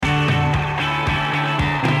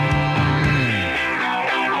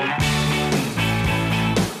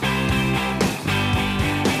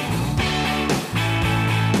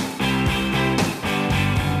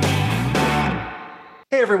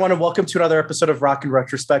everyone, and welcome to another episode of Rock in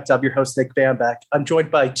Retrospect. I'm your host, Nick Bambeck. I'm joined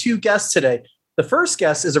by two guests today. The first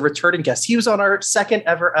guest is a returning guest. He was on our second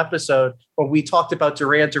ever episode when we talked about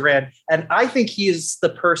Duran Duran, and I think he is the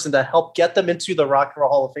person that helped get them into the Rock and Roll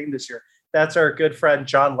Hall of Fame this year. That's our good friend,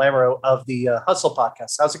 John Lamoureux of the Hustle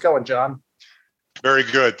podcast. How's it going, John? Very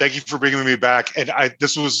good. Thank you for bringing me back. And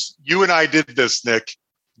you and I did this, Nick.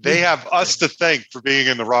 They have us to thank for being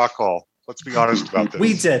in the Rock Hall. Let's be honest about this.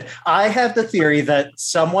 We did. I have the theory that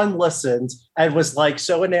someone listened and was like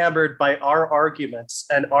so enamored by our arguments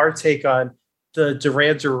and our take on the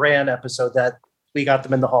Duran Duran episode that we got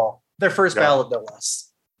them in the hall. Their first ballot, no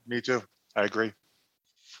less. Me too. I agree.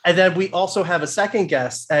 And then we also have a second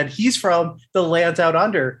guest, and he's from the land out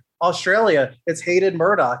under, Australia. It's Hayden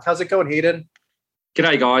Murdoch. How's it going, Hayden?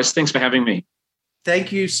 G'day, guys. Thanks for having me.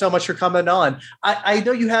 Thank you so much for coming on. I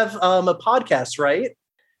know you have a podcast, right?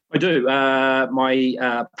 I do.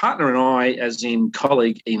 My partner and I, as in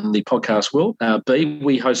colleague in the podcast world,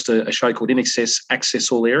 we host a show called Inxs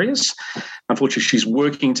Access All Areas. Unfortunately, she's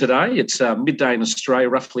working today. It's midday in Australia,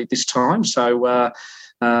 roughly at this time. So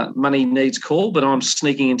money needs call, but I'm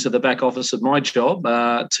sneaking into the back office of my job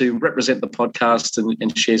to represent the podcast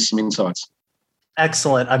and share some insights.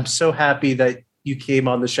 Excellent. I'm so happy that you came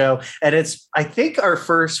on the show. And it's, I think, our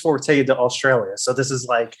first forte into Australia. So this is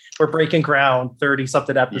like, we're breaking ground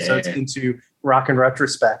 30-something episodes into Rock in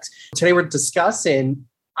Retrospect. Today we're discussing,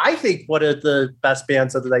 I think, one of the best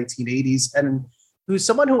bands of the 1980s and who's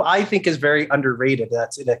someone who I think is very underrated.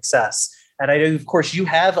 That's Inxs. And I know, of course, you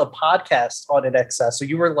have a podcast on Inxs. So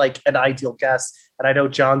you were like an ideal guest. And I know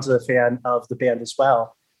John's a fan of the band as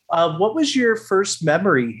well. What was your first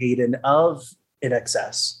memory, Hayden, of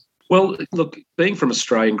Inxs? Well, look, being from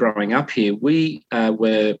Australia and growing up here, we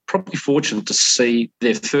were probably fortunate to see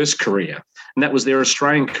their first career, and that was their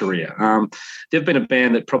Australian career. They've been a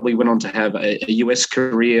band that probably went on to have a US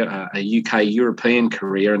career, a UK European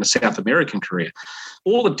career, and a South American career,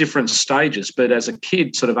 all at different stages. But as a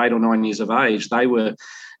kid, sort of 8 or 9 years of age, they were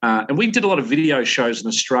and we did a lot of video shows in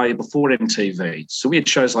Australia before MTV. So we had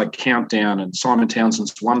shows like Countdown and Simon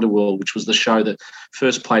Townsend's Wonderworld, which was the show that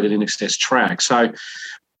first played an Inxs track. So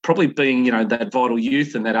probably being, that vital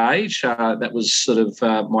youth and that age, that was sort of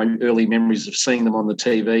my early memories of seeing them on the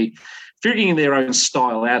TV, figuring their own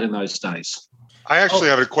style out in those days. I actually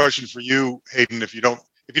have a question for you, Hayden, if you don't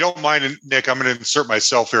mind, and Nick, I'm going to insert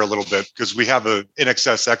myself here a little bit because we have an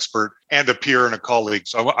Inxs expert and a peer and a colleague.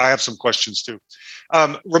 So I have some questions too.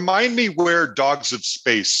 Remind me where Dogs of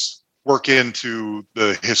Space work into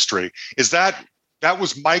the history. Is that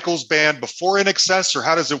was Michael's band before Inxs, or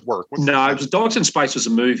how does it work? No, Dogs in Space was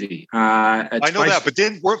a movie. I know that,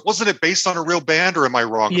 but wasn't it based on a real band, or am I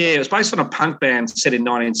wrong? Yeah, it was based on a punk band set in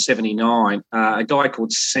 1979. A guy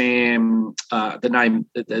called Sam. The name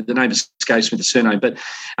escapes me, the surname, but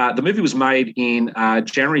the movie was made in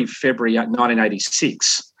January, February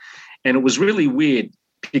 1986, and it was really weird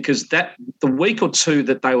because the week or two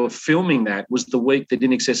that they were filming that was the week that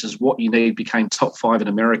Inxs' What You Need became top 5 in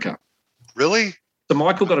America. Really? So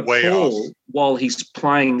Michael got a call while he's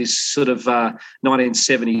playing this sort of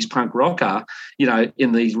 1970s punk rocker,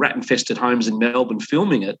 in these rat-infested homes in Melbourne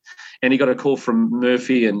filming it. And he got a call from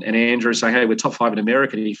Murphy and Andrew saying, hey, we're top 5 in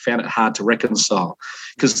America. And he found it hard to reconcile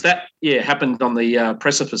because that, happened on the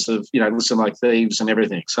precipice of, Listen Like Thieves and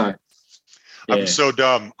everything. So I'm so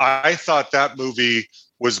dumb. I thought that movie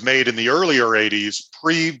was made in the earlier 80s,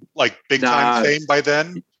 big time fame by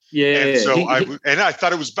then. Yeah, and so I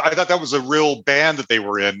thought that was a real band that they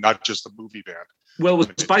were in, not just a movie band. Well, it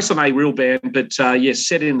was based on a real band, but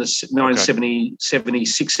set in the 1970,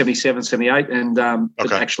 76, 77, 78, and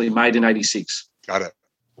but actually made in 86. Got it.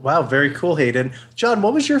 Wow, very cool, Hayden. John,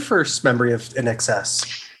 what was your first memory of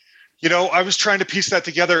Inxs? I was trying to piece that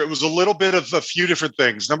together. It was a little bit of a few different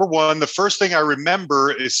things. Number one, the first thing I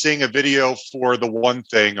remember is seeing a video for The One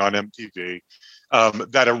Thing on MTV.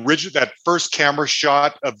 That first camera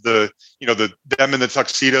shot of them in the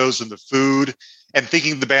tuxedos and the food, and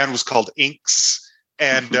thinking the band was called Inxs,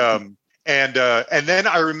 and then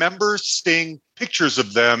I remember seeing pictures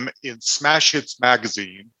of them in Smash Hits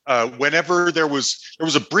magazine. Whenever there was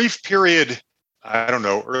a brief period, I don't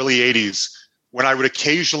know, early 80s, when I would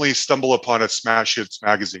occasionally stumble upon a Smash Hits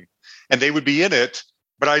magazine, and they would be in it,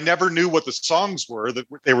 but I never knew what the songs were that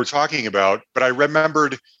they were talking about. But I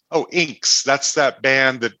remembered, Inxs, that's that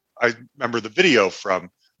band that I remember the video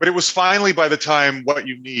from. But it was finally by the time What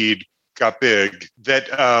You Need got big that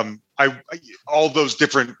all those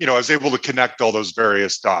different, I was able to connect all those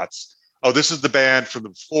various dots. Oh, this is the band from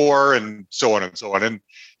before, and so on and so on. And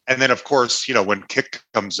then, of course, when Kick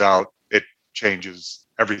comes out, it changes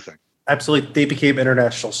everything. Absolutely. They became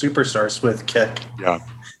international superstars with Kick. Yeah.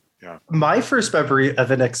 Yeah. My first memory of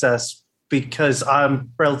Inxs, because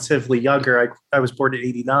I'm relatively younger, I was born in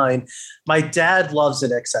 89. My dad loves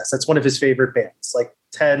Inxs. That's one of his favorite bands, like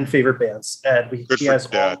 10 favorite bands. And he has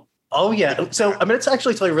Dad. Oh, yeah. So I'm going to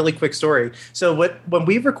actually tell you a really quick story. So when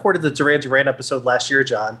we recorded the Duran Duran episode last year,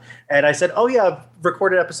 John, and I said, oh, yeah, I've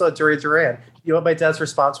recorded an episode of Duran Duran. You know what my dad's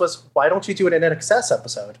response was? Why don't you do an Inxs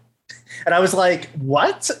episode? And I was like,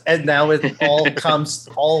 what? And now it all comes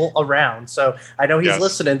all around. So I know he's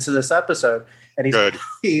listening to this episode. And he's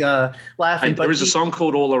laughing. Hey, there is a song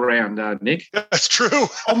called All Around, Nick. That's true.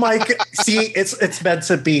 Oh my God. See, it's meant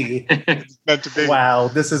to be. It's meant to be. Wow,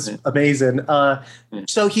 this is amazing.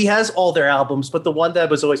 So he has all their albums, but the one that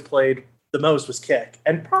was always played the most was Kick.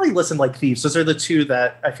 And probably Listen Like Thieves. Those are the two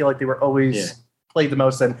that I feel like they were always played the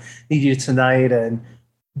most. And Need You Tonight and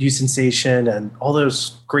New Sensation and all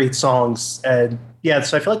those great songs. And yeah,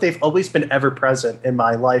 so I feel like they've always been ever present in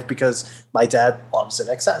my life because my dad loves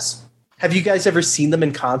Inxs. Have you guys ever seen them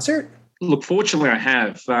in concert? Look, fortunately, I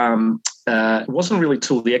have. It wasn't really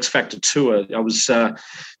till the X Factor tour. I was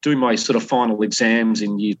doing my sort of final exams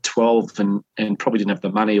in year 12 and probably didn't have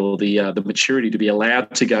the money or the maturity to be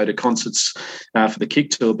allowed to go to concerts for the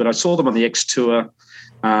Kick tour. But I saw them on the X tour.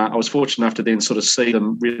 I was fortunate enough to then sort of see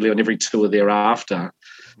them really on every tour thereafter.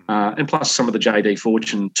 And plus some of the JD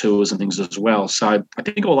Fortune tours and things as well. So I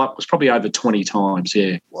think all up was probably over 20 times,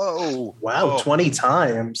 yeah. Whoa. Wow, 20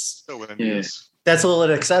 times. So yes. That's a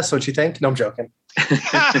little excess, don't you think? No, I'm joking.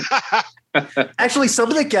 Actually, some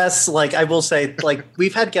of the guests, like I will say, like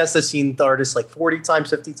we've had guests that seen the artist like 40 times,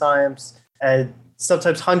 50 times, and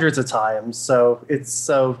sometimes hundreds of times. So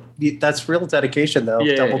that's real dedication, though.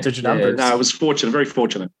 Double-digit numbers. No, I was fortunate, very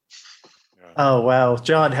fortunate. Oh, wow.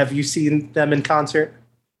 John, have you seen them in concert?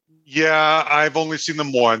 Yeah, I've only seen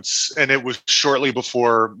them once, and it was shortly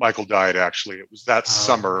before Michael died, actually. It was that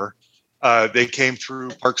summer. They came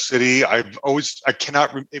through Park City. It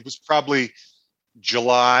was probably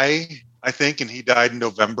July, I think, and he died in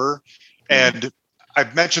November. And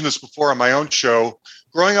I've mentioned this before on my own show.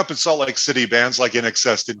 Growing up in Salt Lake City, bands like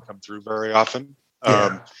Inxs didn't come through very often.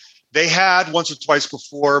 They had once or twice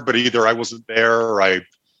before, but either I wasn't there or I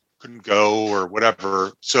couldn't go or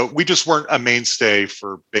whatever. So we just weren't a mainstay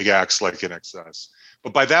for big acts like Inxs.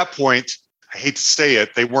 But by that point, I hate to say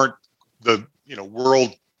it, they weren't the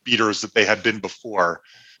world beaters that they had been before.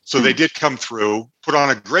 So they did come through, put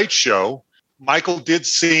on a great show. Michael did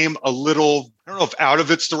seem a little, I don't know if out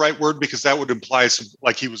of it's the right word, because that would imply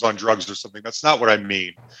like he was on drugs or something. That's not what I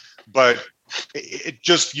mean. But it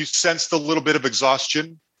just, you sensed a little bit of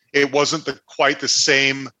exhaustion. It wasn't quite the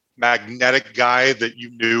same magnetic guy that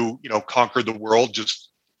you knew, conquered the world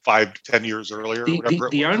just 5-10 years earlier.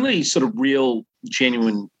 The only sort of real,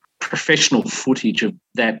 genuine professional footage of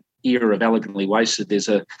that era of Elegantly Wasted, there's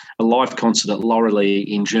a live concert at Loreley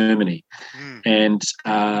in Germany. And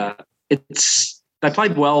they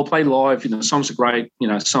played well, played live, songs are great,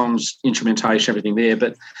 songs, instrumentation, everything there.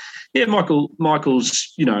 But yeah,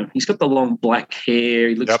 Michael's, he's got the long black hair,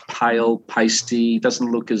 he looks pale, pasty,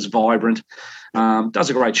 doesn't look as vibrant. Does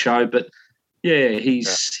a great show, but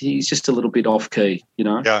he's just a little bit off key,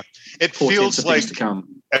 Yeah, it feels like to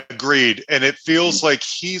come. Agreed, and it feels like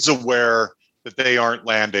he's aware that they aren't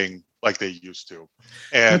landing like they used to,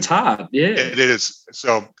 and it's hard. Yeah, it is.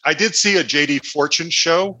 So I did see a JD Fortune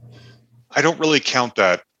show. I don't really count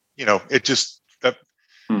that. It just.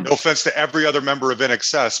 No offense to every other member of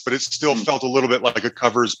Inxs, but it still felt a little bit like a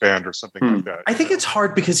covers band or something like that. I think it's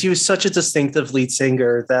hard because he was such a distinctive lead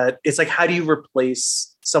singer that it's like, how do you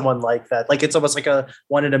replace someone like that? Like, it's almost like a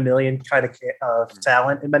 1 in a million kind of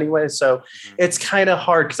talent in many ways. So it's kind of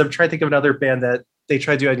hard because I'm trying to think of another band that they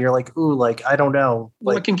try to do it and you're like, ooh, like, I don't know.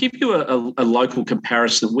 Well, I can give you a local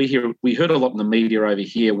comparison. We heard a lot in the media over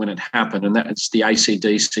here when it happened, and that's the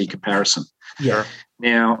AC/DC comparison. Yeah.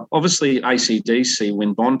 Now, obviously, AC/DC,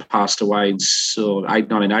 when Bond passed away in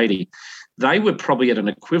 1980, they were probably at an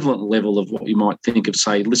equivalent level of what you might think of,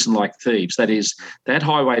 say, Listen Like Thieves. That is, they had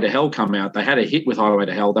Highway to Hell come out. They had a hit with Highway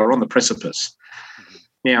to Hell. They were on the precipice.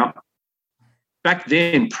 Now, back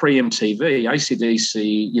then, pre-MTV,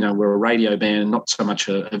 AC/DC, were a radio band, not so much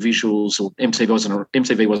a visuals, or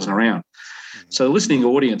MTV wasn't around. So the listening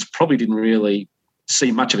audience probably didn't really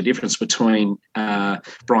see much of a difference between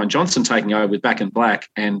Brian Johnson taking over with Back in Black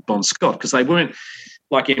and Bon Scott, because they weren't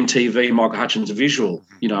like MTV, Michael Hutchins visual,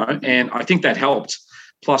 and I think that helped.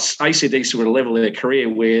 Plus, AC/DC were at a level of their career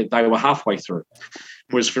where they were halfway through,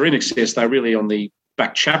 whereas for Inxs, they're really on the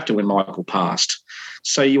back chapter when Michael passed.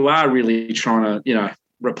 So you are really trying to,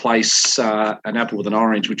 replace an apple with an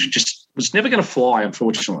orange, which just was never going to fly,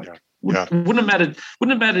 unfortunately. Wouldn't have mattered.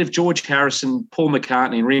 Wouldn't have mattered if George Harrison, Paul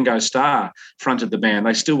McCartney, and Ringo Starr fronted the band.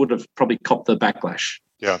 They still would have probably copped the backlash.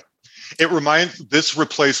 Yeah, this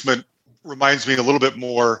replacement reminds me a little bit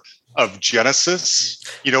more of Genesis.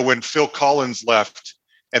 When Phil Collins left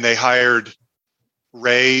and they hired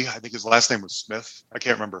Ray, I think his last name was Smith. I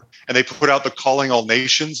can't remember. And they put out the Calling All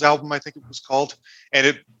Nations album, I think it was called. And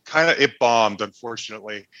it bombed,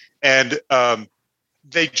 unfortunately. And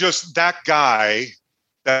that guy,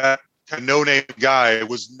 that no-name guy,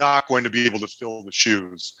 was not going to be able to fill the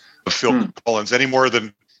shoes of Phil Collins any more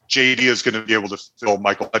than JD is going to be able to fill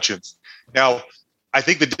Michael Hutchence. Now, I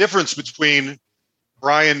think the difference between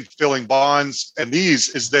Brian filling Bonds and these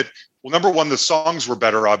is that, well, number one, the songs were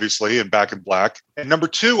better, obviously, in Back in Black. And number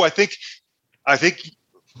two, I think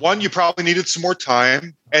one, you probably needed some more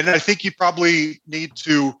time. And I think you probably need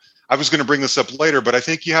to, I was going to bring this up later, but I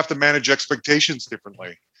think you have to manage expectations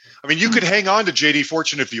differently. I mean, you could hang on to JD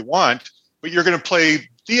Fortune if you want, but you're going to play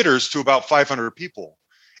theaters to about 500 people.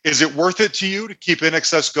 Is it worth it to you to keep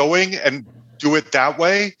Inxs going and do it that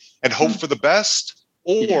way and hope for the best?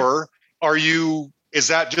 Or is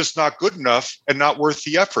that just not good enough and not worth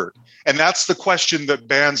the effort? And that's the question that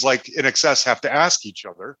bands like Inxs have to ask each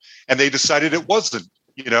other. And they decided it wasn't,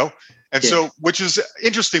 And so, which is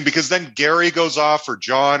interesting because then Gary goes off, or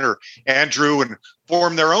John or Andrew, and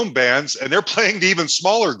form their own bands, and they're playing to even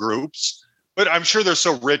smaller groups. But I'm sure they're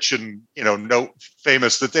so rich and,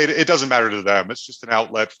 famous that it doesn't matter to them. It's just an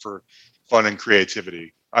outlet for fun and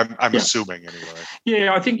creativity. I'm assuming anyway.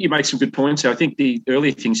 Yeah, I think you make some good points. I think the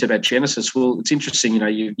earlier things about Genesis, well, it's interesting,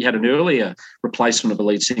 you had an earlier replacement of a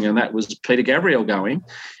lead singer, and that was Peter Gabriel going.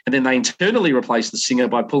 And then they internally replaced the singer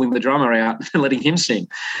by pulling the drummer out and letting him sing.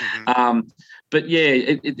 Mm-hmm. But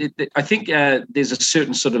yeah, I think there's a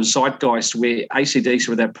certain sort of zeitgeist where AC/DC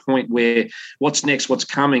were at that point where what's next, what's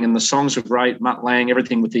coming, and the songs are great, Mutt Lange,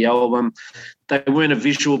 everything with the album. They weren't a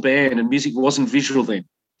visual band, and music wasn't visual then.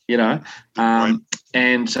 Right.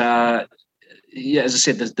 And as I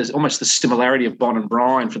said, there's almost the similarity of Bon and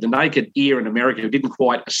Brian for the naked ear in America who didn't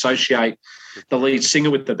quite associate the lead singer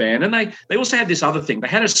with the band. And they also had this other thing. They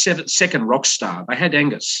had a second rock star. They had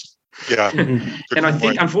Angus. Yeah. And I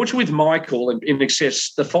think, unfortunately, with Michael and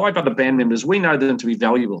Inxs, the 5 other band members, we know them to be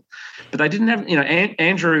valuable. But they didn't have,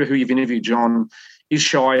 Andrew, who you've interviewed, John, is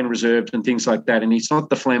shy and reserved and things like that. And he's not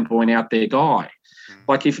the flamboyant out there guy.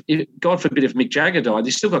 Like if God forbid, if Mick Jagger died,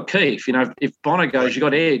 you still got Keith. If Bono goes, you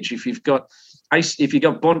got Edge. If you've got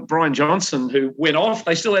Brian Johnson, who went off,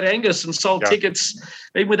 they still had Angus and sold tickets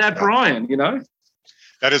even without Brian.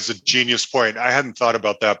 That is a genius point. I hadn't thought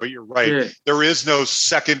about that, but you're right. Yeah. There is no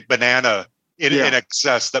second banana in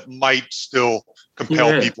Inxs that might still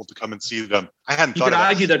compel people to come and see them. I hadn't thought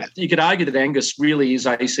about that. You could argue that Angus really is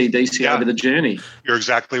AC/DC over the journey. You're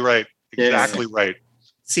exactly right. Exactly right.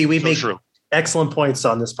 See, we make excellent points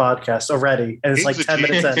on this podcast already, and it's like 10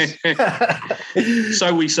 minutes in.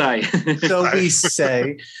 So we say.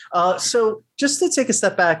 So just to take a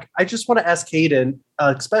step back, I just want to ask Hayden,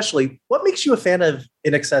 especially, what makes you a fan of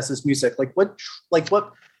Inxs's music? What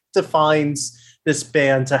defines this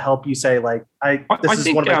band to help you say, this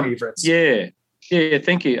is one of my favorites? Yeah,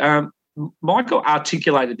 thank you. Michael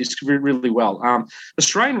articulated this really well.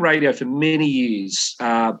 Australian radio for many years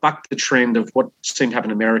bucked the trend of what seemed to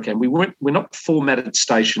happen in America, and we're not formatted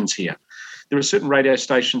stations here. There are certain radio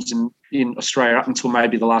stations in Australia up until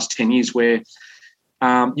maybe the last 10 years where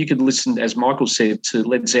you could listen, as Michael said, to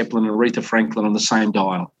Led Zeppelin and Aretha Franklin on the same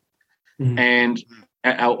dial, and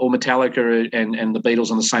or Metallica and the Beatles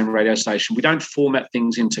on the same radio station. We don't format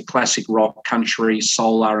things into classic rock, country,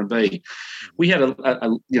 soul, R&B. We had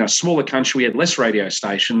a smaller country. We had less radio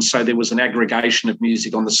stations, so there was an aggregation of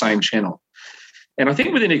music on the same channel. And I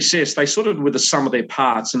think within Inxs, they sort of were the sum of their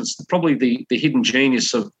parts, and it's probably the hidden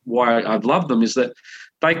genius of why I've loved them is that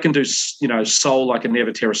they can do soul like a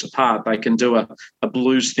Never Tear Us Apart. They can do a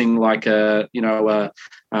blues thing like a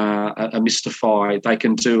Mystify. They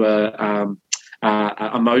can do a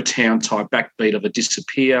Motown type backbeat of a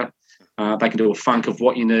Disappear. They can do a funk of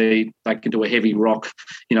What You Need. They can do a heavy rock,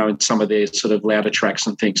 in some of their sort of louder tracks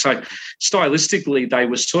and things. So stylistically, they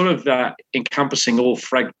were sort of encompassing all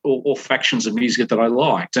factions of music that I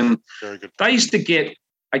liked. And they used to get,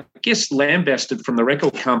 I guess, lambasted from the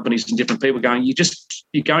record companies and different people going,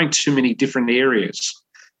 you're going too many different areas.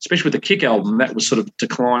 Especially with the Kick album, that was sort of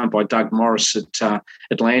declined by Doug Morris at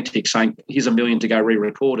Atlantic, saying, here's $1 million to go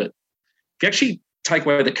re-record it. If you actually take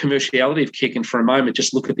away the commerciality of Kick and for a moment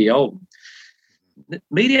just look at the album,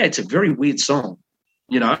 Mediate's a very weird song,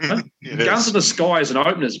 Guns in the Sky as an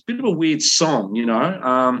opener is a bit of a weird song,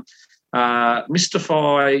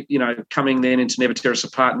 Mystify, coming then into Never Tear Us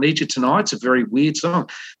Apart. Need You Tonight's a very weird song.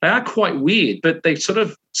 They are quite weird, but they sort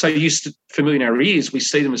of so used to familiar in our ears, we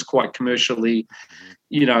see them as quite commercially,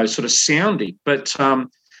 sort of soundy. But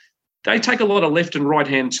they take a lot of left and right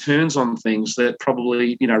hand turns on things that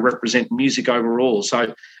probably, represent music overall.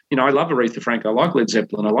 So, I love Aretha Franklin, I like Led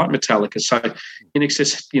Zeppelin, I like Metallica. So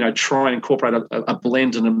Inxs, try and incorporate a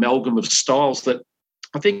blend and amalgam of styles that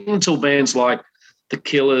I think until bands like The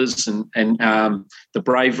Killers and The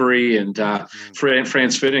Bravery and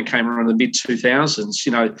Franz Ferdinand came around in the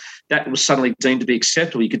mid-2000s, that was suddenly deemed to be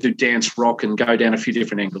acceptable. You could do dance rock and go down a few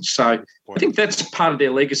different angles. So I think that's part of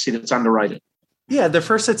their legacy that's underrated. Yeah, their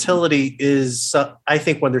versatility is, I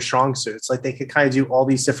think, one of their strong suits. Like they could kind of do all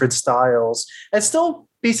these different styles and still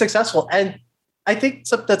be successful. And I think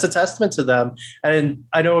that's a testament to them. And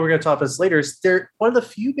I know we're going to talk about this later. They're one of the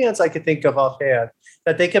few bands I could think of offhand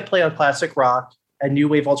that they could play on classic rock and new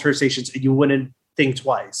wave alternative stations, and you wouldn't think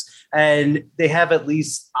twice. And they have at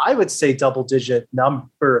least, I would say, double-digit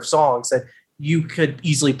number of songs that you could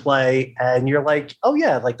easily play, and you're like, oh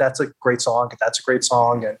yeah, like that's a great song, that's a great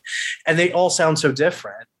song, and they all sound so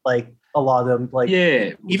different. Like a lot of them, like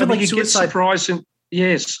even like Suicide. Surprising.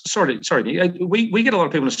 Yes, sorry. We get a lot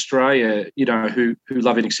of people in Australia, who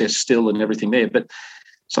love Inxs still and everything there, but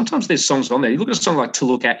sometimes there's songs on there. You look at a song like To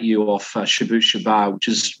Look At You off Shabu Shabar, which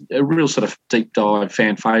is a real sort of deep dive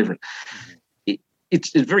fan favourite.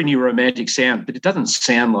 It's a very new romantic sound, but it doesn't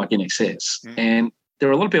sound like Inxs. And there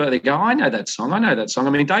are a lot of people that go, I know that song. I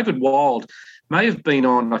mean, David Wild may have been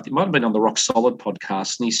on, I think might have been on the Rock Solid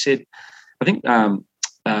podcast, and he said, I think,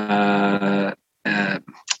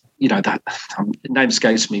 that name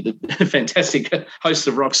escapes me, the fantastic host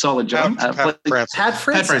of Rock Solid, John. Pat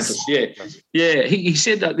Francis. Yeah. He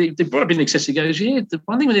said that they brought up Inxs. He goes, the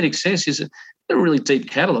one thing with Inxs is that they're a really deep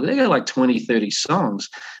catalogue. They got like 20, 30 songs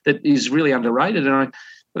that is really underrated. And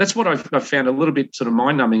that's what I've found a little bit sort of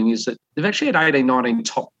mind-numbing is that they've actually had 18, 19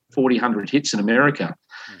 top 40, 100 hits in America.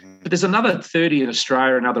 But there's another 30 in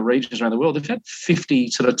Australia and other regions around the world. They've had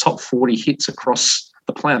 50 sort of top 40 hits across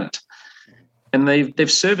the planet. And they've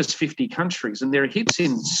serviced 50 countries, and there are hits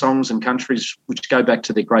in songs and countries which go back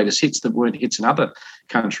to their greatest hits that weren't hits in other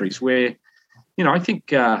countries where, I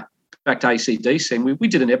think back to AC/DC, and we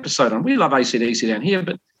did an episode on, we love AC/DC down here,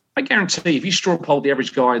 but I guarantee if you straw poll the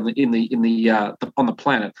average guy on the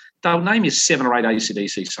planet, they'll name you 7 or 8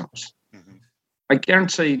 AC/DC songs. I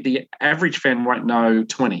guarantee the average fan won't know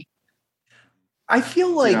 20. I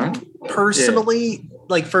feel like personally,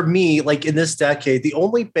 like for me, like in this decade, the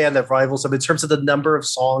only band that rivals them in terms of the number of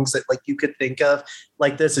songs that like you could think of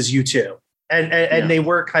like this is U2. And they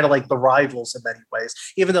were kind of like the rivals in many ways,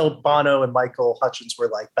 even though Bono and Michael Hutchence were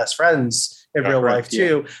like best friends in real life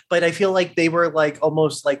too. But I feel like they were like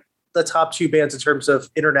almost like the top 2 bands in terms of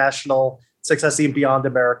international success even beyond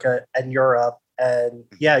America and Europe. And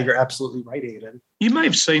yeah, you're absolutely right, Aidan. You may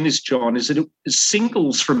have seen this, John, is that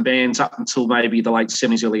singles from bands up until maybe the late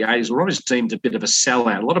 70s, early 80s were always deemed a bit of a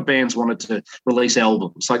sellout. A lot of bands wanted to release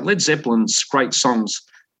albums. Like Led Zeppelin's great songs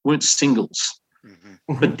weren't singles,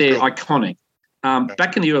 but they're iconic.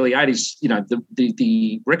 Back in the early 80s,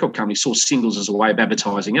 the record company saw singles as a way of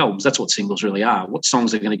advertising albums. That's what singles really are. What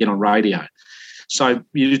songs are going to get on radio? So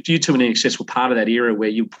U2 and Inxs were part of that era where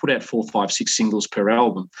you put out 4, 5, 6 singles per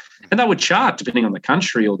album, and they would chart depending on the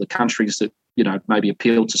country or the countries that maybe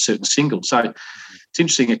appealed to certain singles. So it's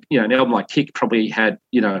interesting. An album like Kick probably had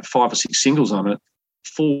 5 or 6 singles on it.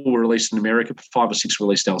 4 were released in America, but 5 or 6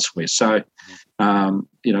 released elsewhere. So Welcome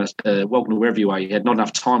to Wherever You Are. You Had Not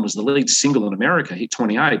Enough Time was the lead single in America, hit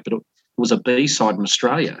 28, but it was a B-side in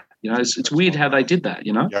Australia. It's weird how they did that.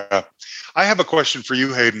 Yeah, I have a question for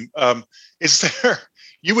you, Hayden. Is there?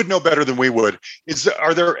 You would know better than we would. Is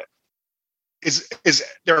there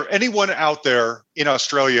anyone out there in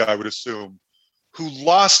Australia, I would assume, who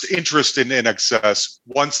lost interest in Inxs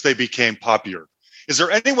once they became popular? Is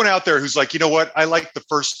there anyone out there who's like, you know what? I like the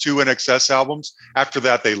first 2 Inxs albums. After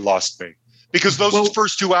that, they lost me because those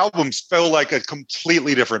first 2 albums felt like a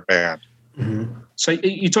completely different band. So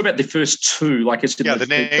you talk about the first 2, like it's the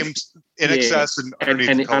names Inxs and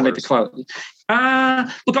underneath the colors.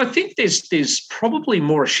 Look, I think there's probably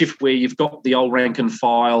more a shift where you've got the old rank and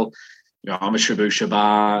file. I'm a Shabu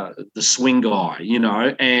Shabar, the swing guy,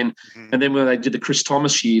 and then when they did the Chris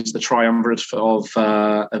Thomas years, the triumvirate of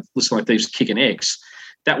Listen Like Thieves, Kick and X,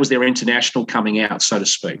 that was their international coming out, so to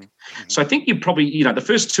speak. So I think you probably, the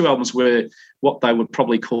first 2 albums were what they would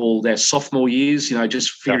probably call their sophomore years,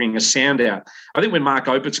 just figuring a sound out. I think when Mark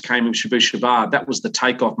Opitz came with Shabu Shabar, that was the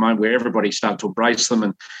takeoff moment where everybody started to embrace them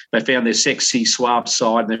and they found their sexy, suave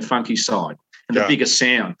side and their funky side. and the bigger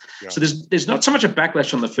sound. Yeah. So there's not so much a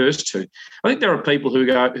backlash on the first two. I think there are people who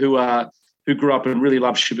grew up and really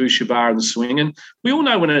love Shabu Shabar and the swing. And we all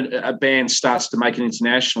know when a band starts to make it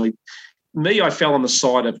internationally. Me, I fell on the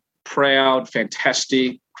side of Proud,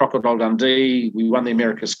 fantastic, Crocodile Dundee. We won the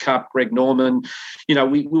America's Cup, Greg Norman. You know,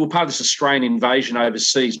 we were part of this Australian invasion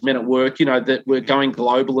overseas, Men at Work, you know, that were going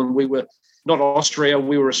global, and we were not Austria,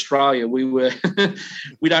 we were Australia. We were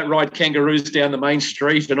we don't ride kangaroos down the main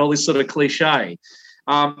street and all this sort of cliche.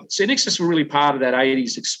 So Inxs were really part of that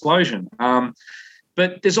 80s explosion.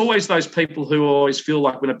 But there's always those people who always feel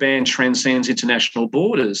like when a band transcends international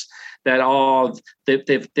borders, that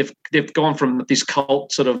they've gone from this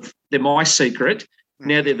cult sort of, they're my secret,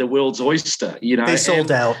 now they're the world's oyster. You know, they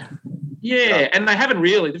sold out. Yeah, and they haven't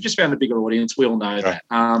really. They've just found a bigger audience. We all know that.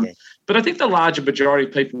 But I think the larger majority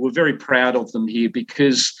of people were very proud of them here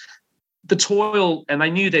because the toil, and they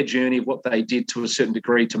knew their journey of what they did to a certain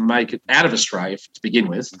degree to make it out of Australia to begin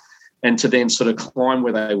with, and to then sort of climb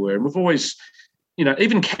where they were. And we've always, you know,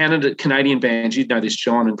 even Canadian bands, you'd know this,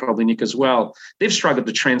 John, and probably Nick as well, they've struggled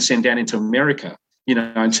to transcend down into America, you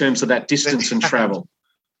know, in terms of that distance and travel.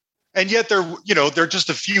 And yet they're just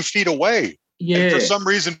a few feet away. Yeah. And for some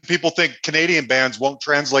reason, people think Canadian bands won't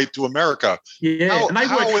translate to America. Yeah, and they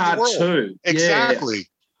work hard too. Exactly.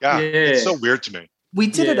 Yeah. It's so weird to me. We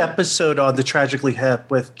did an episode on the Tragically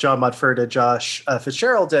Hip with John Mudford and Josh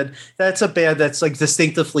Fitzgerald, and that's a band that's like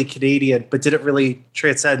distinctively Canadian, but didn't really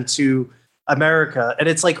transcend to America. And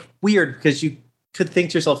it's like weird because you could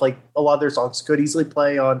think to yourself, like, a lot of their songs could easily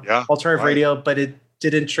play on alternative radio, but it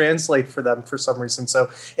didn't translate for them for some reason. So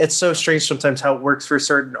it's so strange sometimes how it works for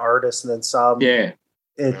certain artists, and then some.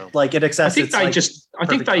 Like in excess. I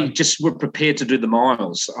think they just were prepared to do the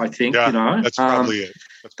miles. I think you know that's probably it.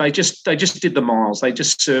 They just did the miles. They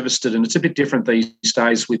just serviced it, and it's a bit different these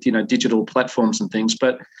days with digital platforms and things.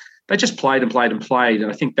 But they just played and played and played,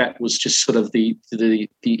 and I think that was just sort of the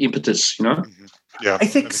impetus, you know. Mm-hmm. Yeah, I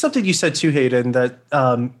think something you said too, Hayden, that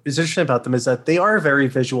is interesting about them is that they are a very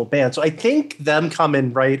visual band. So I think them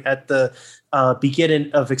coming right at the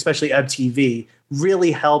beginning of especially MTV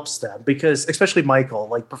really helps them, because especially Michael,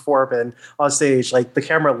 like performing on stage, like the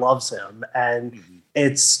camera loves him, and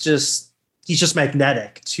it's just, he's just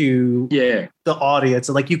magnetic to the audience,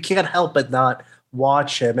 and like you can't help but not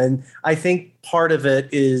watch him. And I think part of it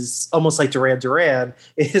is almost like Duran Duran,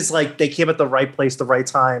 is like they came at the right place, the right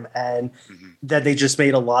time, and then they just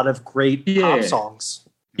made a lot of great pop songs.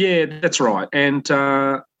 Yeah, that's right. And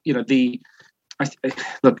I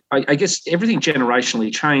guess everything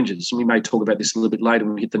generationally changes, and we may talk about this a little bit later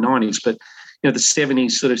when we hit the 90s, but the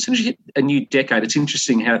 70s, sort of, as soon as you hit a new decade, it's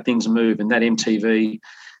interesting how things move, and that MTV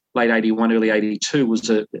late 81, early 82 was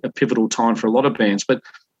a pivotal time for a lot of bands. But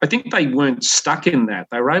I think they weren't stuck in that.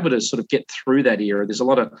 They were able to sort of get through that era. There's a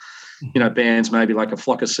lot of, bands maybe like a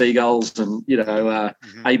Flock of Seagulls and,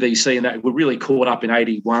 ABC and that were really caught up in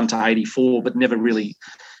 81 to 84, but never really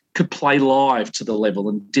could play live to the level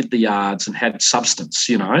and did the yards and had substance,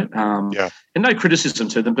 and no criticism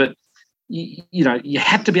to them, but you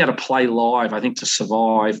had to be able to play live, I think, to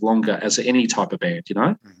survive longer as any type of band,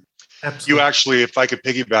 Absolutely. You actually, if I could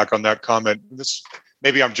piggyback on that comment,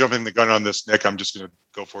 maybe I'm jumping the gun on this, Nick, I'm just going to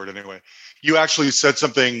go for it anyway. You actually said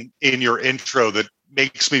something in your intro that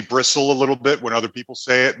makes me bristle a little bit when other people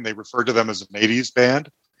say it and they refer to them as an 80s band,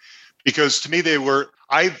 because to me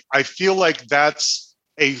I feel like that's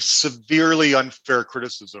a severely unfair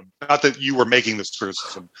criticism. Not that you were making this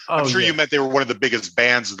criticism. I'm sure you meant they were one of the biggest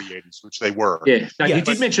bands of the 80s, which they were. Yeah. No, you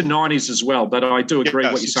did mention 90s as well, but I do agree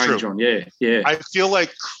with what you're saying, true. John. Yeah. I feel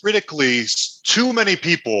like critically, too many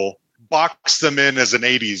people box them in as an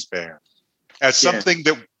 80s band, as something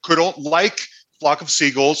that could, like Flock of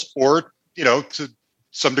Seagulls or, to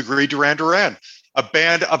some degree, Duran Duran, a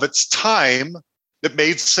band of its time that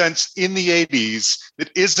made sense in the 80s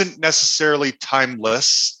that isn't necessarily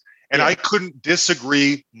timeless. And I couldn't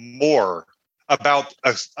disagree more about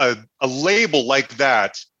a label like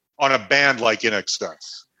that on a band like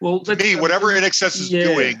Inxs. Well, to me, whatever Inxs is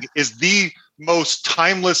doing is the most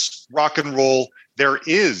timeless rock and roll there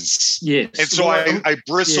is. Yes. And so I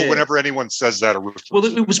bristle whenever anyone says that. Well,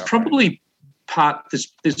 it was probably part,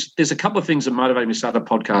 there's a couple of things that motivated me to start a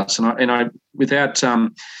podcast, and I without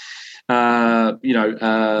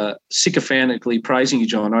sycophantically praising you,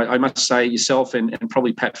 John, I must say yourself and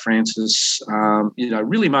probably Pat Francis,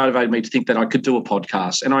 really motivated me to think that I could do a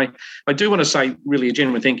podcast. And I do want to say really a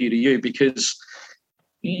genuine thank you to you, because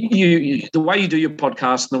you the way you do your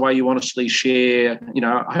podcast and the way you honestly share,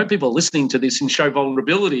 I hope people are listening to this and show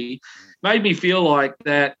vulnerability, made me feel like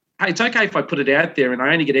that hey, it's okay if I put it out there and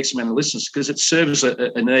I only get X amount of listeners because it serves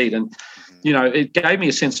a need. And, it gave me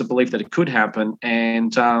a sense of belief that it could happen.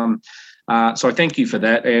 And so I thank you for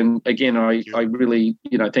that. And again, I really,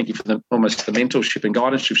 thank you for almost the mentorship and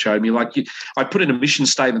guidance you've showed me. Like I put in a mission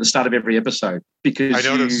statement at the start of every episode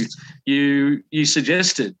because you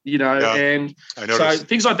suggested, and so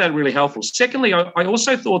things like that are really helpful. Secondly, I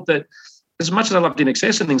also thought that as much as I loved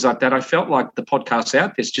Inxs and things like that, I felt like the podcasts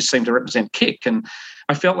out there just seemed to represent Kick. And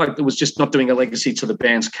I felt like it was just not doing a legacy to the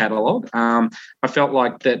band's catalogue. I felt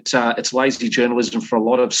like that it's lazy journalism for a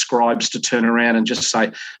lot of scribes to turn around and just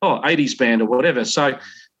say, 80s band or whatever. So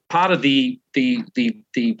part of the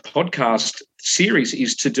podcast series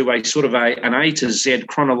is to do a sort of an A to Z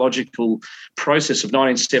chronological process of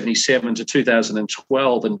 1977 to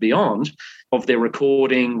 2012 and beyond of their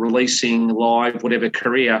recording, releasing, live, whatever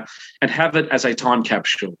career, and have it as a time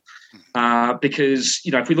capsule. Because,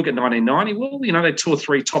 if we look at 1990, well, they had 2 or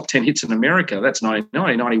 3 top 10 hits in America. That's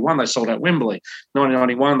 1990. 91, they sold out Wembley.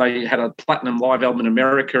 1991, they had a platinum live album in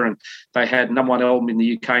America, and they had #1 album in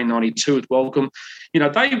the UK in 92 with Welcome.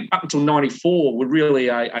 They, up until 94, were really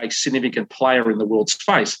a significant player in the world's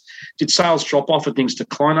space. Did sales drop off and things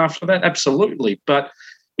decline after that? Absolutely. But,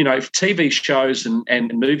 if TV shows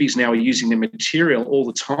and movies now are using their material all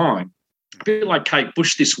the time, a bit like Kate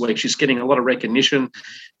Bush this week, she's getting a lot of recognition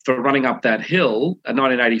for Running Up That Hill, a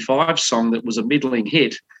 1985 song that was a middling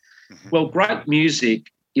hit. Well, great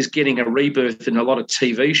music is getting a rebirth in a lot of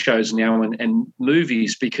TV shows now and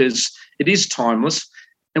movies because it is timeless.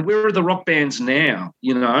 And where are the rock bands now?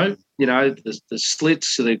 The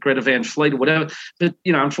Slits, the Greta Van Fleet or whatever. But,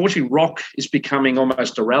 unfortunately, rock is becoming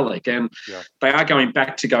almost a relic and they are going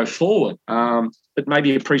back to go forward. But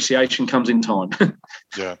maybe appreciation comes in time.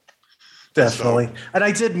 Yeah. Definitely. And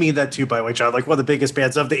I did mean that too, by the way, John, like one of the biggest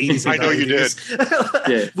bands of the 80s. I know you did.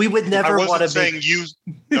 Yeah. We would never want to saying you.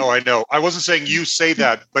 No, I know. I wasn't saying you say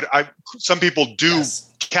that, but some people do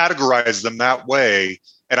categorize them that way.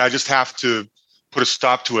 And I just have to put a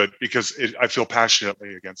stop to it because I feel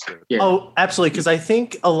passionately against it. Yeah. Oh, absolutely. Because I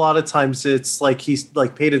think a lot of times it's like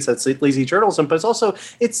Peyton said, it's lazy journalism, but it's also,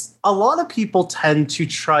 a lot of people tend to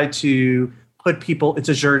try to put people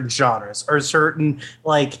into certain genres or certain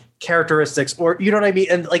characteristics, or you know what I mean?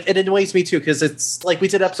 And it annoys me too, because it's like we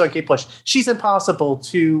did an episode on Kate Bush. She's impossible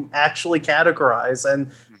to actually categorize.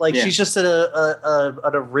 And she's just an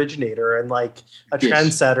originator and a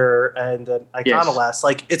trendsetter and an iconoclast.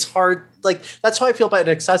 It's hard. That's how I feel about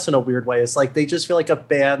Inxs in a weird way. It's they just feel like a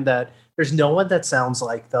band that there's no one that sounds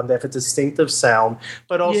like them. They have a distinctive sound,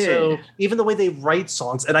 but also even the way they write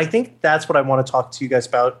songs. And I think that's what I want to talk to you guys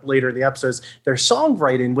about later in the episodes, their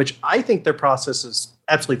songwriting, which I think their process is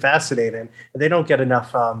absolutely fascinating. And they don't get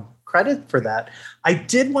enough credit for that. I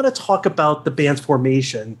did want to talk about the band's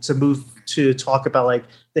formation to move to talk about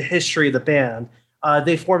the history of the band.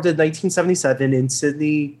 They formed in 1977 in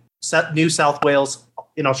Sydney, New South Wales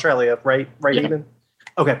in Australia, right, Aidan?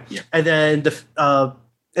 Okay. Yeah. And then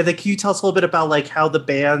and then can you tell us a little bit about how the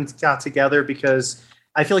band got together? Because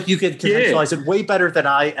I feel like you could contextualize it way better than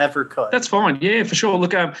I ever could. That's fine. Yeah, for sure.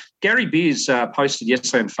 Look, Gary Beers posted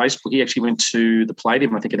yesterday on Facebook. He actually went to the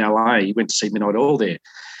Palladium, I think, in LA. He went to see Midnight Oil there.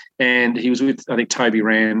 And he was with, I think, Toby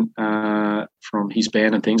Rand from his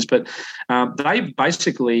band and things. But they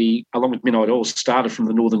basically, along with Midnight Oil, started from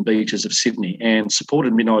the northern beaches of Sydney and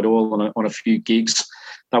supported Midnight Oil on a few gigs.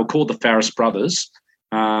 They were called the Farris Brothers.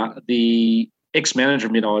 The ex-manager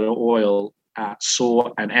of Midnight Oil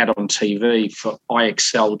saw an ad on TV for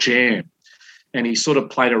IXL Jam, and he sort of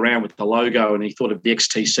played around with the logo and he thought of the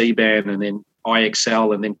XTC band and then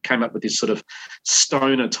IXL, and then came up with this sort of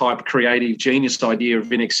stoner-type creative genius idea of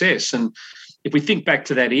Inxs. And if we think back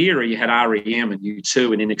to that era, you had REM and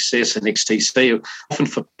U2 and Inxs and XTC, often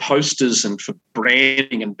for posters and for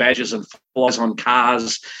branding and badges and flyers on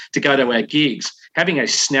cars to go to our gigs. Having a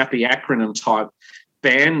snappy acronym-type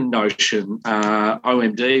band notion,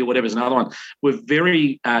 OMD, whatever's another one, were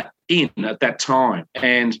very in at that time.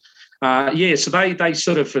 And so they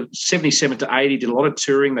sort of from 77 to 80 did a lot of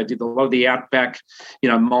touring. They did a lot of the outback,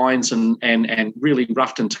 mines and really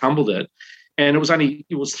roughed and tumbled it. And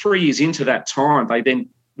it was 3 years into that time they then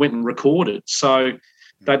went and recorded. So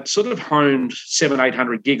they'd sort of honed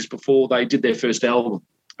 700-800 gigs before they did their first album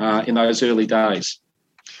in those early days.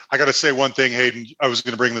 I got to say one thing, Hayden. I was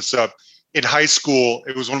going to bring this up. In high school,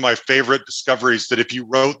 it was one of my favorite discoveries that if you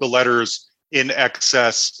wrote the letters in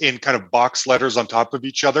Xs in kind of box letters on top of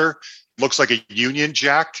each other, it looks like a Union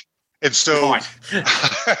Jack. And so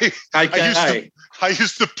I I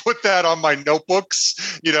used to put that on my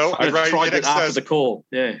notebooks. I write tried it after the call.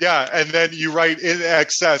 Yeah. Yeah. And then you write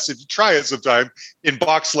Inxs, if you try it sometime, in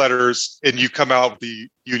box letters, and you come out with the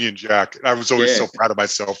Union Jack. And I was always so proud of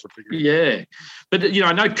myself for figuring it out. Yeah. But,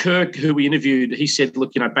 I know Kirk, who we interviewed, he said,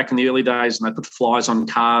 look, back in the early days, and they put flyers on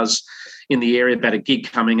cars in the area about a gig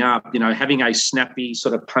coming up, having a snappy,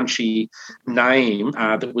 sort of punchy name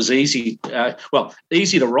that was easy to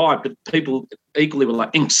write, but people equally were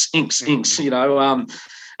like Inxs,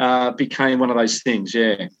 became one of those things.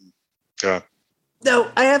 Yeah. Yeah.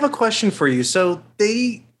 Now, I have a question for you. So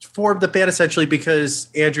they formed the band essentially because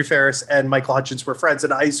Andrew Ferris and Michael Hutchence were friends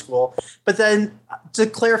in high school. But then, to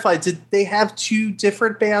clarify, did they have two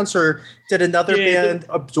different bands, or did another band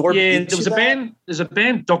absorb into that? There's a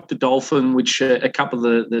band, Dr. Dolphin, which a couple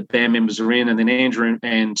of the band members are in, and then Andrew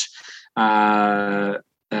and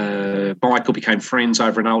Michael became friends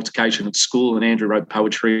over an altercation at school, and Andrew wrote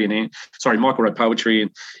poetry, Michael wrote poetry,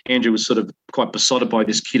 and Andrew was sort of quite besotted by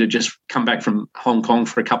this kid who had just come back from Hong Kong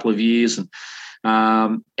for a couple of years,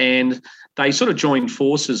 and they sort of joined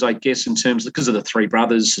forces, I guess, in terms because of the three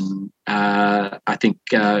brothers, and I think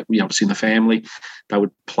obviously in the family, they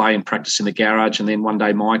would play and practice in the garage. And then one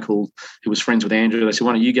day, Michael, who was friends with Andrew, they said,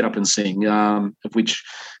 "Why don't you get up and sing?" Of which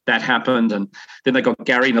that happened, and then they got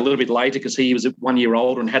Gary in a little bit later because he was 1 year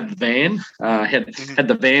older and had the van, had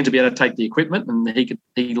the van to be able to take the equipment, and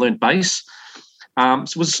he learned bass. So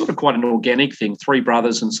it was sort of quite an organic thing. Three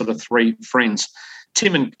brothers and sort of three friends.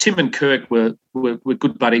 Tim and Kirk were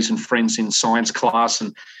good buddies and friends in science class,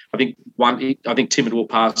 and I think Tim had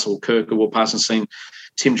walked past, or Kirk had walked past and seen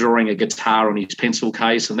Tim drawing a guitar on his pencil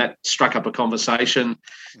case, and that struck up a conversation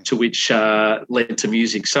to which led to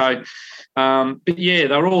music. So, but yeah,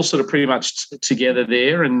 they were all sort of pretty much together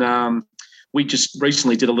there, and we just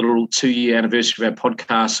recently did a little 2-year anniversary of our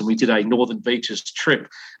podcast, and we did a Northern Beaches trip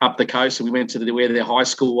up the coast, and we went to where their high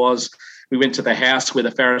school was. We went to the house where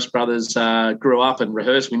the Farris brothers grew up and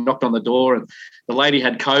rehearsed. We knocked on the door, and the lady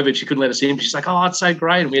had COVID. She couldn't let us in. She's like, "Oh, it's so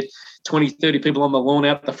great." And we had 20, 30 people on the lawn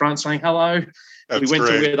out the front saying hello. That's we went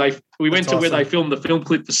great. to where they filmed the film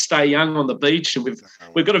clip for Stay Young on the beach, and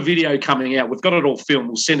we've got a video coming out. We've got it all filmed.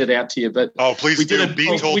 We'll send it out to you. But please we do.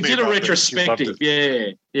 We did a retrospective.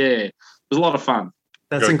 Yeah. It was a lot of fun.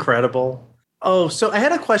 That's incredible. Oh, so I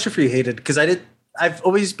had a question for you, Hayden, because I've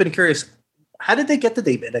always been curious. How did they get the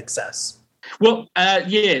name Inxs? Well,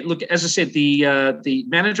 look, as I said, the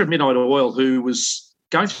manager of Midnight Oil, who was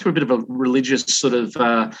going through a bit of a religious sort of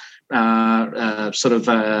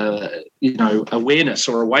awareness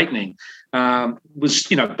or awakening, was,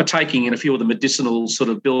 partaking in a few of the medicinal sort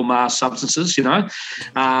of Bill Maher substances, and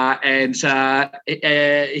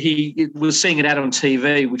he was seeing an ad on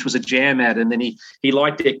TV, which was a jam ad, and then he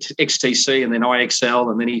liked XTC and then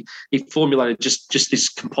IXL, and then he formulated just this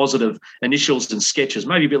composite of initials and sketches,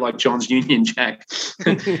 maybe a bit like John's Union Jack,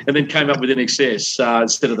 and then came up with Inxs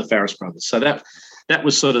instead of the Farris brothers. So that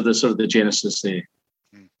was sort of the genesis there.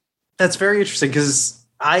 That's very interesting because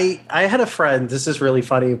I had a friend. This is really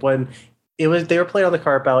funny when they were playing on the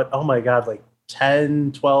car about, oh my God, like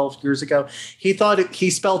 10, 12 years ago. He thought he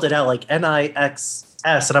spelled it out like Nixs,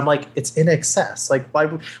 and I'm like, it's Inxs. Why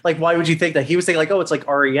would you think that? He was thinking like, oh, it's like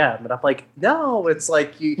REM, and I'm like, no, it's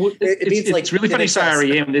like it means like. It's really funny to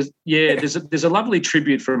say REM. There's a lovely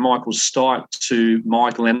tribute from Michael Stipe to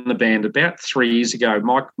Michael and the band about 3 years ago.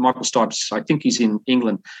 Michael Stipe's, I think he's in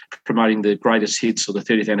England promoting the greatest hits or the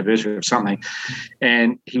 30th anniversary of something,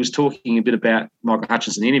 and he was talking a bit about Michael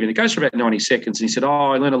Hutchence in the interview. And it goes for about 90 seconds, and he said,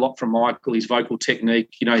 "Oh, I learned a lot from Michael. His vocal technique.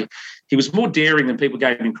 He was more daring than people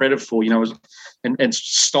gave him credit for. And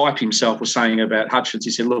Stipe himself was saying about Hutchence,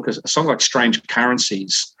 he said, look, a song like Strange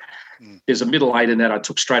Currencies, there's a middle eight in that I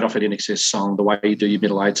took straight off an Inxs song, the way you do your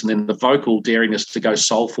middle eights. And then the vocal daringness to go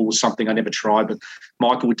soulful was something I never tried, but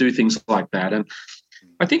Michael would do things like that. And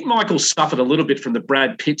I think Michael suffered a little bit from the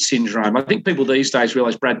Brad Pitt syndrome. I think people these days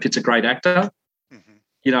realise Brad Pitt's a great actor,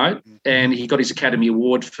 and he got his Academy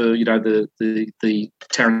Award for, the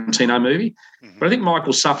Tarantino movie. But I think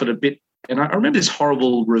Michael suffered a bit. And I remember this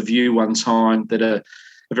horrible review one time that a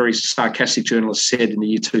very sarcastic journalist said in the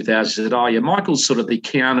year 2000. He said, "Oh, yeah, Michael's sort of the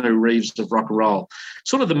Keanu Reeves of rock and roll,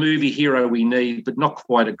 sort of the movie hero we need, but not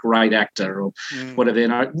quite a great actor or whatever."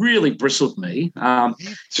 And it really bristled me. And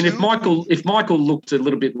if Michael looked a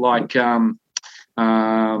little bit like,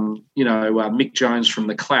 Mick Jones from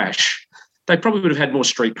The Clash, they probably would have had more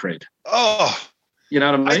street cred. Oh, you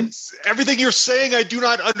know what I mean? Everything you're saying, I do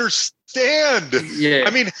not understand. Yeah,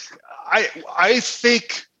 I mean. I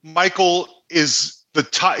think Michael is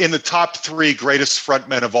in the top three greatest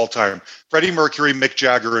frontmen of all time: Freddie Mercury, Mick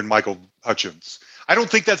Jagger, and Michael Hutchence. I don't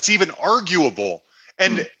think that's even arguable.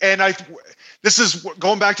 And this is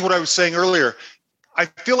going back to what I was saying earlier. I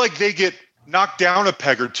feel like they get knocked down a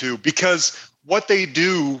peg or two because what they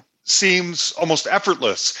do seems almost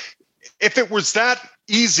effortless. If it was that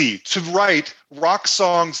easy to write rock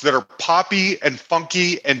songs that are poppy and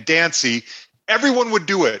funky and dancey, everyone would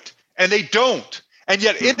do it, and they don't. And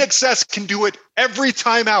yet Inxs can do it every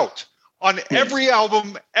time out on every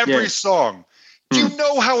album, every song. Do you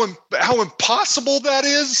know how impossible that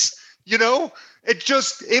is? You know, it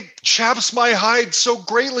chaps my hide so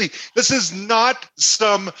greatly. This is not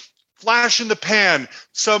some flash in the pan,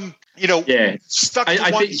 some stuck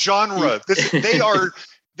to one genre.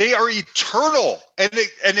 They are eternal, and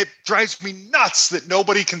it drives me nuts that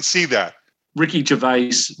nobody can see that. Ricky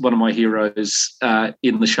Gervais, one of my heroes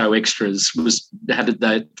in the show Extras, had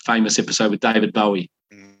that famous episode with David Bowie.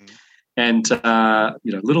 And,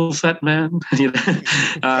 little fat man,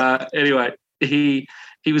 anyway, he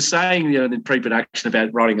was saying, in pre-production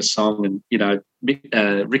about writing a song, and,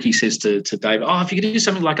 Ricky says to David, if you could do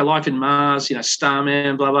something like A Life in Mars,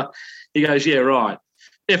 Starman, blah, blah. He goes, yeah, right.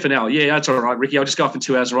 F&L, yeah, that's all right, Ricky. I'll just go off in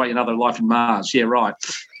 2 hours and write you another Life in Mars. Yeah, right.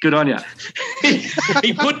 Good on you.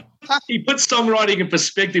 He put songwriting in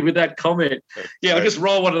perspective with that comment. Yeah, I'll just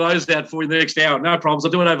roll one of those out for you in the next hour. No problems.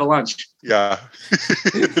 I'll do it over lunch. Yeah,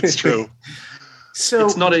 it's true. So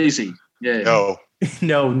it's not easy. Yeah.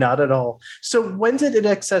 No, not at all. So when did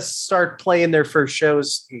Inxs start playing their first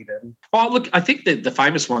shows, Eden? Oh, look, I think that the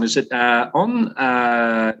famous one is that on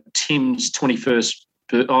Tim's 21st.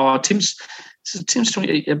 Tim's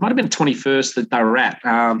 20. It might have been 21st that they were at,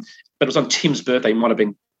 but it was on Tim's birthday. He might have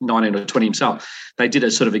been 19 or 20 himself. They did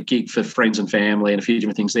a sort of a gig for friends and family and a few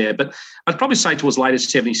different things there. But I'd probably say towards later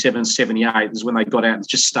 77, 78 is when they got out and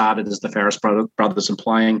just started as the Farris Brothers and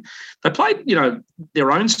playing. They played,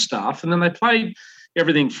 their own stuff, and then they played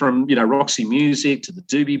everything from, Roxy Music to the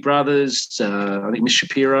Doobie Brothers, I think Miss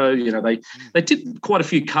Shapiro. They did quite a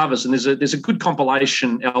few covers, and there's a good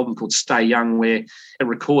compilation album called Stay Young where it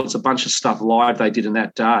records a bunch of stuff live they did in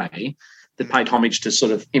that day that paid homage to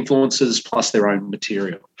sort of influences plus their own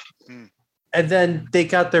material. And then they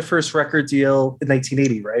got their first record deal in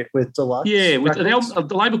 1980, right, with Deluxe? Yeah, with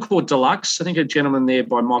the label called Deluxe. I think a gentleman there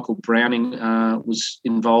by Michael Browning was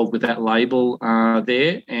involved with that label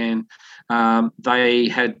there, and they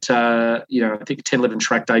had, I think a 10,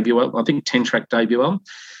 11-track debut album, I think 10-track debut album.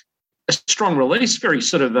 A strong release, very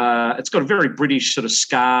sort of, it's got a very British sort of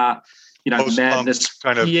ska, madness.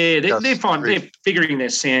 Kind of. Yeah, they're fine. They're figuring their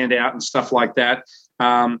sound out and stuff like that.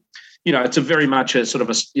 It's a very much a sort of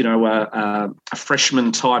a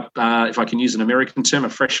freshman type, if I can use an American term, a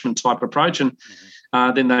freshman type approach. And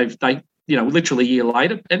then they literally a year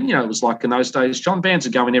later, and, it was like in those days, John bands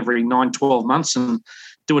would go in every 9, 12 months and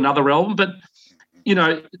do another album. But,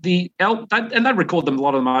 and they record them, a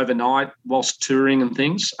lot of them overnight whilst touring and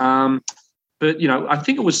things. But, I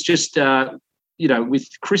think it was just, with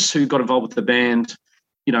Chris, who got involved with the band,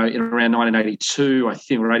 in around 1982, I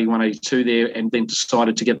think, or 81, 82 there, and then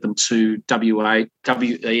decided to get them to WEA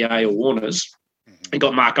or Warner's. And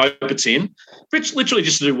got Mark Opitz in, which literally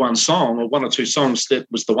just to do one song or one or two songs, that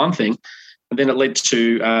was the one thing. And then it led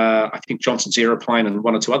to, I think, Johnson's Aeroplane and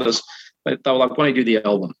one or two others. They were like, why don't you do the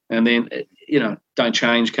album? And then, Don't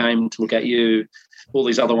Change came, To Look At You. All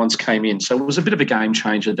these other ones came in. So it was a bit of a game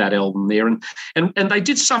changer, that album there. And they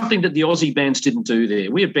did something that the Aussie bands didn't do there.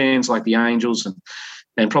 We had bands like the Angels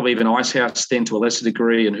and probably even Icehouse then to a lesser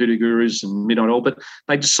degree, and Hoodoo Gurus and Midnight Oil, but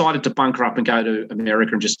they decided to bunker up and go to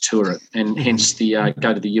America and just tour it, and hence the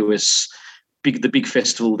go to the US, the big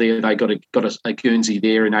festival there. They got a Guernsey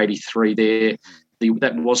there in 83 there.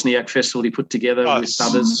 That Wozniak festival he put together with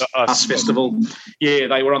others, Us Festival. Yeah,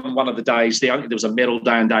 they were on one of the days. There was a metal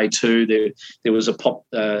day on day 2. There was a pop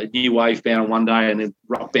new wave band on one day and then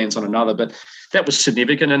rock bands on another, but that was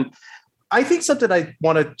significant. And I think something I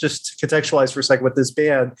want to just contextualize for a second with this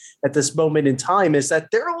band at this moment in time is that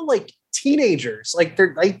they're all like teenagers. Like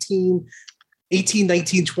they're 18,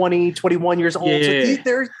 19, 20, 21 years old. Yeah. So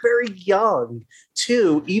they're very young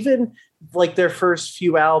too. Even like their first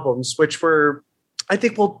few albums, which were, I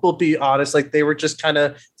think we'll be honest, like they were just kind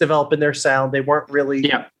of developing their sound. They weren't really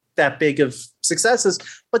that big of successes,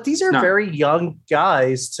 but these are very young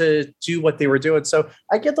guys to do what they were doing. So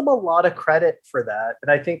I give them a lot of credit for that.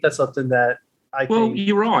 And I think that's something that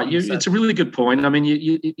you're right. It's a really good point. I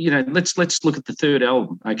mean, let's look at the third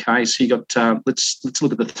album. Okay. So you got, let's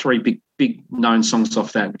look at the 3 big known songs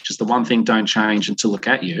off that, which is The One Thing, Don't Change, and To Look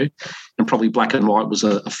At You. And probably Black and White was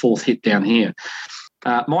a 4th hit down here.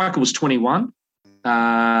 Michael was 21. The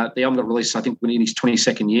album got released, I think, in his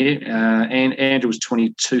 22nd year. And Andrew was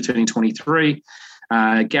 22, turning 23.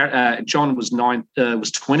 John was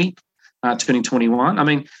 20. turning 21. I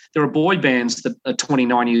mean, there are boy bands that are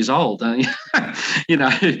 29 years old,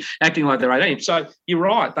 acting like they're 18. So you're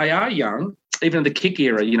right, they are young. Even in the Kick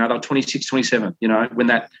era, they were 26, 27, when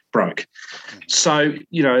that broke. So,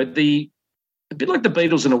 a bit like the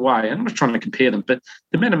Beatles in a way, I'm not trying to compare them, but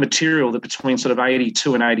the amount of material that between sort of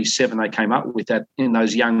 82 and 87 they came up with that in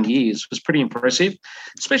those young years was pretty impressive,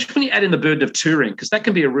 especially when you add in the burden of touring, because that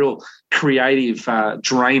can be a real creative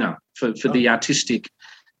drainer for the artistic,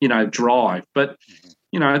 drive. But,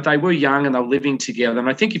 they were young and they were living together. And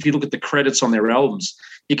I think if you look at the credits on their albums,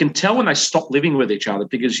 you can tell when they stopped living with each other,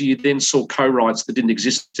 because you then saw co-writes that didn't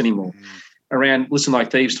exist anymore. Around Listen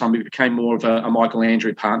Like Thieves time, it became more of a Michael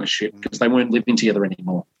Andrew partnership because they weren't living together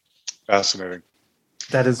anymore. Fascinating.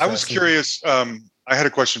 That is. I was curious. I had a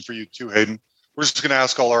question for you too, Hayden. We're just going to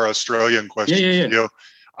ask all our Australian questions. Yeah.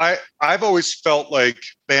 I've always felt like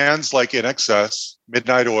bands like Inxs,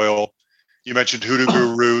 Midnight Oil, you mentioned Hoodoo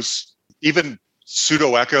Gurus, even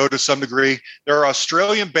Pseudo Echo to some degree. There are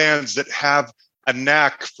Australian bands that have a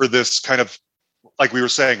knack for this kind of, like we were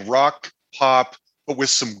saying, rock, pop, but with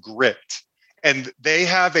some grit. And they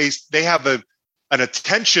have an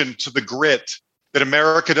attention to the grit that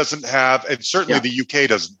America doesn't have, and certainly the UK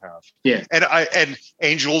doesn't have. Yeah. And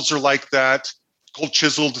Angels are like that, Cold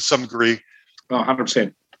Chisel to some degree. Oh,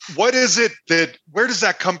 100%. What is it where does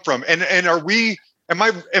that come from? And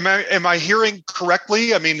am I hearing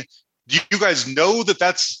correctly? I mean, do you guys know that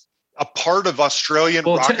that's a part of Australian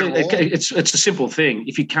rock and roll? It's a simple thing.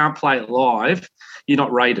 If you can't play it live, you're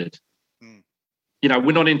not rated.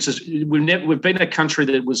 We're not into. We've been a country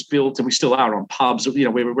that was built, and we still are, on pubs.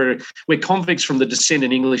 We're convicts from the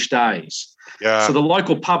descendant English days. Yeah. So the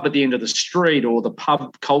local pub at the end of the street, or the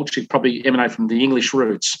pub culture, probably emanate from the English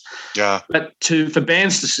roots. Yeah. But for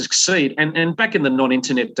bands to succeed, and back in the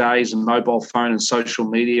non-internet days and mobile phone and social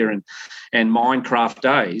media and Minecraft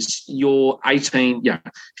days, you're 18. Yeah.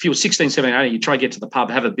 If you were 16, 17, 18, you try to get to the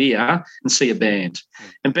pub, have a beer, and see a band.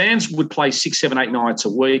 And bands would play 6, 7, 8 nights a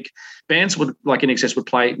week. Bands would, like Inxs, would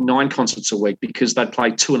play 9 concerts a week because they'd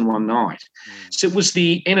play 2 in one night. So it was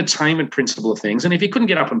the entertainment principle of things. And if you couldn't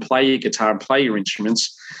get up and play your guitar and play your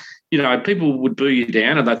instruments, people would boo you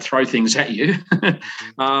down and they'd throw things at you.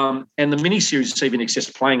 And the miniseries even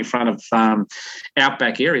Inxs playing in front of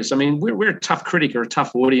outback areas. I mean, we're a tough critic or a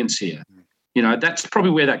tough audience here. That's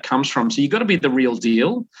probably where that comes from. So you've got to be the real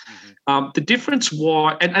deal. The difference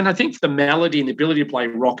why, and I think the melody and the ability to play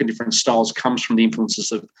rock in different styles comes from the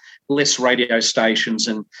influences of less radio stations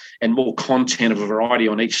and more content of a variety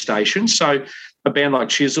on each station. So a band like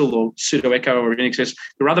Chisel or Pseudo Echo or Inxs,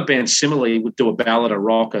 there are other bands similarly would do a ballad, a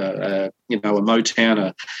rock, a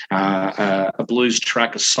Motown, a blues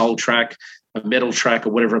track, a soul track, a metal track, or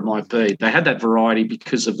whatever it might be. They had that variety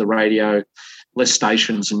because of the radio, less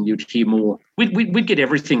stations, and you'd hear more. We'd get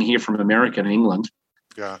everything here from America and England.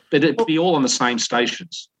 Yeah. But it'd be all on the same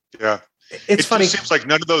stations. Yeah. It's funny. It seems like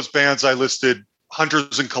none of those bands I listed,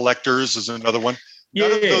 Hunters and Collectors is another one.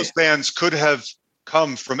 None of those bands could have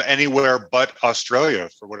come from anywhere but Australia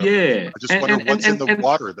for whatever. Yeah. I just wonder what's in the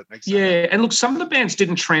water that makes that happen. And look, some of the bands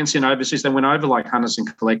didn't transcend overseas. They went over like Hunters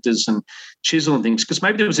and Collectors and Chisel and things, because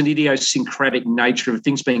maybe there was an idiosyncratic nature of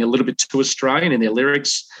things being a little bit too Australian in their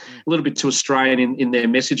lyrics, a little bit too Australian in their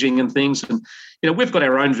messaging and things. And, we've got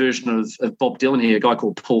our own version of Bob Dylan here, a guy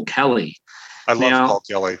called Paul Kelly. I love Paul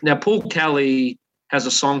Kelly. Now, Paul Kelly has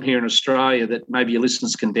a song here in Australia that maybe your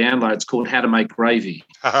listeners can download. It's called How to Make Gravy.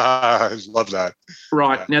 I love that.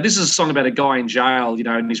 Right. Yeah. Now, this is a song about a guy in jail,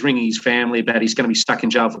 and he's ringing his family about he's going to be stuck in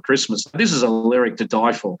jail for Christmas. This is a lyric to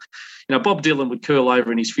die for. Bob Dylan would curl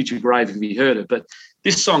over in his future grave if he heard it, but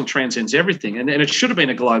this song transcends everything, and it should have been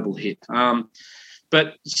a global hit.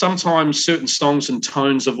 But sometimes certain songs and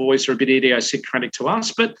tones of voice are a bit idiosyncratic to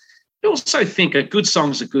us, but I also think a good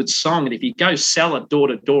song's a good song, and if you go sell it door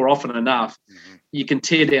to door often enough, you can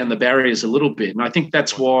tear down the barriers a little bit. And I think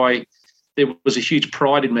that's why there was a huge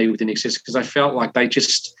pride in me with Inxs, because I felt like they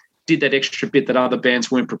just did that extra bit that other bands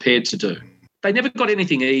weren't prepared to do. They never got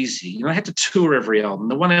anything easy. I had to tour every album.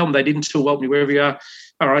 The one album they didn't tour Welcome Me Wherever You Are,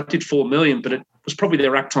 all right, did 4 million, but it was probably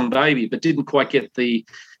their Acton Baby, but didn't quite get the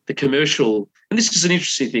commercial. And this is an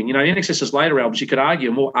interesting thing. Inxs's later albums, you could argue,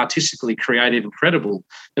 are more artistically creative and credible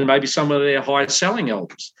than maybe some of their highest selling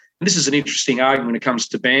albums. And this is an interesting argument when it comes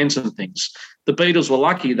to bands and things. The Beatles were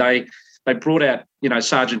lucky. They brought out,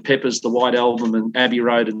 Sgt. Pepper's, The White Album, and Abbey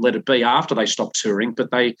Road and Let It Be after they stopped touring,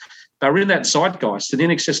 but they were in that zeitgeist, and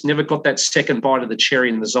Inxs never got that second bite of the cherry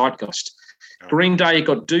in the zeitgeist. Green Day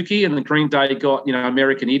got Dookie, and the Green Day got,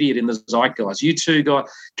 American Idiot in the zeitgeist. U2 got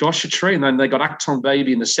Joshua Tree, and then they got Acton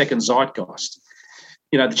Baby in the second zeitgeist.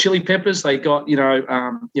 the Chili Peppers. They got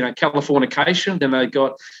Californication. Then they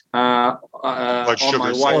got Blood On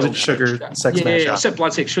My Way. Blood Sugar, Sex Magic. Yeah, except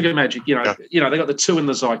Blood Sex Sugar Magic. They got the two in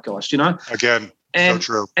the zeitgeist. Again, so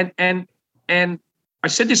true. And I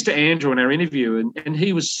said this to Andrew in our interview, and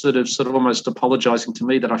he was sort of almost apologising to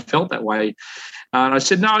me that I felt that way. And I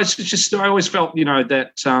said, no, it's just I always felt,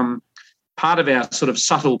 that part of our sort of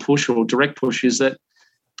subtle push or direct push is that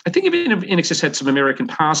I think if Inxs had some American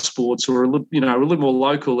passports or a little more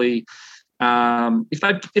locally,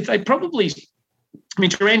 if they probably. I mean,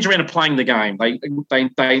 Duran Duran are playing the game. They,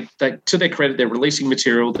 to their credit, they're releasing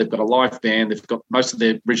material. They've got a live band. They've got most of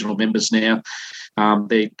their original members now.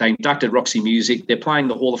 They inducted Roxy Music. They're playing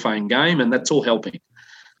the Hall of Fame game, and that's all helping.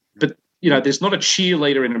 But there's not a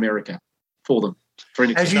cheerleader in America for them. For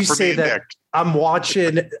anything. As you say that, I'm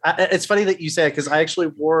watching. It's funny that you say it because I actually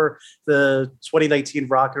wore the 2019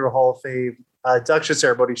 Rock and Roll Hall of Fame induction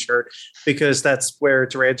ceremony shirt because that's where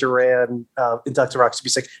Duran Duran inducted Roxy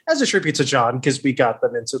Music as a tribute to John because we got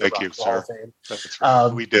them into the Rock and Roll Hall of Fame. That's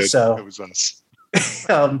right. We did. So it was us.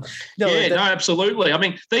 Absolutely. I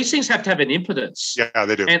mean, these things have to have an impetus. Yeah,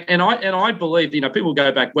 they do. And I believe, people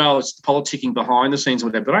go back, well, it's the politicking behind the scenes or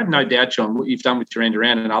whatever, but I have no doubt, John, what you've done with Duran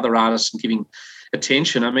Duran and other artists and giving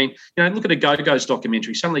attention. I mean, look at a Go-Go's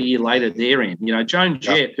documentary. Suddenly a year later, they're in. Joan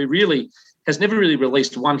Jett, who really has never really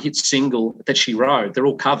released one hit single that she wrote. They're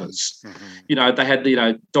all covers. Mm-hmm. They had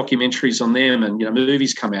documentaries on them and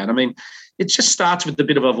movies come out. I mean, it just starts with a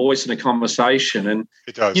bit of a voice and a conversation, and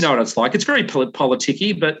it does. You know what it's like. It's very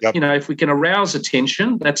politicky, but if we can arouse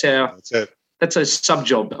attention, that's it. That's a sub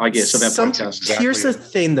job, I guess, of our podcast. Exactly. Here's the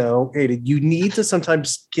thing, though, Aiden. You need to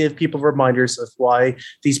sometimes give people reminders of why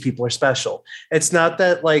these people are special. It's not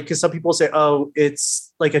that because some people say, "Oh,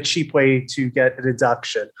 it's like a cheap way to get an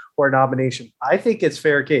induction or a nomination." I think it's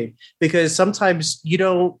fair game because sometimes you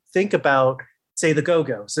don't think about, say, the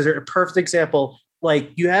Go-Go's. They're a perfect example.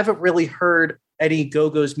 You haven't really heard any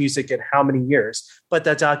Go-Go's music in how many years, but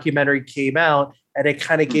that documentary came out and it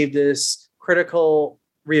kind of gave this critical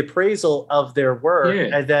reappraisal of their work,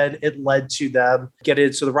 and then it led to them getting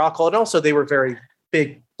into the Rock Hall. And also they were very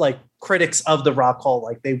big critics of the Rock Hall,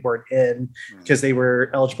 they weren't in because they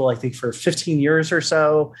were eligible, I think, for 15 years or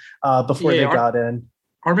so before they got in.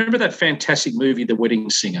 I remember that fantastic movie, The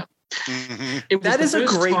Wedding Singer. Mm-hmm. That is a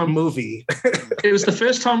great movie. It was the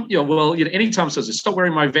first time, anytime someone says, stop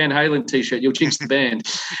wearing my Van Halen t-shirt, you'll jinx the band.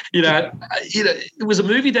 It was a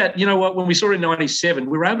movie that, when we saw it in 97,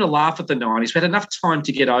 we were able to laugh at the 90s. We had enough time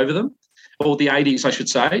to get over them, or the 80s, I should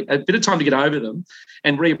say, a bit of time to get over them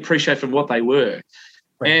and reappreciate from what they were.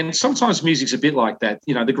 Right. And sometimes music's a bit like that.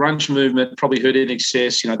 The grunge movement probably heard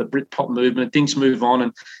Inxs, the Britpop movement, things move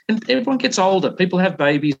on and everyone gets older. People have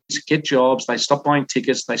babies, get jobs, they stop buying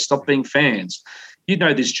tickets, they stop being fans. You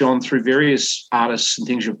know this, John, through various artists and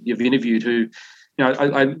things you've interviewed who,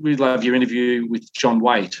 I really love your interview with John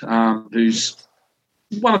Waite, who's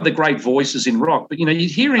one of the great voices in rock, but you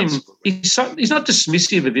hear him. He's not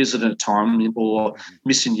dismissive of Is It a Time or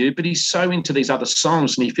Missing You, but he's so into these other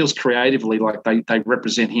songs, and he feels creatively like they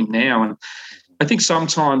represent him now. And I think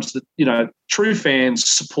sometimes that true fans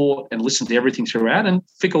support and listen to everything throughout, and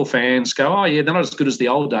fickle fans go, "Oh yeah, they're not as good as the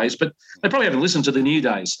old days," but they probably haven't listened to the new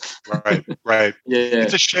days. Right. Yeah,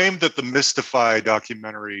 it's a shame that the Mystify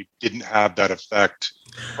documentary didn't have that effect.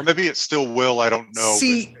 Or maybe it still will. I don't know.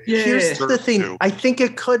 See, here's the thing. I think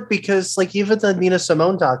it could because, even the Nina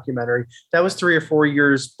Simone documentary, that was 3 or 4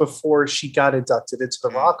 years before she got inducted into the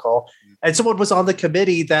Rock Hall. And someone was on the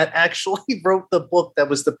committee that actually wrote the book that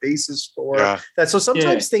was the basis for that. So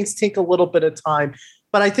sometimes things take a little bit of time.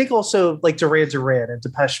 But I think also Duran Duran and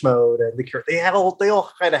Depeche Mode and The Cure, they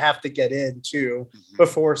all kind of have to get in too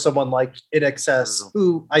before someone like Inxs,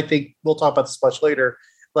 who I think we'll talk about this much later,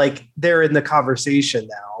 they're in the conversation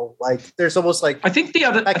now. There's almost I think the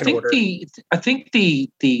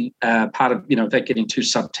part of without getting too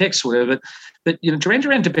subtext or whatever, but Duran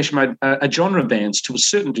Duran, Depeche Mode are genre bands to a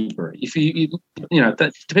certain degree. If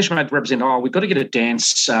that Depeche Mode represent, we've got to get a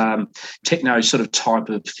dance techno sort of type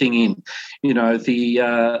of thing in.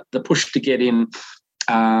 The push to get in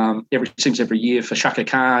every year for Shaka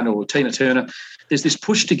Khan or Tina Turner. There's this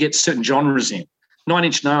push to get certain genres in. 9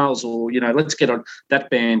 Inch Nails, or let's get that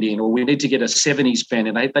band in, or we need to get a 70s band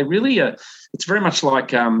in. They really are. It's very much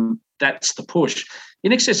like that's the push.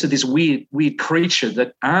 Inxs are this weird creature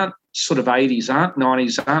that aren't sort of 80s, aren't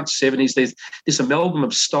 90s, aren't 70s. There's this amalgam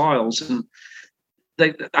of styles, and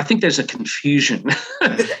I think there's a confusion.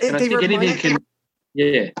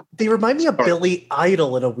 They remind me of Billy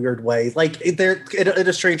Idol in a weird way. They're in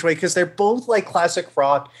a strange way because they're both classic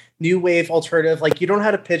rock, new wave, alternative. You don't know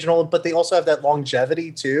how to pigeonhole them, but they also have that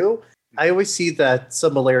longevity too. I always see that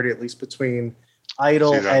similarity, at least between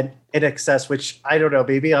Idol and Inxs, which I don't know,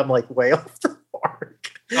 maybe I'm like way off the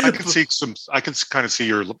mark. I can kind of see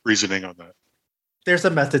your reasoning on that. There's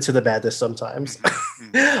a method to the madness sometimes.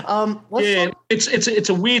 It's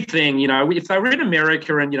a weird thing, if they were in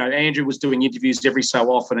America and, Andrew was doing interviews every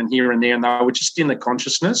so often and here and there, and they were just in the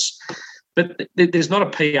consciousness, but there's not a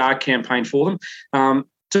PR campaign for them.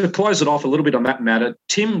 To close it off a little bit on that matter,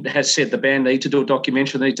 Tim has said the band need to do a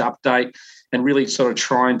documentary, they need to update and really sort of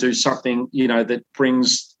try and do something, that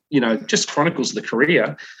brings, just chronicles the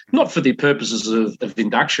career, not for the purposes of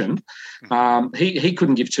induction. He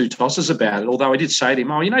couldn't give two tosses about it, although I did say to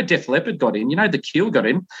him, Def Leppard got in, The Cure got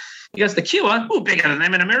in. He goes, The Cure? We're bigger than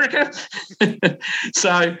them in America.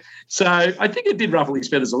 So I think it did ruffle his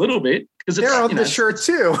feathers a little bit. Because they're on the shirt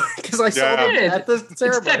too, because I saw them at the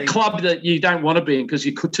ceremony. It's that club that you don't want to be in because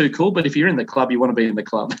you're too cool, but if you're in the club, you want to be in the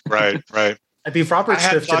club. Right. I mean, Robert I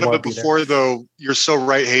had thought of it before, though. You're so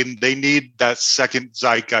right, Hayden. They need that second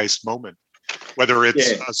zeitgeist moment, whether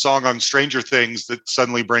it's a song on Stranger Things that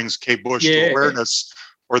suddenly brings Kate Bush to awareness,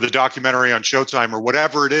 or the documentary on Showtime, or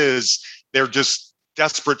whatever it is. They're just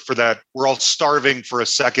desperate for that. We're all starving for a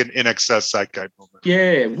second Inxs zeitgeist moment.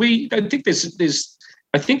 Yeah, I think there's.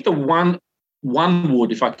 I think the one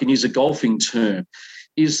would, if I can use a golfing term,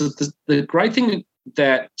 is that the great thing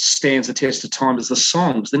that stands the test of time is the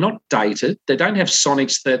songs. They're not dated. They don't have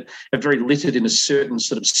sonics that are very littered in a certain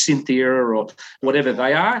sort of synth era or whatever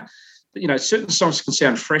they are. Certain songs can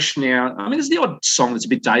sound fresh now. I mean, there's the odd song that's a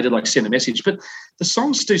bit dated, like Send a Message, but the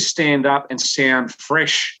songs do stand up and sound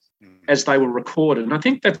fresh as they were recorded. And I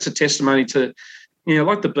think that's a testimony to,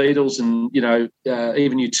 like the Beatles and,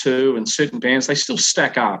 even U2 and certain bands, they still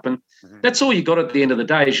stack up. And that's all you got at the end of the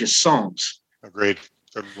day is your songs. Agreed.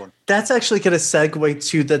 Everyone. That's actually going to segue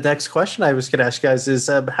to the next question I was going to ask you guys is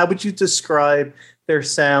how would you describe their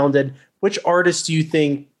sound and which artists do you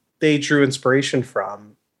think they drew inspiration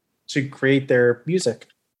from to create their music?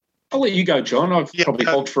 I'll let you go, John. I've probably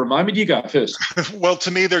hold for a moment. You go first. Well,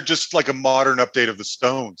 to me, they're just like a modern update of the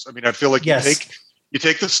Stones. I mean, I feel like you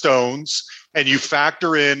take the Stones and you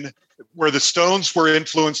factor in where the Stones were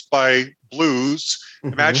influenced by blues.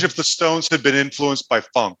 Imagine if the Stones had been influenced by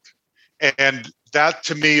funk. And that,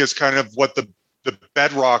 to me, is kind of what the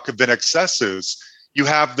bedrock of Inxs is. You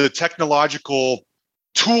have the technological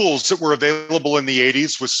tools that were available in the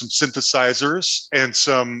 80s with some synthesizers and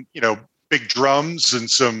some, big drums and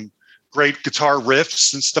some great guitar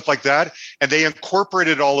riffs and stuff like that. And they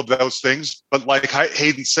incorporated all of those things, but like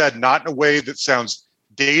Hayden said, not in a way that sounds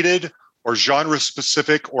dated or genre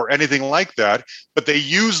specific or anything like that, but they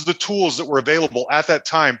used the tools that were available at that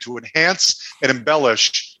time to enhance and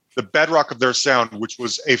embellish the bedrock of their sound, which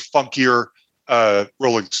was a funkier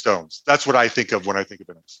Rolling Stones. That's what I think of when I think of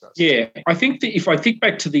Inxs. Yeah, I think that if I think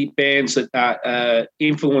back to the bands that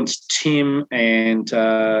influenced Tim and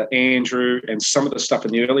Andrew and some of the stuff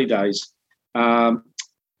in the early days,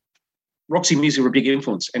 Roxy Music were a big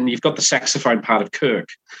influence, and you've got the saxophone part of Kirk.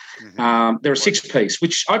 They're a six-piece,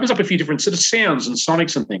 which opens up a few different sort of sounds and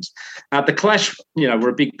sonics and things. The Clash, were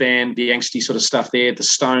a big band, the angsty sort of stuff there, the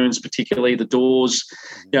Stones particularly, the Doors,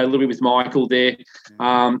 a little bit with Michael there.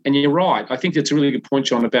 And you're right. I think that's a really good point,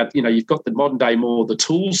 John, about, you've got the modern day more the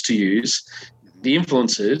tools to use, the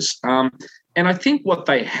influences. And I think what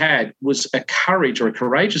they had was a courage or a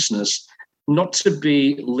courageousness not to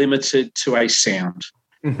be limited to a sound.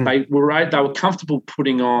 They were comfortable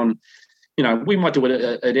putting on, we might do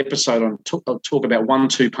an episode on talk about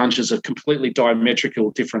 1-2 punches of completely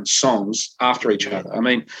diametrical different songs after each other. I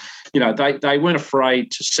mean, they weren't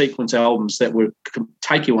afraid to sequence albums that would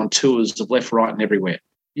take you on tours of left, right, and everywhere.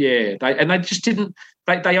 Yeah, they just didn't.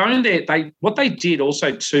 They owned what they did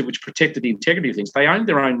also too, which protected the integrity of things. They owned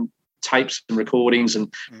their own tapes and recordings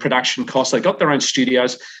and production costs. They got their own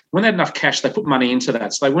studios. When they had enough cash, they put money into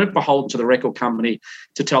that. So they weren't beholden to the record company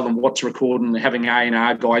to tell them what to record and having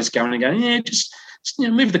A&R guys going and going, just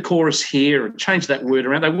move the chorus here and change that word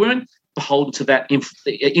around. They weren't beholden to that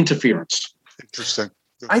interference. Interesting.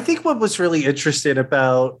 I think what was really interesting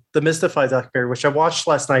about the Mystified documentary, which I watched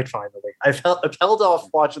last night, finally, I've held off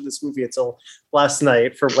watching this movie until last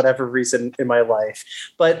night for whatever reason in my life.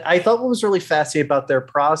 But I thought what was really fascinating about their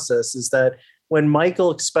process is that when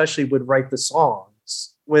Michael especially would write the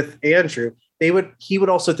songs with Andrew, he would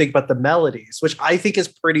also think about the melodies, which I think is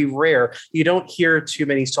pretty rare. You don't hear too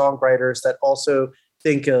many songwriters that also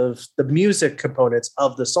think of the music components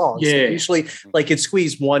of the songs. Yeah. Usually, like in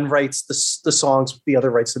Squeeze, one writes the songs, the other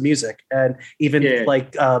writes the music. And even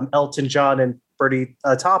Elton John and Bertie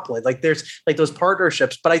Toplin, like there's like those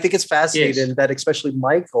partnerships. But I think it's fascinating that especially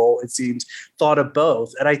Michael, it seems, thought of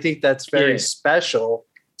both. And I think that's very special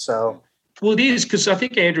So. Well, it is, because I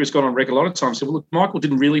think Andrew's gone on record a lot of times. Said, well, look, Michael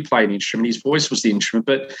didn't really play an instrument; his voice was the instrument.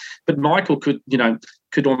 But Michael could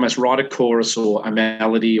almost write a chorus or a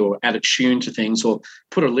melody or add a tune to things or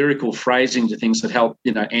put a lyrical phrasing to things that help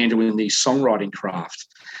Andrew in the songwriting craft.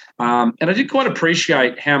 And I did quite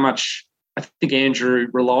appreciate how much I think Andrew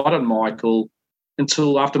relied on Michael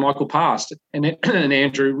until after Michael passed, and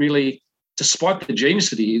Andrew really, despite the genius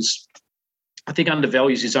that he is, I think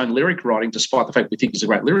undervalues his own lyric writing, despite the fact we think he's a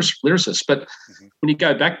great lyricist. But when you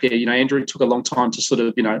go back there, Andrew took a long time to sort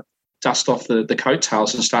of, dust off the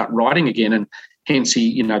coattails and start writing again. And hence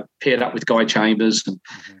he, paired up with Guy Chambers and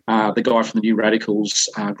the guy from the New Radicals,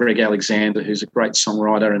 Greg Alexander, who's a great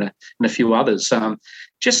songwriter, and a few others,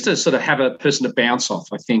 just to sort of have a person to bounce off,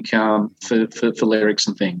 I think, for lyrics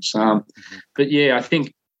and things. But, yeah, I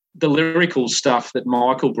think the lyrical stuff that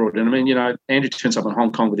Michael brought in. I mean, Andrew turns up in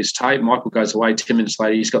Hong Kong with his tape. Michael goes away 10 minutes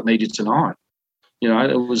later. He's got Need You Tonight. It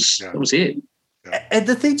was it. Yeah. And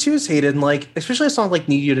the thing too is, Hayden, like, especially a song like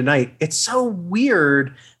Need You Tonight, it's so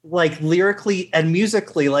weird, like lyrically and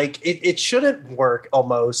musically, like it shouldn't work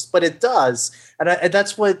almost, but it does. And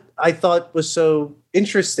that's what I thought was so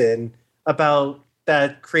interesting about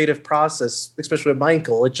that creative process, especially with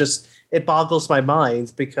Michael. It boggles my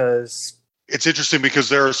mind because it's interesting because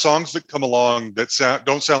there are songs that come along that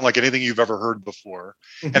don't sound like anything you've ever heard before.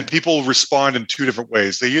 And people respond in two different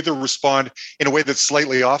ways. They either respond in a way that's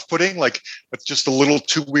slightly off-putting, like it's just a little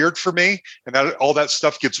too weird for me, and that all that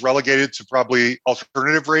stuff gets relegated to probably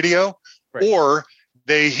alternative radio, right. Or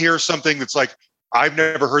they hear something that's like, I've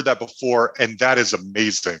never heard that before, and that is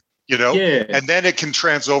amazing, Yeah. And then it can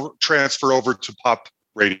transfer over to pop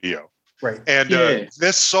radio. Right. And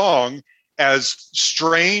this song, as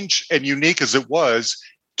strange and unique as it was,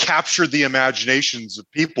 captured the imaginations of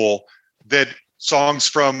people that songs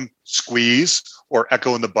from Squeeze or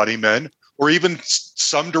Echo and the Bunnymen, or even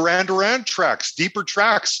some Duran Duran tracks, deeper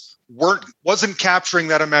tracks, wasn't capturing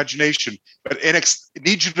that imagination. But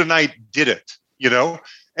Need You Tonight did it,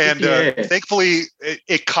 And thankfully,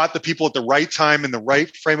 it caught the people at the right time in the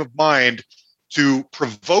right frame of mind to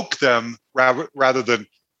provoke them rather than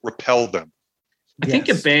repel them. I think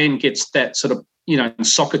a band gets that sort of, in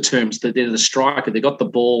soccer terms, that they're the striker. They got the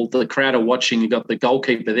ball, the crowd are watching, you got the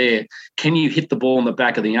goalkeeper there. Can you hit the ball in the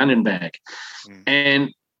back of the onion bag?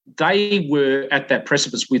 And they were at that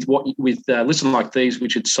precipice with Listen Like These,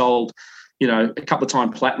 which had sold, a couple of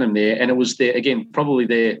times platinum there. And it was probably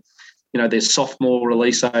their sophomore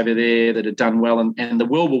release over there that had done well. And the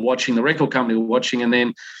world were watching, the record company were watching. And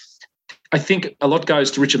then I think a lot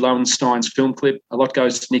goes to Richard Lowenstein's film clip. A lot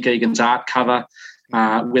goes to Nick Egan's art cover,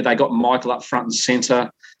 where they got Michael up front and centre.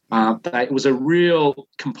 It was a real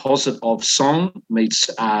composite of song meets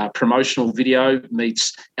promotional video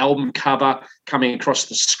meets album cover coming across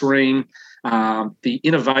the screen, the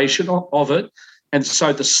innovation of it. And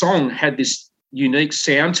so the song had this unique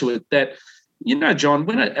sound to it that, John,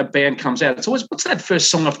 when a band comes out, it's always, what's that first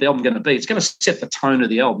song off the album going to be? It's going to set the tone of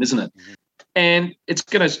the album, isn't it? And it's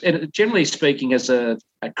going to, generally speaking, as a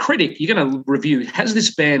critic, you're going to review, has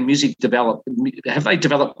this band have they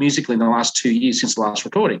developed musically in the last 2 years since the last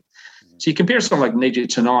recording? So you compare something like Need You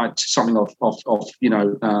Tonight to something of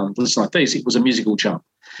Listen Like These, it was a musical jump.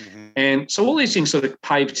 And so all these things sort of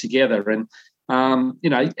paved together, and and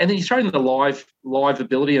then you throw in the live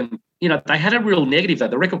ability, and they had a real negative though.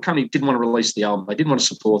 The record company didn't want to release the album; they didn't want to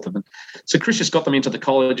support them, and so Chris just got them into the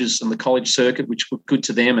colleges and the college circuit, which were good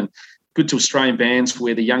to them and good to Australian bands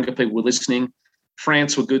where the younger people were listening.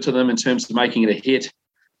 France were good to them in terms of making it a hit.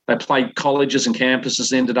 They played colleges and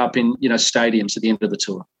campuses, ended up in stadiums at the end of the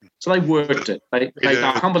tour. So they worked it. They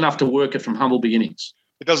are humble enough to work it from humble beginnings.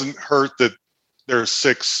 It doesn't hurt that there are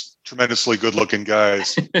 6 tremendously good-looking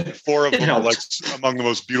guys. 4 of them are like among the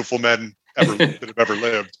most beautiful men that have ever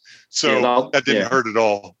lived. So that didn't hurt at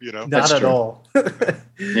all. Not at all.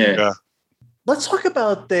 Yeah. Let's talk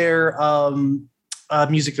about their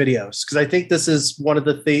music videos, because I think this is one of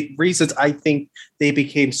the reasons I think they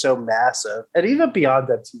became so massive. And even beyond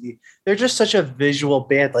MTV, they're just such a visual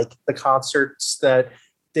band. Like the concerts that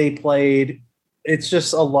they played, it's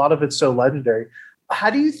just a lot of it's so legendary. How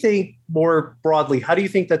do you think, more broadly,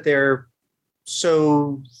 that they're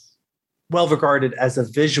so well regarded as a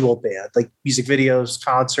visual band, like music videos,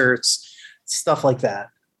 concerts, stuff like that?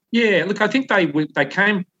 Yeah, look, I think they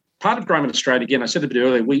came. Part of growing in Australia, again, I said a bit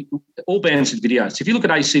earlier, all bands did videos. If you look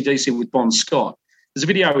at AC/DC with Bon Scott, there's a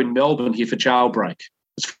video in Melbourne here for Jailbreak.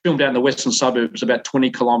 It's filmed out in the western suburbs, about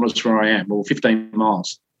 20 kilometres from where I am, or 15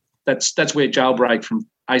 miles. That's where Jailbreak from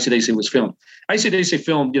AC/DC was filmed. AC/DC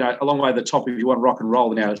filmed, a long way to the top if you want rock and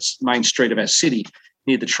roll in our main street of our city,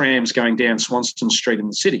 near the trams going down Swanston Street in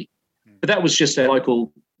the city. But that was just a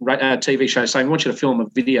local TV show saying, we want you to film a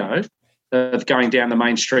video of going down the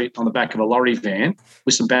main street on the back of a lorry van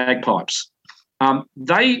with some bagpipes. I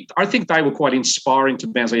think they were quite inspiring to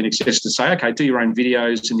Bowsley and Inxs to say, okay, do your own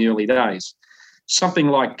videos in the early days. Something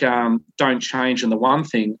like Don't Change and The One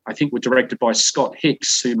Thing, I think, were directed by Scott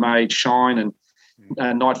Hicks, who made Shine and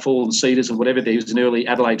Nightfall and Cedars and whatever. He was an early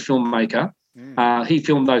Adelaide filmmaker. He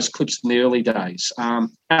filmed those clips in the early days.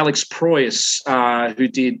 Alex Proyas, who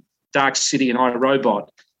did Dark City and I,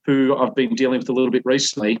 Robot, who I've been dealing with a little bit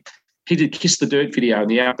recently, he did Kiss the Dirt video in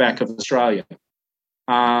the outback of Australia.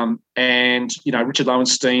 And, Richard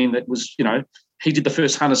Lowenstein, that was, he did the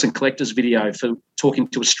first Hunters and Collectors video for Talking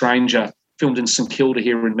to a Stranger, filmed in St Kilda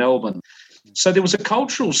here in Melbourne. So there was a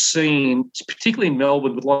cultural scene, particularly in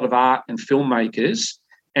Melbourne, with a lot of art and filmmakers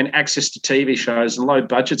and access to TV shows and low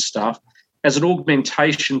budget stuff as an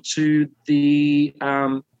augmentation to the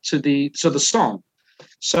song.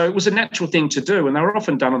 So it was a natural thing to do, and they were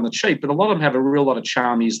often done on the cheap, but a lot of them have a real lot of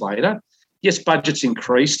charm years later. Yes, budgets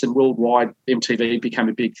increased and worldwide MTV became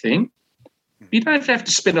a big thing. You don't have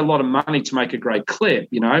to spend a lot of money to make a great clip,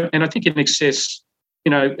 and I think Inxs,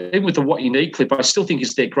 even with the What You Need clip, I still think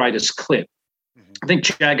is their greatest clip. I think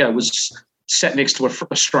Jagger was sat next to an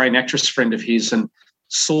Australian actress friend of his and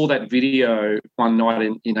saw that video one night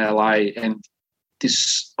in LA, and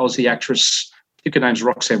this Aussie actress, I think her name's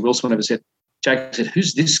Roxanne Wilson, whenever said, Jagger said,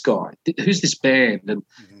 who's this guy? Who's this band?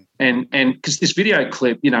 And because this video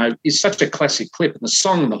clip, is such a classic clip, and the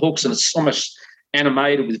song and the hooks, and it's almost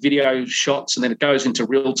animated with video shots, and then it goes into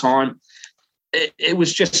real time. It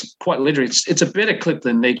was just quite legendary. It's a better clip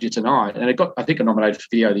than Need You Tonight, and it got, I think, a nominated for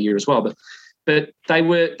Video of the Year as well. But they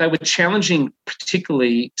were challenging,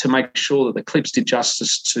 particularly to make sure that the clips did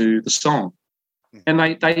justice to the song. And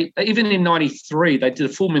they even in '93, they did a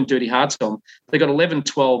Full Moon Dirty Hard song. They got 11,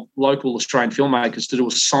 12 local Australian filmmakers to do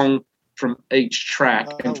a song from each track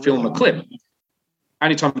and film a clip.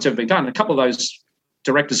 Only time it's ever been done. A couple of those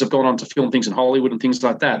directors have gone on to film things in Hollywood and things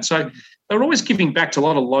like that. So they're always giving back to a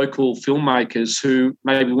lot of local filmmakers who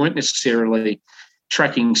maybe weren't necessarily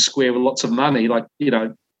tracking square with lots of money. Like,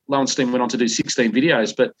 Lowenstein went on to do 16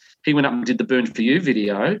 videos, but he went up and did the Burn For You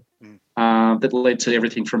video that led to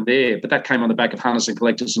everything from there. But that came on the back of Hunters and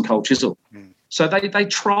Collectors and Cold Chisel. So they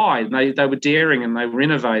tried, and they were daring, and they were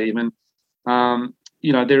innovative, and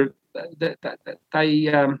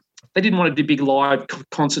they didn't want to do big live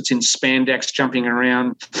concerts in spandex jumping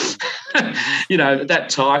around, that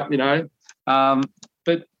type,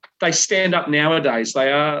 but they stand up nowadays.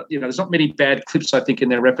 They are, there's not many bad clips, I think, in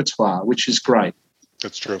their repertoire, which is great.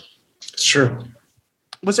 That's true. It's true.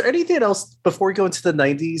 Was there anything else before we go into the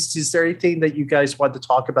 90s? Is there anything that you guys wanted to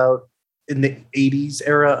talk about in the 80s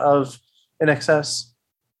era of Inxs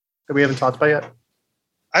that we haven't talked about yet?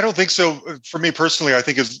 I don't think so. For me personally, I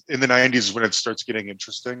think is in the 90s is when it starts getting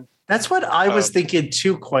interesting. That's what I was thinking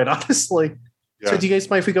too, quite honestly. Yeah. So do you guys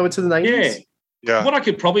mind if we go into the 90s? Yeah. What I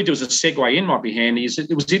could probably do as a segue in might be handy is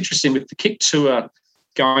it was interesting with the Kick tour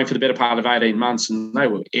going for the better part of 18 months, and they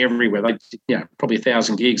were everywhere. They, probably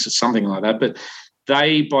 1,000 gigs or something like that. But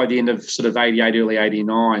they, by the end of sort of 88, early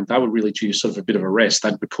 89, they were really due sort of a bit of a rest.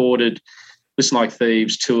 They'd recorded Listen Like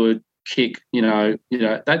Thieves, toured, Kick,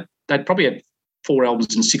 they'd probably had 4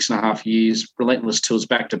 albums in 6.5 years, relentless tours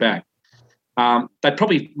back to back. They'd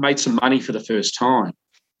probably made some money for the first time.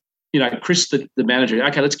 Chris, the manager,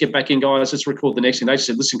 okay, let's get back in, guys. Let's record the next thing. They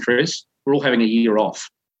said, listen, Chris, we're all having a year off.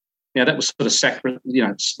 Now, that was sort of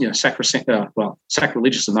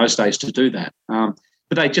sacrilegious in those days to do that.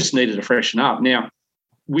 But they just needed to freshen up. Now,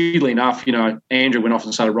 weirdly enough, Andrew went off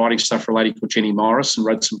and started writing stuff for a lady called Jenny Morris and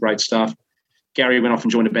wrote some great stuff. Gary went off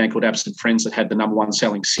and joined a band called Absent Friends that had the #1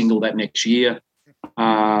 selling single that next year.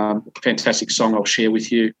 Fantastic song I'll share with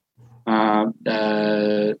you.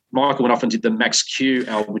 Michael went off and did the Max Q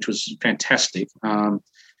album, which was fantastic.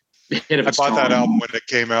 Ahead of its time. I bought that album when it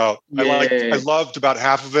came out. Yeah. I loved about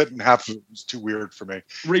half of it, and half of it was too weird for me.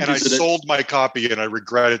 And I sold my copy, and I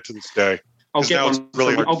regret it to this day. I'll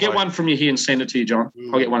get one from you here and send it to you, John.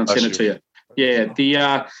 I'll get one and send it to you.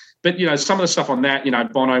 Yeah. But some of the stuff on that,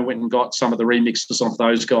 Bono went and got some of the remixes of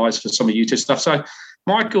those guys for some of U2 stuff. So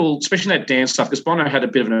Michael, especially that dance stuff, because Bono had a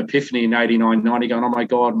bit of an epiphany in 89, 90, going, oh my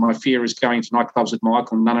God, my fear is going to nightclubs with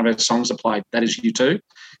Michael and none of our songs are played. That is U2.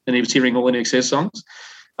 And he was hearing all the Inxs songs.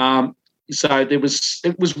 So it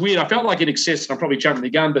was weird. I felt like Inxs, and I'm probably jumping the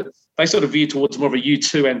gun, but they sort of veered towards more of a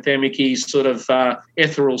U2 anthemic-y sort of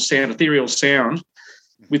ethereal sound.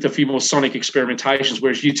 with a few more sonic experimentations,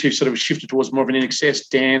 whereas U2 sort of shifted towards more of an Inxs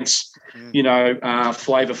dance,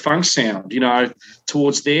 flavor funk sound,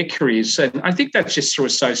 towards their careers. And I think that's just through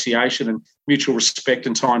association and mutual respect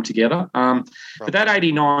and time together. But that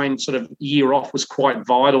 89 sort of year off was quite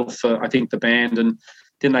vital for, I think, the band. And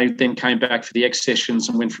then they came back for the X sessions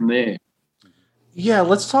and went from there. Yeah,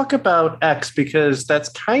 let's talk about X, because that's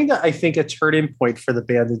kind of, I think, a turning point for the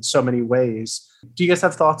band in so many ways. Do you guys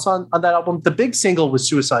have thoughts on that album? The big single was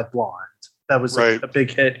Suicide Blonde. That was a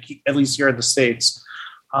big hit, at least here in the States.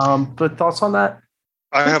 But thoughts on that?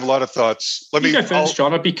 I have a lot of thoughts. Let me go first,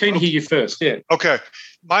 John. I'd be keen to hear you first. Yeah. Okay.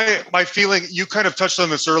 My feeling, you kind of touched on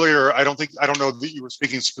this earlier. I don't know that you were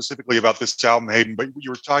speaking specifically about this album, Hayden, but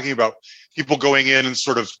you were talking about people going in and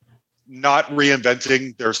sort of not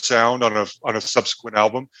reinventing their sound on a subsequent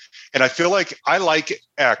album. And I feel like I like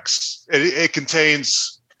X. It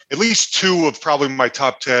contains at least two of probably my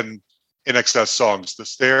top 10 Inxs songs, The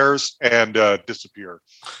Stairs and Disappear.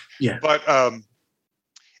 Yeah. But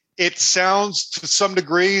it sounds to some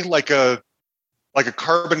degree like a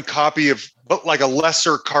carbon copy of, but like a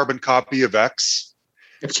lesser carbon copy of X.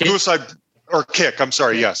 Suicide or Kick. I'm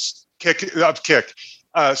sorry. Yes. Kick.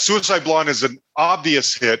 Suicide Blonde is an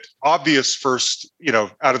obvious hit, obvious first,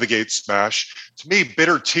 out of the gate smash. To me,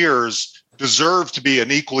 Bitter Tears deserve to be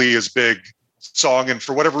an equally as big song. And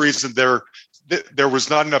for whatever reason, there was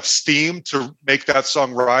not enough steam to make that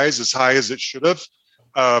song rise as high as it should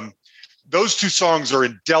have. Those two songs are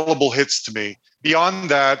indelible hits to me. Beyond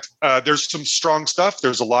that, there's some strong stuff.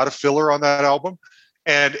 There's a lot of filler on that album.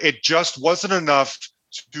 And it just wasn't enough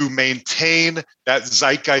to maintain that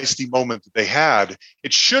zeitgeisty moment that they had.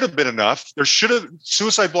 It should have been enough.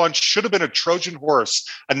 Suicide Blonde should have been a Trojan horse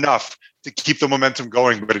enough to keep the momentum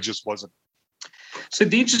going, but it just wasn't. So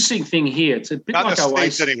the interesting thing here, it's a bit not like in the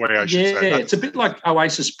Oasis. States anyway, I should say. Yeah, it's a bit like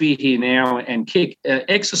Oasis, Be Here Now, and Kick.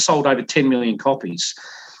 X has sold over 10 million copies,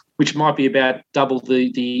 which might be about double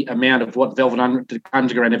the amount of what Velvet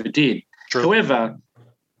Underground ever did. True. However,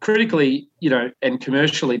 critically, and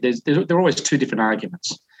commercially, there are always two different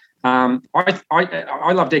arguments. I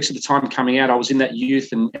loved X at the time coming out. I was in that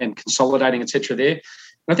youth and consolidating, etc. there.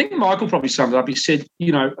 And I think Michael probably summed it up. He said,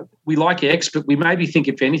 we like X, but we maybe think,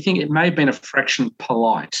 if anything, it may have been a fraction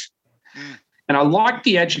polite. And I like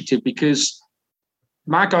the adjective because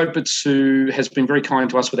Mark Opitz, who has been very kind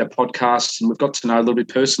to us with our podcasts and we've got to know a little bit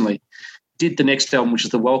personally, did the next album, which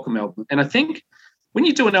is the Welcome album. And I think when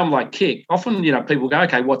you do an album like Kick, often, people go,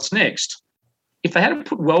 okay, what's next? If they had to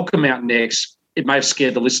put Welcome out next, it may have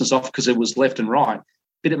scared the listeners off because it was left and right,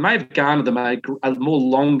 but it may have garnered them a more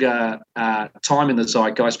longer time in the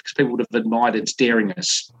zeitgeist because people would have admired its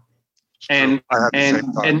daringness. And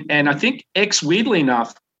I think X, weirdly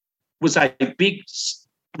enough, was big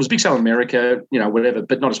sale in America, whatever,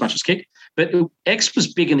 but not as much as Kick. But X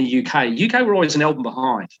was big in the UK. UK were always an album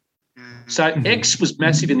behind. So X was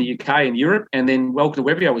massive in the UK and Europe, and then Welcome to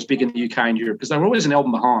Webby was big in the UK and Europe because they were always an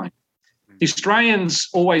album behind. The Australians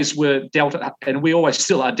always were dealt, and we always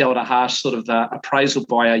still are dealt a harsh sort of appraisal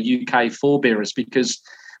by our UK forebearers because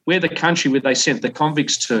we're the country where they sent the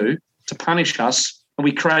convicts to punish us, and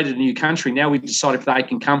we created a new country. Now we decide if they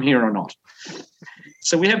can come here or not.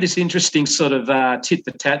 So we have this interesting sort of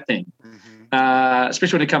tit-for-tat thing,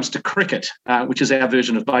 especially when it comes to cricket, which is our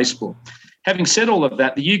version of baseball. Having said all of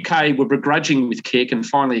that, the UK were begrudging with Kick and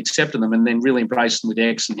finally accepted them and then really embraced them with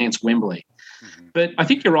X and hence Wembley. But I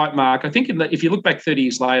think you're right, Mark. I think if you look back 30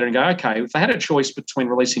 years later and go, okay, if they had a choice between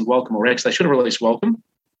releasing Welcome or X, they should have released Welcome.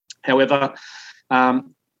 However,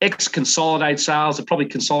 X consolidated sales, it probably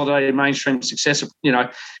consolidated mainstream success.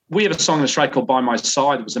 We have a song in Australia called By My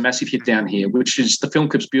Side that was a massive hit down here, which is the film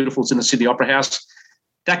clip's beautiful. It's in the Sydney Opera House.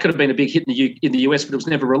 That could have been a big hit in the US, but it was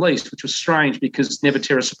never released, which was strange because Never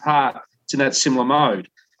Tear Us Apart, it's in that similar mode.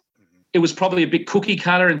 It was probably a big cookie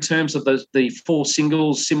cutter in terms of the four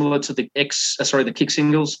singles, similar to the Kick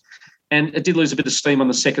singles, and it did lose a bit of steam on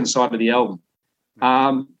the second side of the album.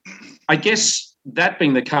 I guess that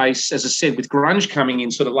being the case, as I said, with grunge coming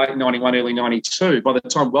in sort of late 91, early 92, by the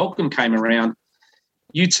time Welcome came around,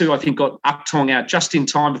 U2, I think, got Uptong out just in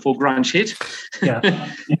time before grunge hit. Yeah.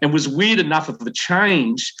 And was weird enough of a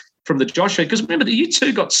change from the Joshua, because remember, the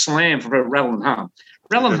U2 got slammed for Rattle and Hum.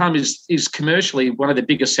 Rattle and Hum is commercially one of their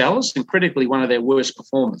biggest sellers and critically one of their worst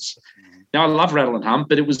performers. Now, I love Rattle and Hum,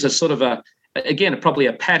 but it was a sort of probably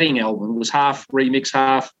a padding album. It was half remix,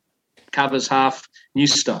 half covers, half new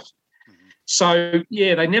stuff. So,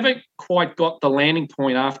 yeah, they never quite got the landing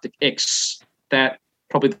point after X that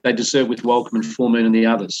probably they deserve with Welcome and Full Moon and the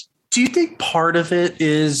others. Do you think part of it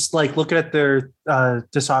is, like, looking at their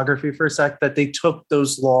discography for a sec, that they took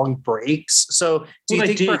those long breaks? So do you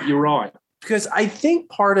think you're right. because I think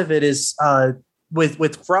part of it is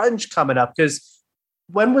with grunge coming up. Because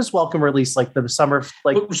when was Welcome released? Like the summer of,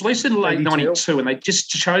 like, it was released in late 92, and they just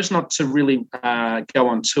chose not to really go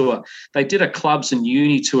on tour. They did a clubs and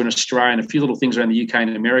uni tour in Australia and a few little things around the UK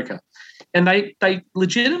and America. And they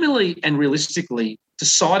legitimately and realistically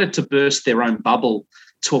decided to burst their own bubble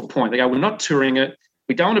to a point. They go, we're not touring it.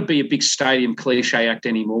 We don't want to be a big stadium cliche act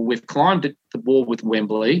anymore. We've climbed the wall with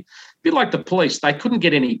Wembley. A bit like the Police, they couldn't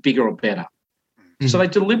get any bigger or better. So they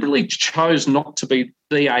deliberately chose not to be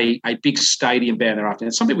a big stadium band thereafter.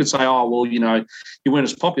 And some people would say, oh, well, you weren't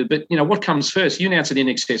as popular. But, what comes first? You announce an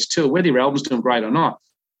Inxs tour, whether your album's doing great or not,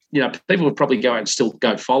 people would probably go out and still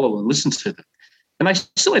go follow and listen to them. And they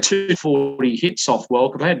still had 240 hits off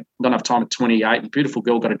Welcome. They had not enough time at 28. And Beautiful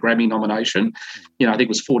Girl got a Grammy nomination. I think it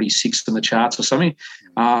was 46th in the charts or something.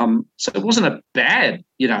 So it wasn't a bad,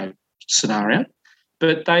 scenario.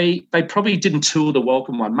 But they probably didn't tour the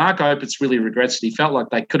Welcome one. Mark Opitz really regrets it. He felt like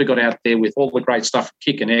they could have got out there with all the great stuff,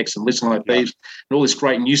 Kick and X and Listen Like Thieves, and all this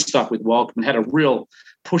great new stuff with Welcome, and had a real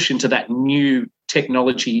push into that new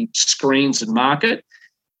technology screens and market.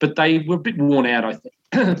 But they were a bit worn out, I think.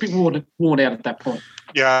 A bit worn out at that point.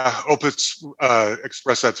 Yeah, Opitz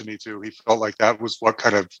expressed that to me too. He felt like that was what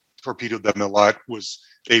kind of torpedoed them a lot, was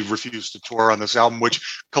they refused to tour on this album,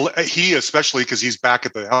 which he, especially because he's back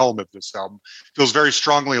at the helm of this album, feels very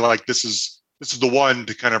strongly like this is the one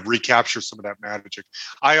to kind of recapture some of that magic.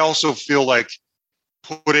 I also feel like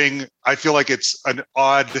it's an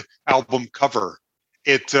odd album cover.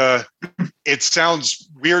 It sounds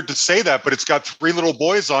weird to say that, but it's got 3 little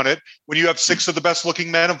boys on it when you have 6 of the best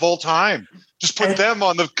looking men of all time. Just put them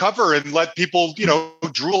on the cover and let people,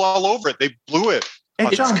 drool all over it. They blew it.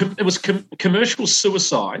 It was commercial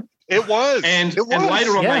suicide. It was. And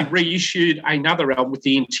later on, they reissued another album with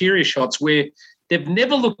the interior shots where they've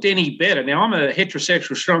never looked any better. Now, I'm a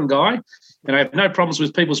heterosexual strong guy, and I have no problems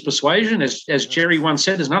with people's persuasion. As Jerry once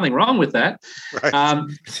said, there's nothing wrong with that. Right.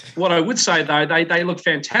 What I would say, though, they look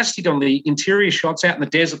fantastic on the interior shots out in the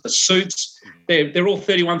desert, the suits. They're all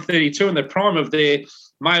 31, 32 in the prime of their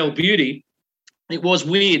male beauty. It was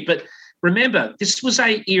weird, but remember, this was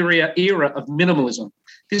an era of minimalism.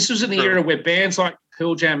 This was an era where bands like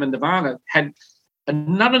Pearl Jam and Nirvana had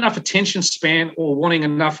not enough attention span or wanting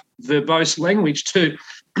enough verbose language to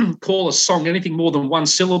call a song anything more than one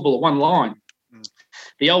syllable or one line.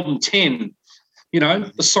 The album 10,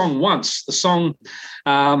 the song Once, the song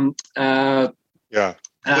Jeremy.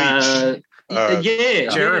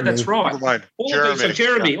 That's right.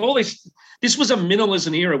 Jeremy. All this. This was a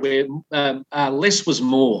minimalism era where less was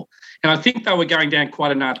more, and I think they were going down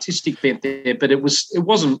quite an artistic bent there. But it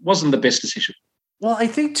wasn't the best decision. Well, I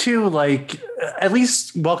think too, like, at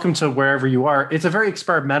least Welcome to Wherever You Are, it's a very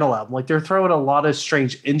experimental album. Like, they're throwing a lot of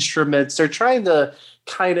strange instruments. They're trying to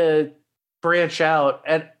kind of branch out,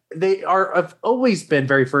 and have always been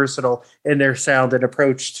very versatile in their sound and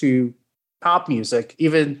approach to pop music,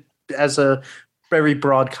 even as a very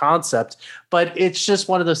broad concept. But it's just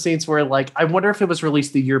one of those things where, like, I wonder if it was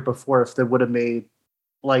released the year before, if they would have made,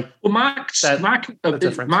 like, Mark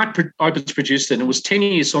Opitz produced it, and it was 10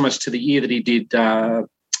 years almost to the year that he did Shabba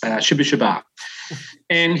Shabba.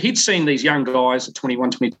 And he'd seen these young guys at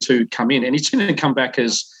 21, 22 come in, and he'd seen them come back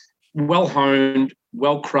as well-honed,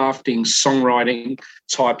 well-crafting, songwriting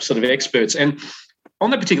type sort of experts. And on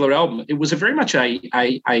that particular album, it was very much a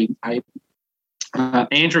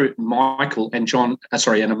Andrew, Michael, and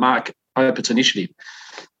a Mark Opitz initiative.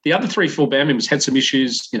 The other 3-4 band members had some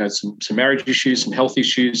issues, some marriage issues, some health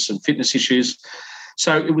issues, some fitness issues.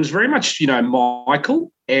 So it was very much,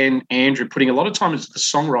 Michael and Andrew putting a lot of time into the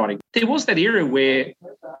songwriting. There was that era where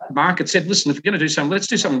Mark had said, listen, if we're going to do something, let's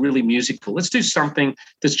do something really musical. Let's do something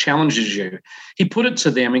that challenges you. He put it to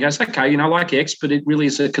them and goes, okay, I like X, but it really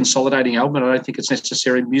is a consolidating album, and I don't think it's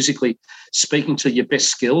necessarily musically speaking to your best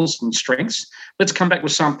skills and strengths. Let's come back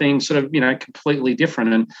with something sort of, completely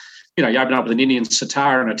different. And you open up with an Indian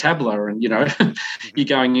sitar and a tabla, and, you're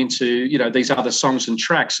going into, these other songs and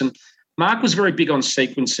tracks. And Mark was very big on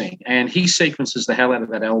sequencing, and he sequences the hell out of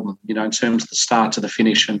that album, in terms of the start to the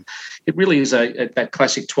finish. And it really is that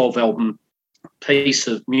classic 12-album piece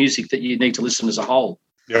of music that you need to listen as a whole.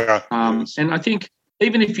 Yeah. And I think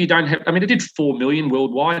even if you don't have, it did 4 million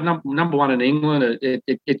worldwide, number one in England.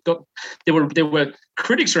 There were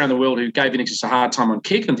critics around the world who gave Inxs a hard time on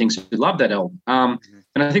Kick and things who loved that album.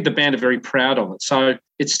 And I think the band are very proud of it. So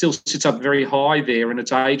it still sits up very high there, and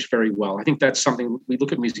it's aged very well. I think that's something we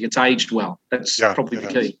look at music, it's aged well. That's probably the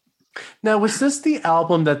key. Now, was this the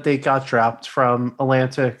album that they got dropped from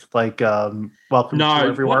Atlantic, like Welcome to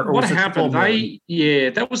Everywhere? What happened?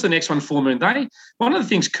 That was the next one, Full Moon. One of the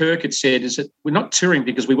things Kirk had said is that we're not touring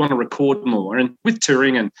because we want to record more. And with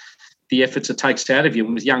touring and the efforts it takes out of you,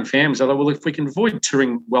 and with young families, I thought, well, if we can avoid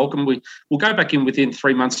touring Welcome, we'll go back in within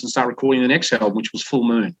 3 months and start recording the next album, which was Full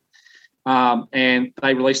Moon. And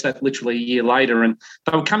they released that literally a year later, and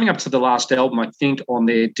they were coming up to the last album, I think, on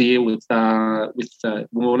their deal with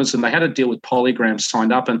Warner's, and they had a deal with Polygram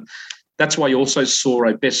signed up, and that's why you also saw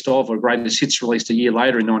a best of or greatest hits released a year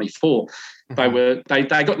later in '94. Mm-hmm.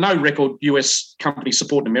 They got no record US company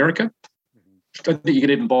support in America. I don't think you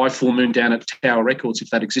could even buy Full Moon down at Tower Records if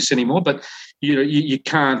that exists anymore, but you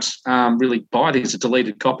can't really buy it. It's a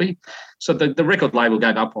deleted copy, so the record label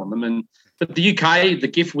gave up on them. But the UK, The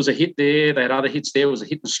Gift was a hit there. They had other hits there. It was a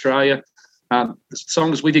hit in Australia. The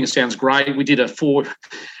songs, we think it sounds great. We did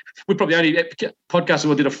we probably only podcast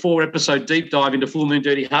we did a 4-episode deep dive into Full Moon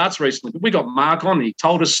Dirty Hearts recently. But we got Mark on and he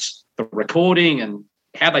told us the recording and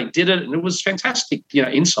how they did it, and it was fantastic,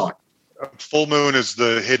 insight. Full Moon is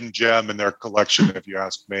the hidden gem in their collection, if you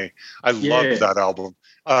ask me. I love that album.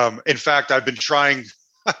 In fact, I've been trying...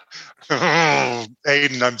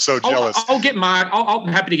 Aiden, I'm so jealous. I'll get Mark. I'm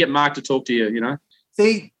happy to get Mark to talk to you.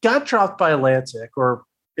 They got dropped by Atlantic, or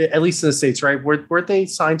at least in the States, right? Were they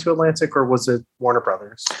signed to Atlantic, or was it Warner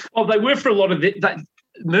Brothers? Oh, they were for a lot of it.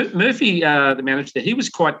 Murphy, the manager there, he was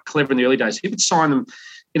quite clever in the early days. He would sign them.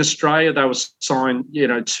 In Australia, they were signed,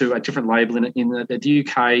 to a different label. In the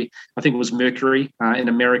UK, I think it was Mercury. In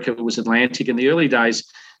America, it was Atlantic. In the early days,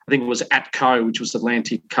 I think it was Atco, which was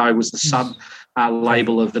Atlantic Co, was the sub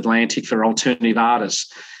label of Atlantic for alternative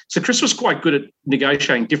artists. So Chris was quite good at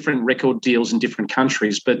negotiating different record deals in different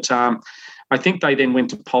countries. But I think they then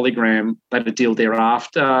went to Polygram. They had a deal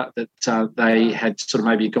thereafter that they had sort of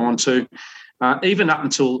maybe gone to. Even up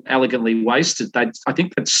until Elegantly Wasted, I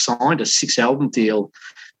think they'd signed a 6-album deal,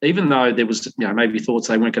 even though there was maybe thoughts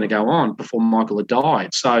they weren't going to go on before Michael had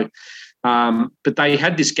died. So, but they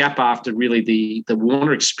had this gap after really the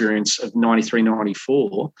Warner experience of 93,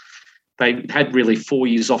 94. They had really 4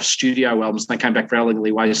 years off studio albums. And they came back for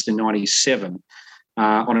Elegantly Wasted in 97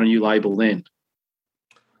 on a new label then.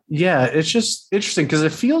 Yeah, it's just interesting because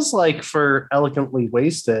it feels like for Elegantly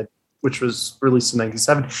Wasted, which was released in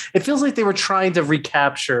 97, it feels like they were trying to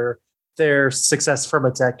recapture their success from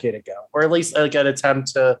a decade ago, or at least like an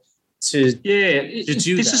attempt to do this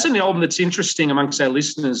that. Is an album that's interesting amongst our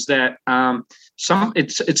listeners that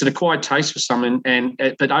it's an acquired taste for some,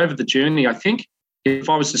 but over the journey, I think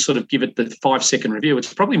if I was to sort of give it the 5-second review,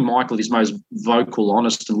 it's probably Michael, his most vocal,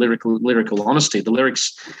 honest and lyrical honesty. The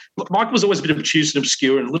lyrics, Michael was always a bit obtuse and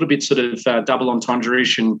obscure and a little bit sort of double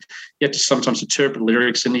entendre-ish, and you had to sometimes interpret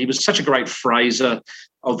lyrics. And he was such a great phraser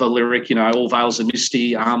of the lyric, all veils are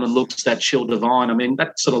misty, almond looks that chill divine. I mean,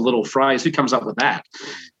 that sort of little phrase, who comes up with that,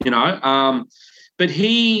 But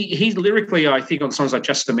he lyrically, I think on songs like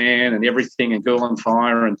Just a Man and Everything and Girl on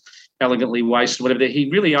Fire and Elegantly Wasted, whatever,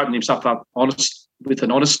 he really opened himself up with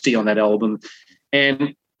an honesty on that album.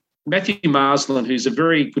 And Matthew Marsland, who's a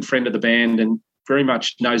very good friend of the band and very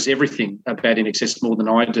much knows everything about Inxs more than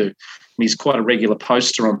I do, and he's quite a regular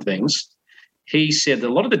poster on things, he said that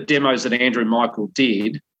a lot of the demos that Andrew and Michael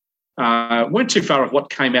did weren't too far off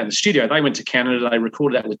what came out in the studio. They went to Canada. They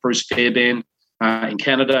recorded that with Bruce Fairbairn in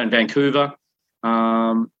Canada and Vancouver.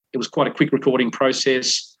 It was quite a quick recording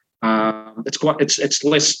process. It's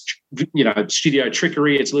less, studio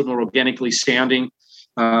trickery. It's a little more organically sounding.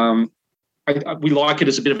 We like it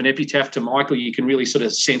as a bit of an epitaph to Michael. You can really sort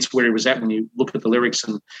of sense where he was at when you look at the lyrics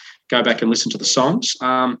and go back and listen to the songs.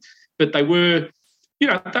 But they were,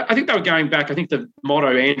 I think they were going back. I think the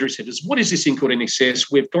motto Andrew said is, what is this thing called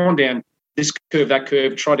Inxs? We've gone down this curve, that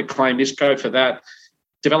curve, tried to claim this, go for that,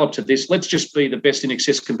 develop to this. Let's just be the best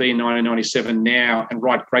Inxs can be in 1997 now and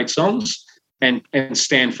write great songs. And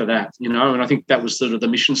stand for that, and I think that was sort of the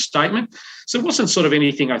mission statement. So it wasn't sort of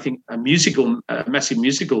anything, I think, a massive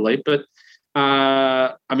musical leap, but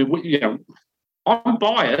I'm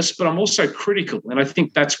biased, but I'm also critical, and I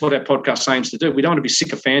think that's what our podcast aims to do. We don't want to be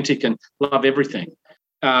sycophantic and love everything,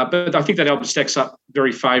 but I think that album stacks up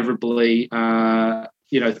very favourably,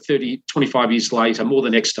 30, 25 years later, more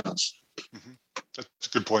than X does. Mm-hmm. That's a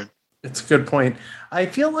good point. It's a good point. I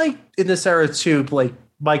feel like in this era too, like,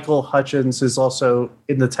 Michael Hutchence is also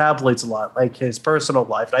in the tabloids a lot, like his personal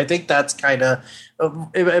life. I think that's kind of,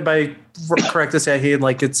 am I correct to say,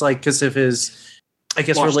 it's like because of his, I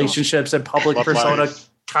guess, relationships and public persona,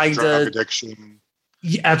 kind of addiction,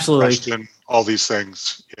 absolutely, depression, all these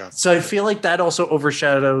things. Yeah. So I feel like that also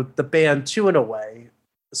overshadowed the band too, in a way.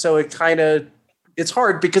 So it's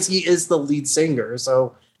hard because he is the lead singer.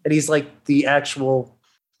 So and he's like the actual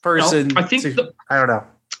person. No, I don't know.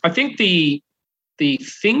 I think the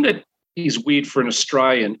thing that is weird for an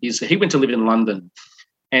Australian is he went to live in London,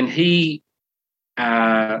 and he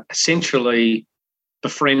essentially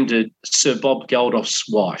befriended Sir Bob Geldof's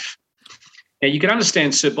wife. Now, you can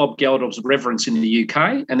understand Sir Bob Geldof's reverence in the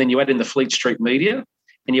UK, and then you add in the Fleet Street media,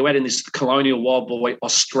 and you add in this colonial wild boy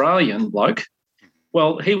Australian bloke.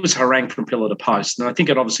 Well, he was harangued from pillar to post, and I think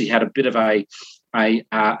it obviously had a bit of an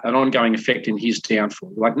ongoing effect in his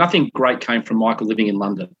downfall. Like, nothing great came from Michael living in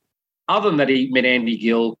London, other than that he met Andy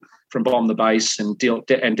Gill from Bomb the Bass and dealt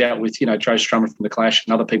with, Joe Strummer from The Clash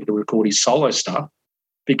and other people to record his solo stuff,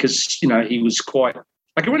 because, he was quite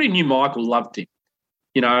 – like, everybody knew Michael loved him.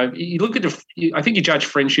 You look at I think you judge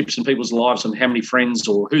friendships in people's lives on how many friends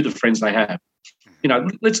or who the friends they have.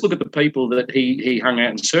 Let's look at the people that he hung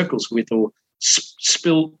out in circles with, or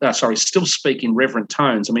still speak in reverent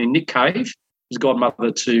tones. I mean, Nick Cave is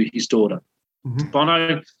godmother to his daughter. Mm-hmm.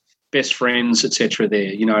 Bono, best friends, etc.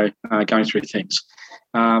 there, going through things.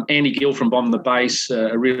 Andy Gill from Bomb the Bass,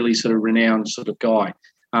 a really sort of renowned sort of guy.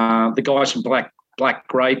 The guys from Black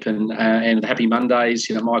Grape and the Happy Mondays,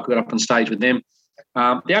 Michael got up on stage with them.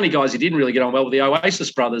 The only guys he didn't really get on well were the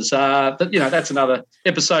Oasis brothers. That's another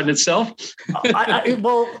episode in itself. I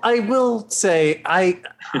will say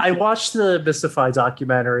I watched the Mystify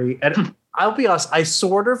documentary, and I'll be honest, I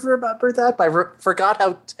sort of remember that, but I forgot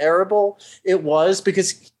how terrible it was,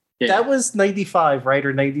 because that was 95, right?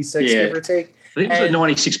 Or 96, give or take. I think it was the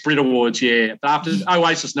 96 Brit Awards, yeah. After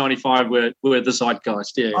Oasis 95 were the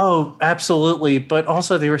zeitgeist, yeah. Oh, absolutely. But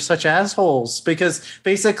also they were such assholes, because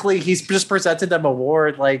basically he's just presented them an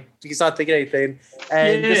award, like he's not thinking anything.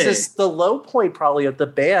 And this is the low point probably of the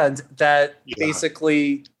band that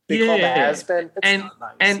basically they call the has-been.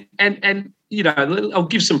 And I'll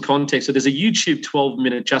give some context. So there's a YouTube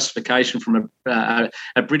 12-minute justification from a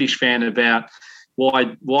British fan about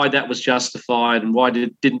why that was justified and why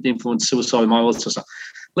it didn't influence suicide and all that sort of stuff.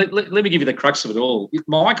 Let me give you the crux of it all.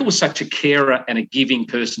 Michael was such a carer and a giving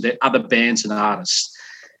person to other bands and artists.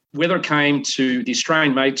 Whether it came to the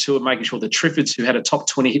Australian Made Tour, making sure the Triffids, who had a top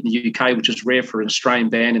 20 hit in the UK, which is rare for an Australian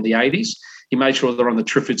band in the 80s, he made sure they're on the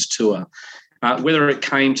Triffids tour. Whether it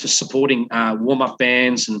came to supporting warm-up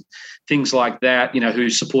bands and things like that, who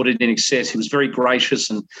supported Inxs, he was very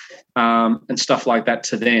gracious and stuff like that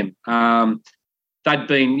to them. They'd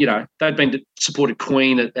been supported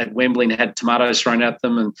Queen at Wembley and had tomatoes thrown at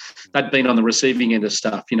them, and they'd been on the receiving end of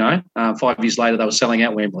stuff, 5 years later, they were selling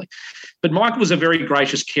out Wembley. But Michael was a very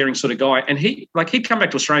gracious, caring sort of guy. And he'd come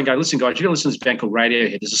back to Australia and go, listen, guys, you're going to listen to this band called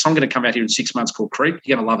Radiohead. There's a song going to come out here in 6 months called Creep.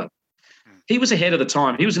 You're going to love it. He was ahead of the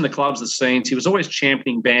time. He was in the clubs, the scenes. He was always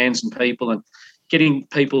championing bands and people and getting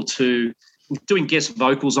people to doing guest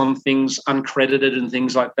vocals on things, uncredited and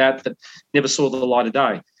things like that never saw the light of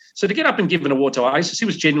day. So to get up and give an award to Oasis, he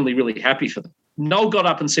was genuinely really happy for them. Noel got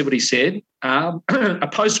up and said what he said. A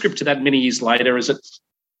postscript to that many years later is that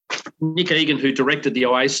Nick Egan, who directed the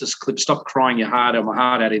Oasis clip Stop Crying Your Heart Out, My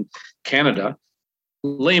Heart Out in Canada,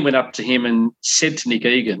 Liam went up to him and said to Nick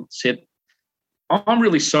Egan, I'm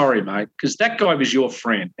really sorry, mate, because that guy was your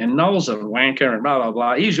friend and Noel's a wanker and blah, blah,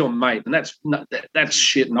 blah. He's your mate and that's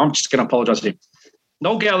shit, and I'm just going to apologise to him.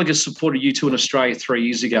 Noel Gallagher supported you two in Australia 3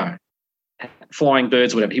 years ago. Flying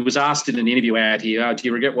Birds, whatever. He was asked in an interview out here, do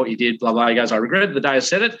you regret what you did? Blah, blah. He goes, I regretted the day I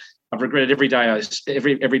said it. I've regretted every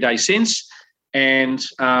day since. And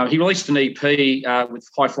he released an EP with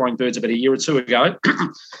High Flying Birds about a year or two ago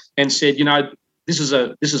and said, this is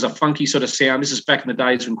a funky sort of sound. This is back in the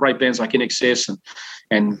days when great bands like Inxs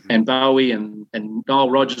and Bowie and Nile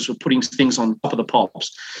Rodgers were putting things on top of the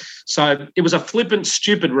pops. So it was a flippant,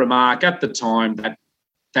 stupid remark at the time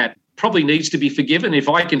that probably needs to be forgiven. If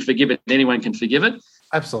I can forgive it, anyone can forgive it.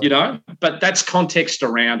 Absolutely. But that's context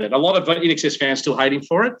around it. A lot of Inxs fans still hate him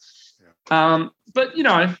for it. Yeah. But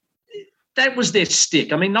that was their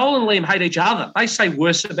stick. I mean, Noel and Liam hate each other. They say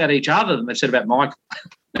worse about each other than they've said about Michael.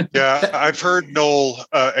 Yeah, I've heard Noel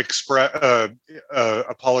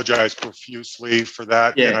apologize profusely for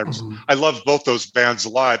that. Yeah. And I love both those bands a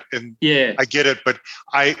lot. And I get it. But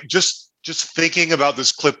I just thinking about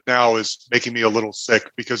this clip now is making me a little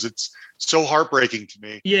sick because it's so heartbreaking to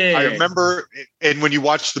me. Yeah. I remember, and when you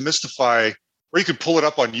watch the Mystify, or you could pull it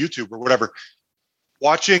up on YouTube or whatever,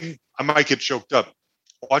 I might get choked up,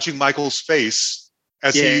 watching Michael's face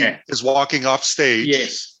as he is walking off stage.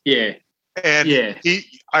 Yes. Yeah. And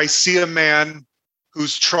I see a man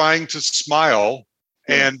who's trying to smile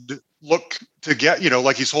and look to get,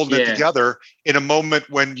 like he's holding it together in a moment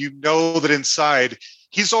when that inside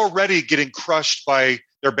he's already getting crushed by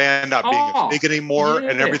their band not being as big anymore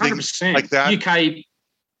and everything 100%. like that. UK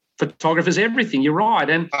photographers, everything. You're right.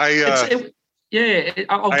 And I'll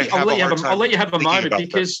let you have a moment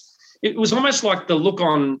because it was almost like the look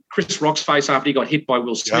on Chris Rock's face after he got hit by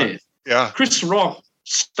Will Smith. Yeah. Chris Rock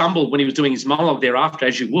stumbled when he was doing his monologue thereafter,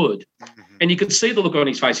 as you would. Mm-hmm. And you could see the look on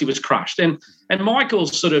his face. He was crushed. And Michael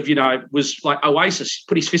sort of, was like Oasis,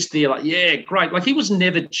 put his fist in the air like, yeah, great. Like he was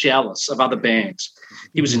never jealous of other bands.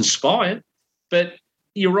 He was inspired. But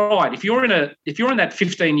you're right. If you're in that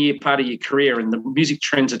 15-year part of your career and the music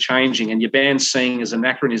trends are changing and your band's seen as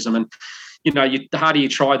anachronism and, the harder you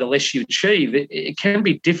try, the less you achieve, it can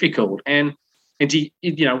be difficult. And you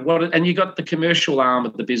got the commercial arm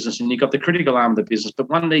of the business and you got the critical arm of the business, but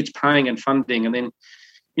one needs paying and funding. And then,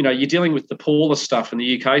 you're dealing with the Paula stuff and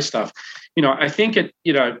the UK stuff. I think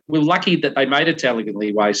we're lucky that they made it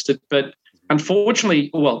Elegantly Wasted, but unfortunately,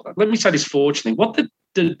 well, let me say this fortunately, what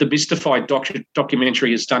the Mystified documentary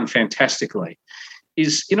has done fantastically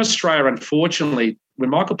is in Australia, unfortunately, when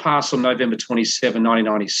Michael passed on November 27,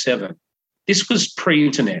 1997, this was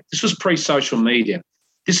pre-internet. This was pre-social media.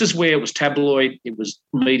 This is where it was tabloid, it was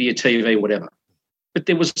media, TV, whatever. But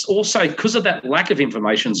there was also, because of that lack of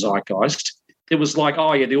information zeitgeist, there was like,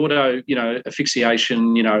 the auto,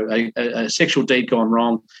 asphyxiation, a sexual deed gone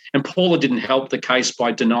wrong. And Paula didn't help the case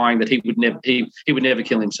by denying that he would never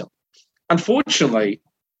kill himself. Unfortunately,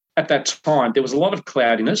 at that time, there was a lot of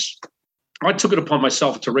cloudiness. I took it upon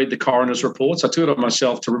myself to read the coroner's reports. I took it upon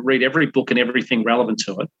myself to read every book and everything relevant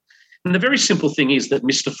to it. And the very simple thing is that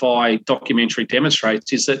Mystified documentary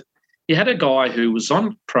demonstrates is that you had a guy who was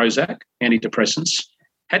on Prozac, antidepressants,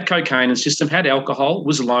 had cocaine in the system, had alcohol,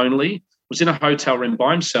 was lonely, was in a hotel room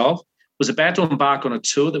by himself, was about to embark on a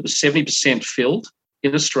tour that was 70% filled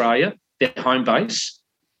in Australia, their home base.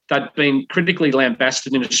 They'd been critically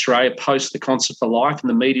lambasted in Australia post the Concert for Life and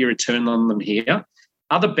the media had turned on them here.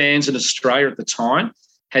 Other bands in Australia at the time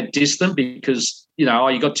had dissed them because, you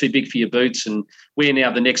got too big for your boots and we're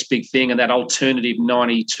now the next big thing, and that alternative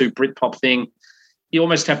 92 Britpop thing. You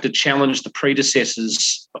almost have to challenge the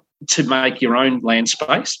predecessors to make your own land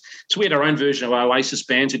space. So we had our own version of Oasis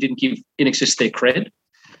bands who didn't give Inxs their cred.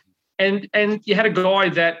 And you had a guy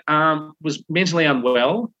that was mentally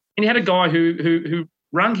unwell, and you had a guy who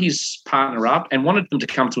rung his partner up and wanted them to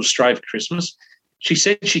come to Australia for Christmas. She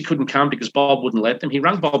said she couldn't come because Bob wouldn't let them. He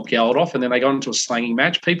rung Bob Geldof, and then they got into a slanging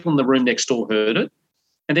match. People in the room next door heard it.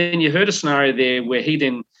 And then you heard a scenario there where he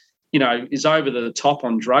then, is over the top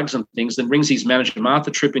on drugs and things, then rings his manager,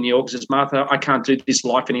 Martha Tripp in New York, says, Martha, I can't do this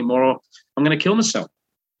life anymore. I'm going to kill myself.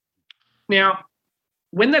 Now,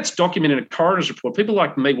 when that's documented in a coroner's report, people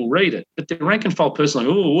like me will read it, but the rank and file person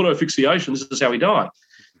like, auto asphyxiation, this is how he died.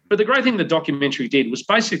 But the great thing the documentary did was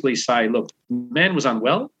basically say, look, man was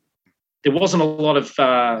unwell. There wasn't a lot of,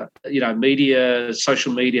 media,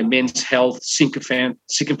 social media, men's health,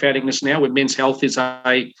 sycophanticness now, where men's health is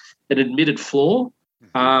an admitted flaw.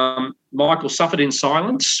 Michael suffered in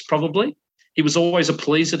silence, probably. He was always a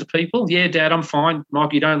pleaser to people. Yeah, Dad, I'm fine.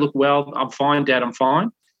 Michael, you don't look well. I'm fine, Dad, I'm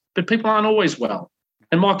fine. But people aren't always well.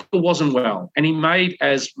 And Michael wasn't well. And he made,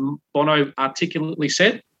 as Bono articulately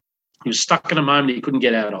said, he was stuck in a moment he couldn't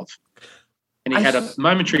get out of. And he had a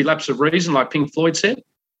momentary lapse of reason, like Pink Floyd said.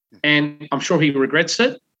 And I'm sure he regrets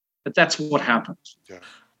it, but that's what happened. Yeah.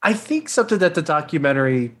 I think something that the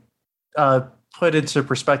documentary put into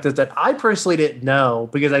perspective that I personally didn't know,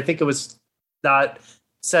 because I think it was not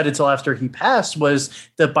said until after he passed, was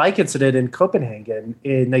the bike incident in Copenhagen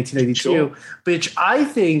in 1982, sure, which I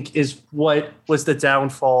think is what was the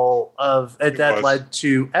downfall of, and that led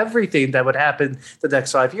to everything that would happen the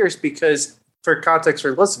next 5 years, because for context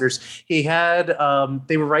for listeners, he had,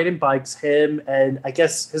 they were riding bikes, him and I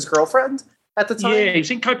guess his girlfriend at the time. Yeah, he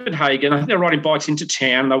was in Copenhagen. I think they were riding bikes into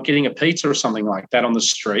town. They were getting a pizza or something like that on the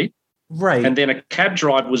street. Right. And then a cab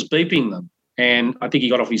driver was beeping them. And I think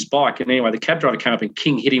he got off his bike. And anyway, the cab driver came up and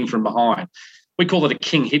king hit him from behind. We call it a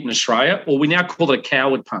king hit in Australia, or we now call it a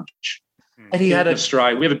coward punch. And he had in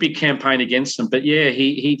Australia. We have a big campaign against him. But, yeah,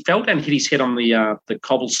 he fell down and hit his head on the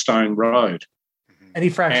cobblestone road. And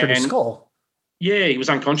he fractured his skull. Yeah, he was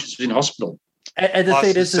unconscious. He was in hospital. And the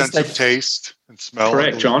thing is sense that of taste and smell.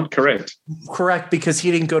 Correct, John. Correct. Correct, because he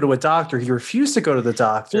didn't go to a doctor. He refused to go to the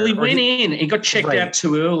doctor. Well, he went in. He got checked out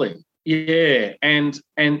too early. Yeah, and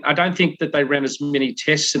I don't think that they ran as many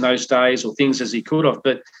tests in those days or things as he could have.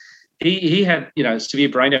 But he had, severe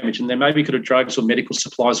brain damage, and there maybe could have drugs or medical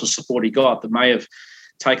supplies or support he got that may have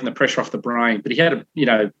taken the pressure off the brain. But he had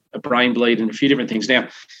a brain bleed and a few different things. Now,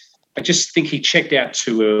 I just think he checked out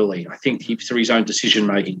too early. I think through his own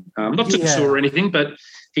decision-making. Not to sue or anything, but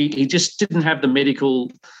he just didn't have the medical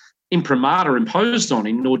imprimatur imposed on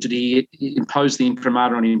him, nor did he impose the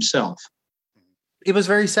imprimatur on himself. it was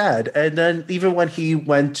very sad. And then even when he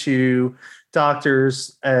went to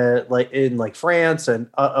doctors like in like France and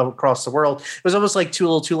across the world, it was almost like too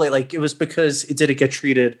little too late. Like it was because it didn't get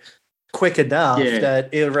treated quick enough that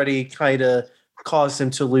it already kind of caused him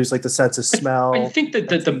to lose like the sense of smell. I think that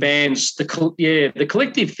the band's the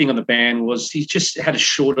collective thing on the band was he just had a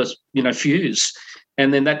shorter fuse,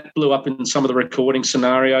 and then that blew up in some of the recording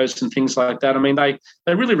scenarios and things like that. I mean, they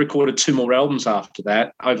really recorded 2 more albums after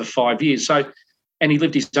that over 5 years. So, and he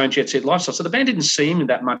lived his own jet set lifestyle. So the band didn't see him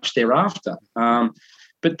that much thereafter.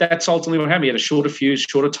 But that's ultimately what happened. He had a shorter fuse,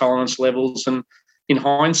 shorter tolerance levels, and in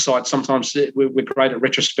hindsight, sometimes we're great at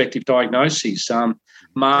retrospective diagnoses.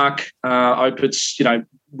 Mark Opitz,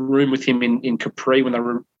 room with him in Capri when they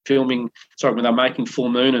were when they were making Full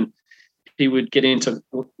Moon, and he would get into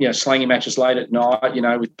slanging matches late at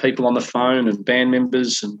night, with people on the phone and band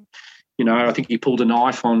members, and I think he pulled a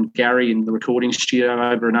knife on Gary in the recording studio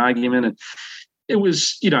over an argument, and it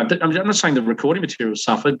was, I'm not saying the recording material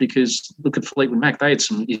suffered, because look at Fleetwood Mac, they had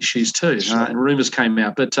some issues too, and rumours came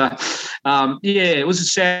out. But it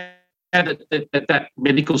was sad that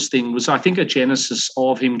medicals thing was, I think, a genesis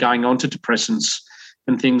of him going on to depressants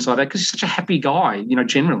and things like that, because he's such a happy guy,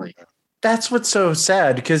 generally. That's what's so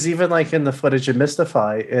sad, because even like in the footage of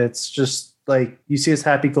Mystify, it's just like you see this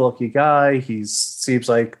happy-go-lucky guy. He seems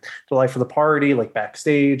like the life of the party, like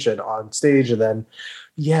backstage and on stage, and then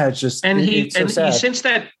he sends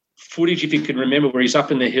that footage, if you can remember, where he's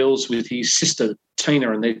up in the hills with his sister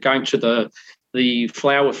Tina, and they're going to the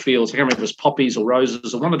flower fields. I can't remember if it was poppies or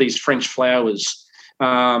roses or one of these French flowers.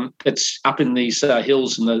 It's up in these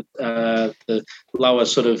hills in the lower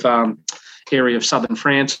sort of area of southern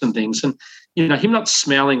France and things. And him not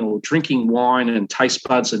smelling or drinking wine and taste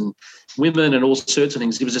buds and women and all sorts of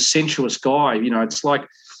things. He was a sensuous guy. It's like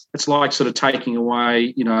sort of taking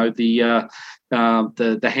away the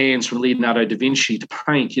hands from Leonardo da Vinci to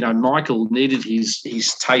paint. Michael needed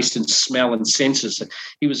his taste and smell and senses.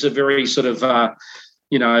 He was a very sort of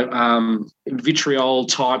vitriol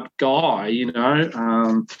type guy,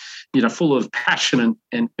 full of passion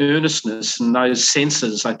and earnestness, and those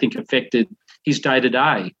senses, I think, affected his day to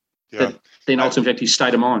day. Then ultimately affect his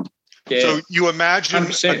state of mind. Yeah. So you imagine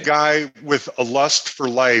 100%. A guy with a lust for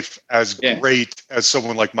life as great as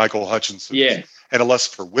someone like Michael Hutchinson. Yeah. And a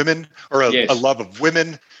lust for women, or a love of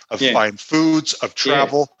women, of fine foods, of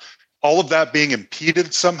travel, all of that being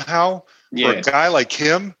impeded somehow for a guy like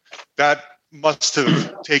him, that must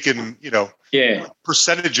have taken,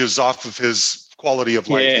 percentages off of his quality of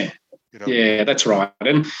life. Yeah, that's right.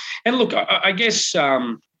 And look, I guess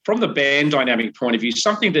from the band dynamic point of view,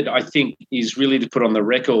 something that I think is really to put on the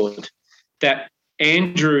record, that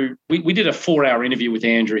Andrew, we did a 4-hour interview with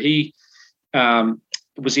Andrew. He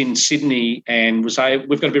was in Sydney and we've got a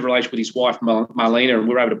bit of a relationship with his wife, Marlena, and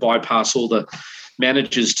we were able to bypass all the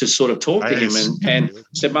managers to sort of talk to him and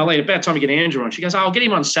said, Marlene, about time to get Andrew on. She goes, I'll get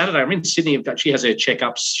him on Saturday. I'm in Sydney. She has her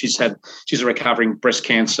checkups. She's a recovering breast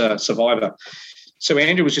cancer survivor. So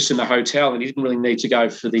Andrew was just in the hotel and he didn't really need to go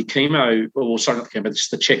for the chemo, or sorry, not the chemo, but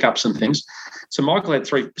just the checkups and things. So Andrew had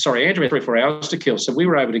 3-4 hours to kill. So we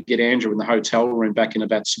were able to get Andrew in the hotel room back in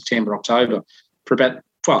about September, October for about,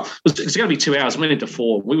 it's going to be 2 hours. We went into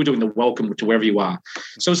 4. We were doing the welcome to wherever you are.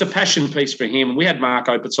 So it was a passion piece for him. We had Mark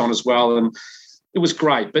Opitz on as well, and it was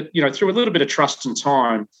great. But, through a little bit of trust and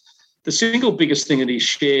time, the single biggest thing that he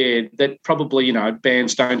shared that probably,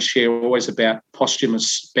 bands don't share always about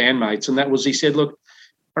posthumous bandmates, and that was, he said, look,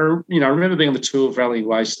 I remember being on the tour of Rally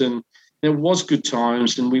Waste, and there was good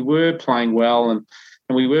times, and we were playing well, and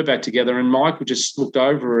we were back together, and Michael just looked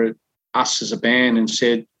over at us as a band and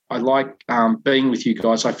said, I like being with you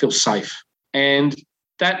guys. I feel safe. And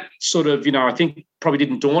that sort of, I think probably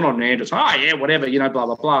didn't dawn on Andrew. Whatever, blah,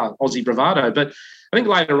 blah, blah, Aussie bravado. But I think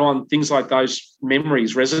later on, things like those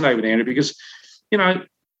memories resonate with Andrew because,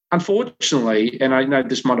 unfortunately, and I know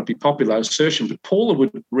this might not be popular assertion, but Paula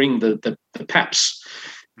would ring the Paps.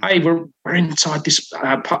 Hey, we're inside this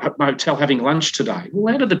motel having lunch today.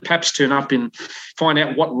 Well, how did the Paps turn up and find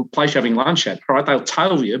out what place you're having lunch at? All right, they'll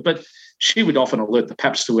tell you, but she would often alert the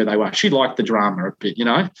Paps to where they were. She liked the drama a bit,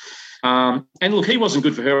 And look, he wasn't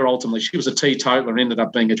good for her ultimately. She was a teetotaler and ended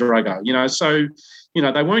up being a drogo, So,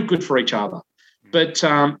 they weren't good for each other. But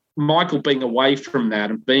Michael being away from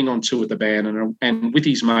that and being on tour with the band and with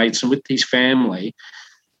his mates and with his family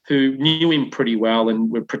who knew him pretty well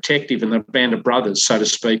and were protective and the band of brothers, so to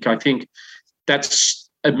speak, I think that's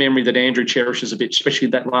a memory that Andrew cherishes a bit, especially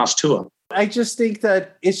that last tour. I just think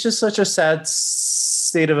that it's just such a sad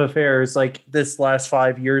state of affairs. Like this last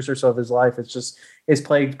 5 years or so of his life, is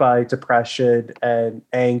plagued by depression and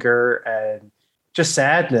anger and just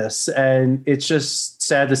sadness. And it's just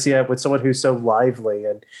sad to see it with someone who's so lively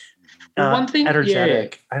and one thing,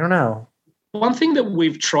 energetic. I don't know. One thing that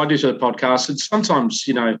we've tried to do to the podcast, and sometimes,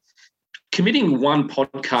 committing one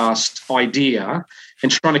podcast idea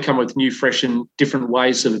and trying to come up with new, fresh and different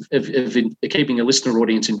ways of keeping a listener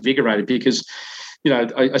audience invigorated, because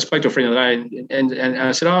I spoke to a friend the other day and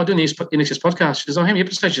I said, I'm doing the Inxs podcast. She says, how many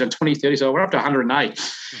episodes? She's done 20, 30. So we're up to 108.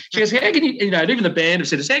 She goes, how can you, and even the band have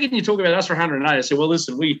said, how can you talk about us for 108? I said, well,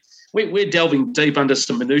 listen, we're delving deep under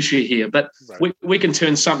some minutiae here, but we can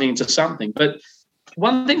turn something into something. But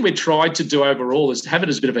one thing we tried to do overall is to have it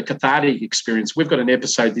as a bit of a cathartic experience. We've got an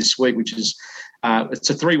episode this week, which is it's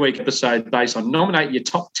a 3-week episode based on nominate your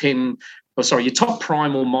top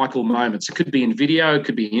primal Michael moments. It could be in video, it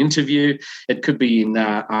could be in interview, it could be in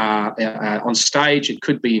on stage, it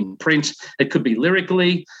could be in print, it could be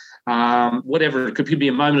lyrically, whatever. It could be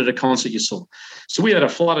a moment at a concert you saw. So we had a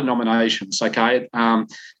flood of nominations, okay?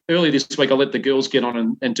 Earlier this week, I let the girls get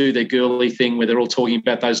on and do their girly thing where they're all talking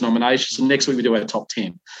about those nominations, and next week we do our top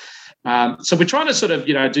 10. So we're trying to sort of,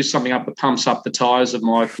 do something up that pumps up the tyres of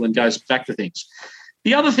Michael and goes back to things.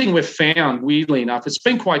 The other thing we've found, weirdly enough, it's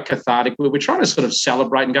been quite cathartic, where we're trying to sort of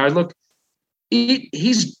celebrate and go, look,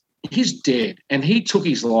 he's dead and he took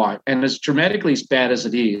his life, and as dramatically as bad as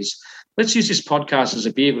it is, let's use this podcast as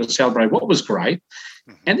a vehicle to celebrate what was great.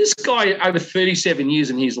 And this guy, over 37 years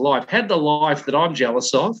in his life, had the life that I'm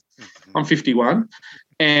jealous of. I'm 51,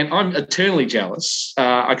 and I'm eternally jealous.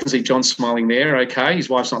 I can see John smiling there. Okay, his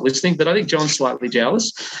wife's not listening, but I think John's slightly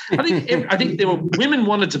jealous. I think there were women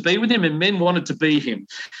wanted to be with him and men wanted to be him.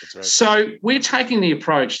 Right. So we're taking the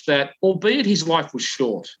approach that, albeit his life was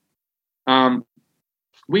short,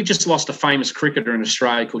 we just lost a famous cricketer in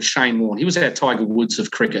Australia called Shane Warne. He was our Tiger Woods of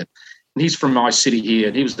cricket. And he's from my city here,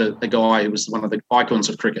 and he was the guy who was one of the icons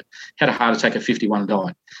of cricket. Had a heart attack at 51 and died.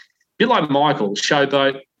 A bit like Michael,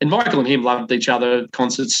 showboat, and Michael and him loved each other,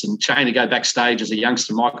 concerts, and Shane to go backstage as a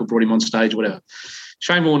youngster. Michael brought him on stage, whatever.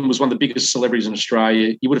 Shane Warne was one of the biggest celebrities in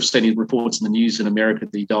Australia. You would have seen his reports in the news in America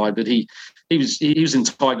that he died, but he was in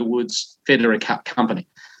Tiger Woods' Federer company.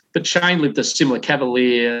 But Shane lived a similar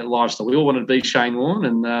cavalier lifestyle. We all wanted to be Shane Warne,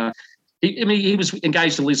 and he was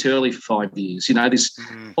engaged to Liz Hurley for 5 years. This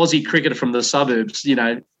Aussie cricketer from the suburbs,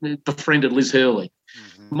 befriended Liz Hurley.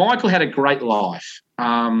 Michael had a great life.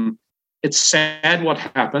 It's sad what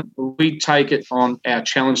happened. We take it on our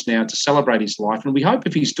challenge now to celebrate his life, and we hope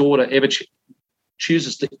if his daughter ever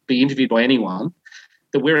chooses to be interviewed by anyone,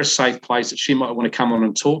 that we're a safe place that she might want to come on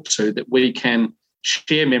and talk to, that we can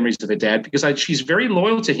share memories of her dad, because she's very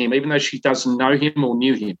loyal to him, even though she doesn't know him or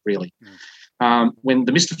knew him, really. When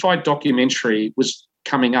the Mystified documentary was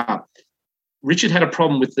coming up, Richard had a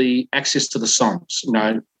problem with the access to the songs.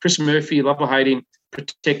 Chris Murphy, love or hate him,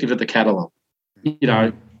 protective of the catalogue.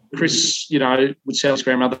 Chris, would sell his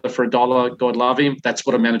grandmother for $1, God love him. That's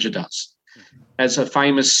what a manager does. As a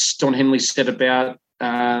famous Don Henley said about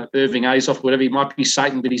Irving Azoff, whatever, he might be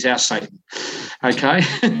Satan, but he's our Satan. Okay?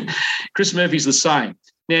 Chris Murphy's the same.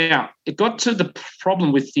 Now, it got to the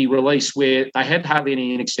problem with the release where they had hardly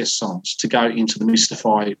any Inxs songs to go into the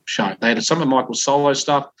Mystify show. They had some of Michael's solo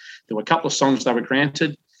stuff. There were a couple of songs they were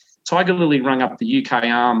granted. Tiger Lily rang up the UK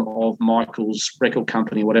arm of Michael's record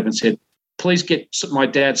company, whatever, and said, please get my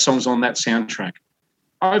dad's songs on that soundtrack.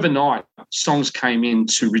 Overnight, songs came in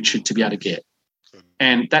to Richard to be able to get.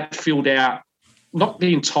 And that filled out not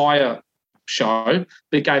the entire show,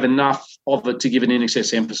 but it gave enough of it to give an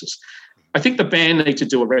Inxs emphasis. I think the band need to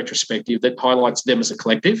do a retrospective that highlights them as a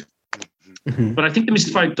collective. Mm-hmm. But I think the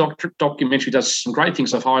Mystified documentary does some great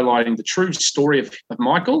things of highlighting the true story of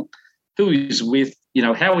Michael, who he's with,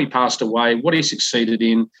 how he passed away, what he succeeded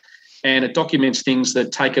in, and it documents things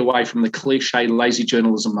that take away from the cliche lazy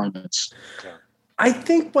journalism moments. I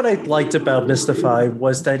think what I liked about Mystify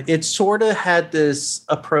was that it sort of had this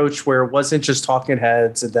approach where it wasn't just talking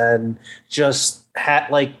heads and then just had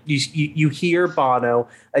like you hear Bono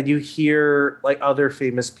and you hear like other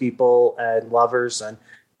famous people and lovers and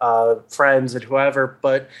friends and whoever.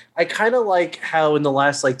 But I kind of like how in the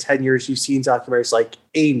last 10 years you've seen documentaries like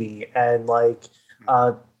Amy and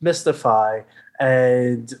Mystify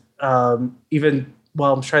and even.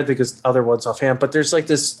 Well, I'm trying to think of other ones offhand, but there's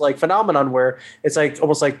this phenomenon where it's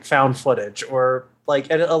almost like found footage or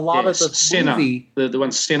and a lot of the Senna, movie. The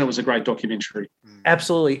one Senna was a great documentary.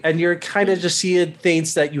 Absolutely. And you're kind of just seeing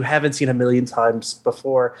things that you haven't seen a million times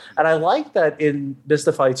before. And I like that in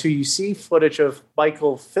Mystify too, you see footage of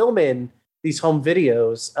Michael filming these home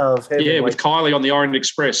videos of him. Yeah, with Kylie on the Orient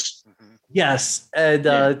Express. Yes.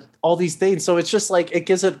 And all these things. So it's just it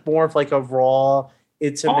gives it more of a raw,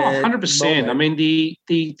 intimate 100%. moment. I mean, the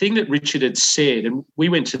thing that Richard had said, and we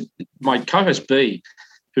went to my co-host B,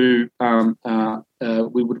 who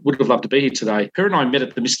we would have loved to be here today. Her and I met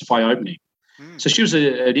at the Mystify opening. So she was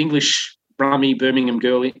an English, Brummy, Birmingham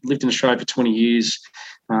girl, lived in Australia for 20 years.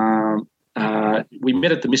 We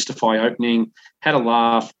met at the Mystify opening, had a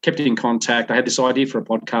laugh, kept in contact. I had this idea for a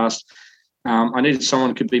podcast. I needed someone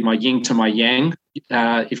who could be my yin to my yang,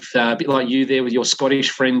 a bit like you there with your Scottish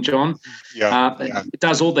friend, John. It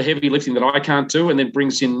does all the heavy lifting that I can't do, and then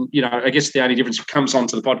brings in, I guess the only difference comes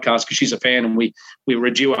onto the podcast because she's a fan and we were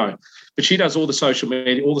a duo. But she does all the social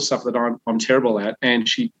media, all the stuff that I'm terrible at, and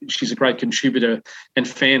she's a great contributor and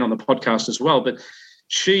fan on the podcast as well. But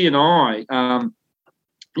she and I,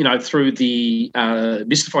 through the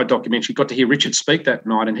Mystified documentary, got to hear Richard speak that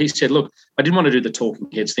night, and he said, look, I didn't want to do the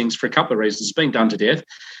talking heads things for a couple of reasons. It's been done to death.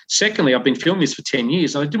 Secondly, I've been filming this for 10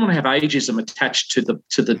 years, and I didn't want to have ageism attached to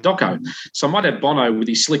the doco. So I might have Bono with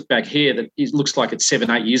his slick back hair that looks like it's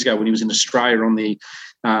 7-8 years ago when he was in Australia on the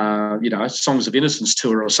Songs of Innocence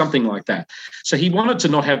tour or something like that. So he wanted to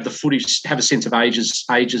not have the footage have a sense of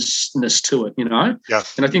ageisness to it, Yeah.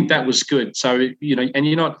 And I think that was good. So, and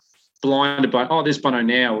you're not blinded by, there's Bono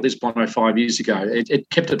now, or there's Bono 5 years ago. It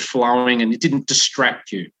kept it flowing and it didn't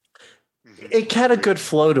distract you. It had a good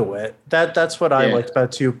flow to it. That's what I liked about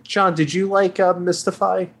it too. John, did you like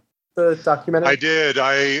Mystify, the documentary? I did.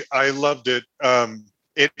 I loved it.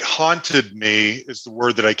 It haunted me is the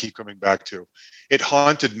word that I keep coming back to. It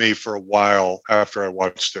haunted me for a while after I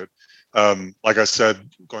watched it. Like I said,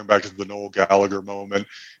 going back to the Noel Gallagher moment,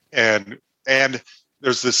 and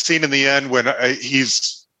there's this scene in the end when I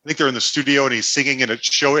think they're in the studio and he's singing and it's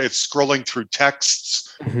scrolling through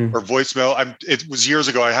texts or voicemail. It was years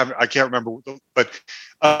ago. I can't remember, but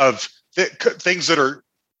of things that are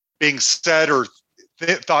being said or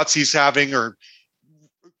thoughts he's having or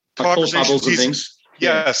conversations and things.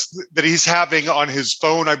 Yes, that he's having on his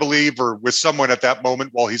phone, I believe, or with someone at that moment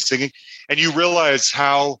while he's singing. And you realize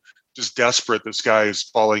how just desperate this guy is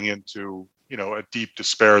falling into, a deep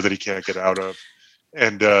despair that he can't get out of.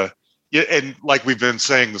 And and like we've been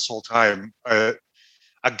saying this whole time, a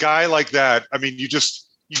guy like that, I mean, you just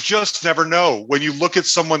never know. When you look at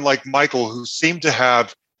someone like Michael, who seemed to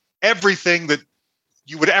have everything that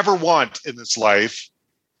you would ever want in this life,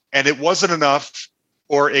 and it wasn't enough,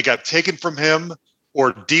 or it got taken from him,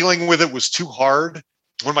 or dealing with it was too hard.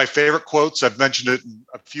 One of my favorite quotes, I've mentioned it in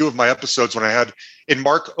a few of my episodes when I had in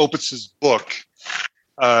Mark Opitz's book.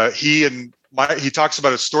 He talks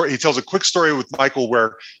about a story. He tells a quick story with Michael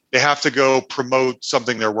where they have to go promote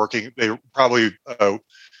something they're working. They probably one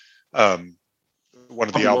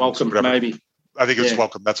of the albums. Welcome, maybe. I think it was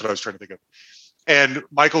Welcome. That's what I was trying to think of. And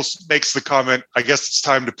Michael makes the comment, I guess it's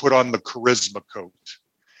time to put on the charisma coat.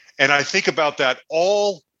 And I think about that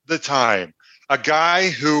all the time. A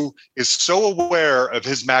guy who is so aware of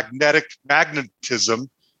his magnetism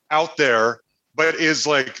out there, but is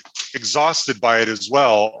like exhausted by it as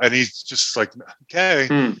well. And he's just like,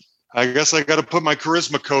 okay, I guess I got to put my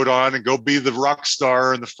charisma coat on and go be the rock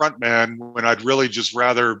star and the front man when I'd really just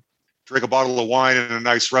rather drink a bottle of wine in a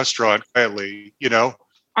nice restaurant quietly,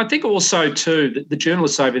 I think also too, the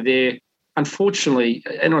journalists over there, unfortunately,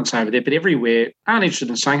 and not over there, but everywhere, aren't interested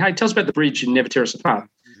in saying, hey, tell us about the bridge and Never Tear Us Apart.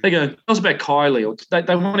 They go, tell us about Kylie. Or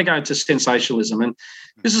they want to go into sensationalism. And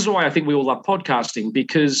this is why I think we all love podcasting,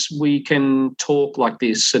 because we can talk like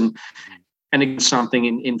this and something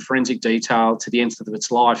in forensic detail to the nth of its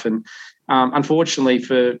life. And unfortunately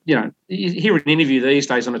for, you hear an interview these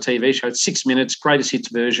days on a TV show, it's 6 minutes, greatest hits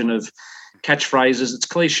version of catchphrases. It's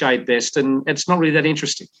cliched best, and it's not really that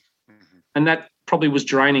interesting. And that probably was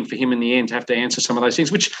draining for him in the end to have to answer some of those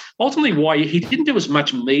things, which ultimately why he didn't do as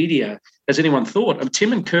much media as anyone thought.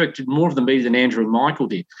 Tim and Kirk did more of the media than Andrew and Michael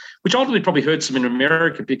did, which ultimately probably hurts them in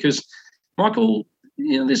America because Michael,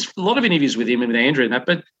 there's a lot of interviews with him and with Andrew and that,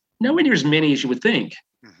 but nowhere near as many as you would think.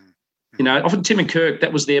 Often Tim and Kirk,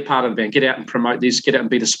 that was their part of the band. Get out and promote this, get out and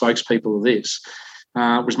be the spokespeople of this.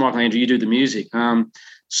 Whereas Michael and Andrew, you do the music.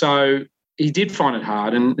 So he did find it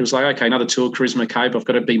hard, and it was like, okay, another tour, Charisma Cape, I've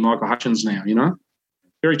got to be Michael Hutchins now,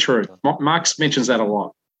 Very true. Marx mentions that a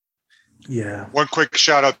lot. Yeah. One quick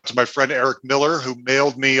shout out to my friend Eric Miller, who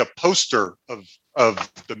mailed me a poster of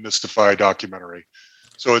the Mystify documentary.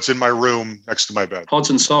 So it's in my room next to my bed. Pods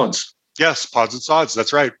and Sods. Yes, Pods and Sods.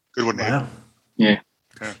 That's right. Good one, wow. Name. Yeah.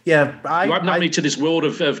 You opened me to this world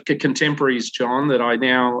of contemporaries, John, that I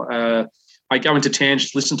now I go into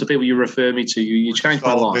tangents, listen to people you refer me to. You changed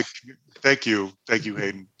my life. Thank you,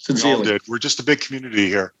 Hayden. Sincerely. We all did. We're just a big community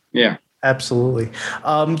here. Yeah. Absolutely.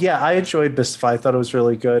 I enjoyed Mystify. I thought it was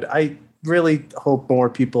really good. I really hope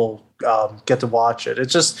more people get to watch it.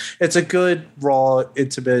 It's a good, raw,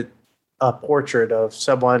 intimate portrait of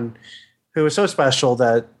someone who was so special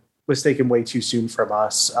that was taken way too soon from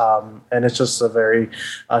us. And it's just a very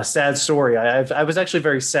sad story. I was actually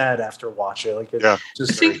very sad after watching. Like, I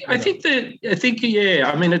think,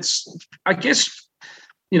 yeah. I mean, I guess,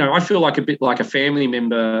 I feel like a bit like a family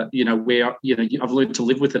member, where, I've learned to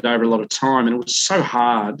live with it over a lot of time. And it was so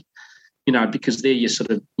hard, because they're your sort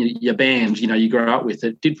of your band, you grow up with.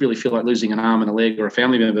 It did really feel like losing an arm and a leg or a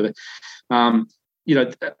family member. But,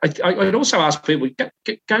 I'd also ask people,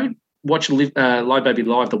 go watch Live Baby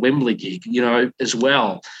Live, the Wembley gig, as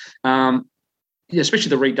well. Especially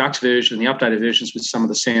the Redux version and the updated versions with some of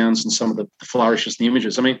the sounds and some of the flourishes and the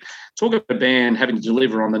images. I mean, talk about a band having to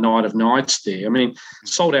deliver on the night of nights there. I mean,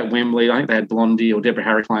 sold out Wembley. I think they had Blondie or Deborah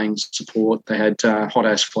Harry playing support. They had Hot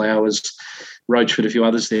Ass Flowers, Roachford, a few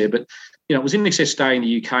others there. But, it was Inxs Day in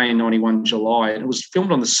the UK in 91 July, and it was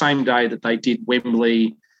filmed on the same day that they did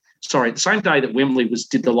Wembley. Sorry, the same day that Wembley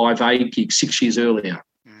did the Live Aid gig 6 years earlier.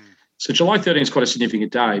 So July 13 is quite a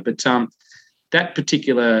significant day. But that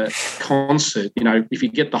particular concert, if you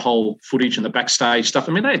get the whole footage and the backstage stuff,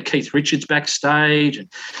 I mean, they had Keith Richards backstage, and,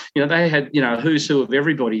 they had, who's who of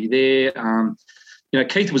everybody there.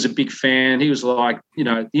 Keith was a big fan. He was like,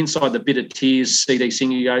 Inside the Bitter Tears CD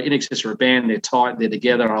singer, you go, Inxs are a band, they're tight, they're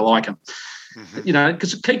together, I like them. Mm-hmm.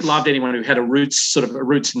 Because Keith loved anyone who had a roots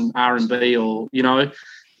in R&B or,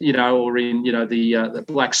 or in, the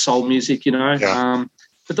black soul music, Yeah.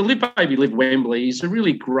 But the Live Baby Live Wembley is a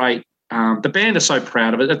really great, the band are so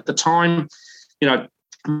proud of it. At the time,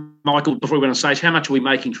 Michael, before we went on stage, how much are we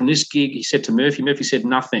making from this gig? He said to Murphy. Murphy said,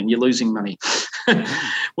 nothing, you're losing money.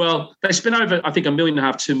 Well, they spent over, I think, $1.5 million,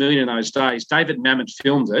 $2 million in those days. David Mamet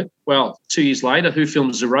filmed it. Well, 2 years later, who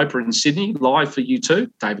filmed Zooropa in Sydney live for U2?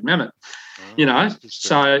 David Mamet.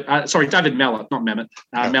 Sorry, David Mallet, not Mamet,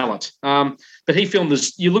 Mallet. But he filmed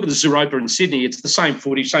this. You look at the Zooropa in Sydney, it's the same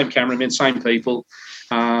footage, same cameramen, same people.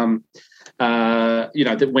 That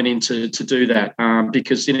went in to do that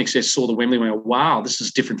because Inxs saw the Wembley and went, wow, this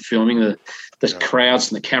is different filming, the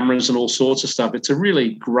crowds and the cameras and all sorts of stuff. It's a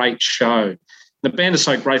really great show. The band is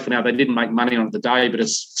so grateful now they didn't make money on the day, but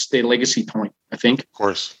it's their legacy point, I think. Of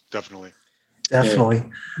course, definitely. Definitely.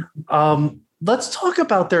 Yeah. Let's talk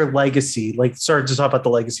about their legacy. Start to talk about the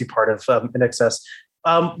legacy part of Inxs.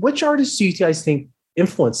 Which artists do you guys think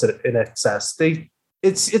influenced Inxs?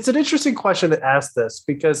 It's an interesting question to ask this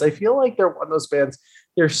because I feel like they're one of those bands,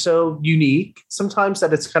 they're so unique sometimes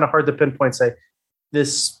that it's kind of hard to pinpoint, say,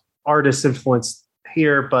 this artist influenced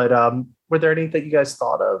here, but were there any that you guys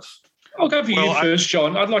thought of? I'll go for you first,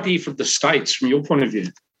 John. I'd like to hear from the States, from your point of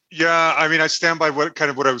view. Yeah, I mean, I stand by what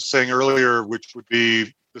I was saying earlier, which would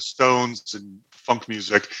be the Stones and funk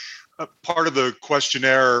music. Part of the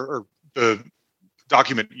questionnaire or the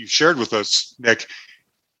document you shared with us, Nick,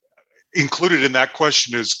 included in that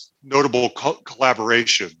question is notable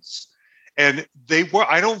collaborations. And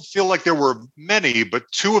I don't feel like there were many,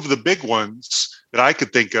 but two of the big ones that I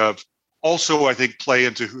could think of also, I think, play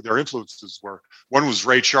into who their influences were. One was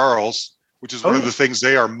Ray Charles, which is one of the things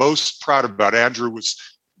they are most proud about. Andrew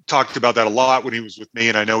talked about that a lot when he was with me,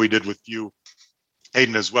 and I know he did with you,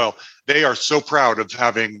 Hayden, as well. They are so proud of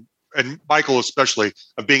having, and Michael especially,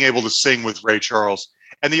 of being able to sing with Ray Charles.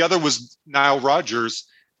 And the other was Nile Rodgers.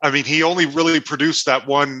 I mean, he only really produced that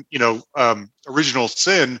one, Original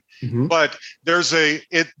Sin, but they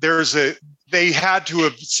had to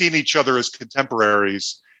have seen each other as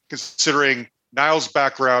contemporaries, considering Nile's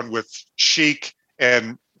background with Chic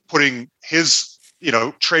and putting his,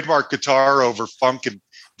 trademark guitar over funk and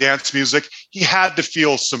dance music. He had to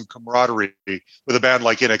feel some camaraderie with a band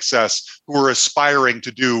like Inxs, who were aspiring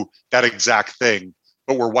to do that exact thing,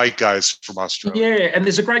 but were white guys from Australia. Yeah, and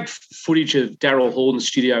there's a great footage of Daryl Hall in the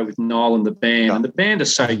studio with Niall and the band, and the band are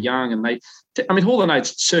so young, and Hall and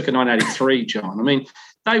Oates, circa 1983, John. I mean,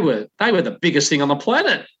 they were the biggest thing on the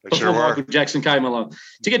planet before Michael Jackson came along.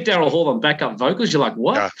 To get Daryl Hall on backup vocals, you're like,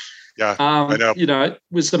 what? Yeah, I know. It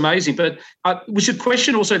was amazing. But was your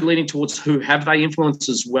question also leaning towards who have they influenced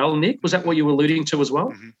as well, Nick? Was that what you were alluding to as well?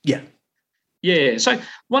 Mm-hmm. Yeah. Yeah. So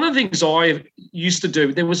one of the things I used to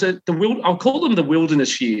do, there was I'll call them the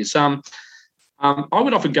wilderness years. I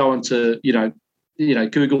would often go into,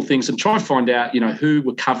 Google things and try and find out, who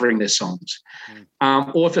were covering their songs.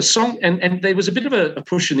 Or if a song, and there was a bit of a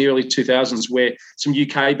push in the early 2000s where some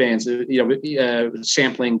UK bands,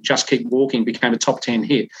 sampling Just Keep Walking became a top 10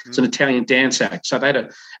 hit. It's an Italian dance act. So they had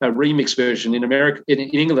a remix version in America. In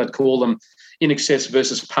England, they'd call them Inxs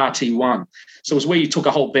versus Party One. So it was where you took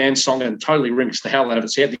a whole band song and totally remixed the hell out of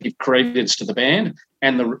it. So you had to give credits to the band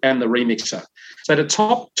and the remixer. So they had a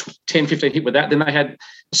top 10, 15 hit with that. Then they had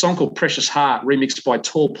a song called Precious Heart remixed by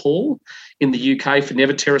Tall Paul in the UK for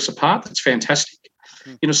Never Tear Us Apart. That's fantastic.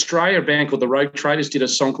 In Australia, a band called the Rogue Traders did a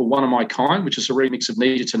song called One of My Kind, which is a remix of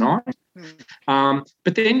Need You Tonight.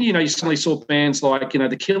 But then, you suddenly saw bands like,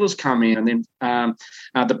 the Killers come in, and then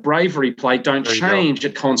the Bravery played Don't Change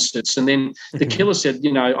at concerts. And then the Killers said,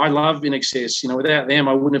 I love Inxs. Without them,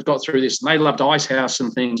 I wouldn't have got through this. And they loved Icehouse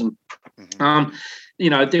and things. And,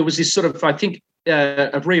 there was this sort of, I think,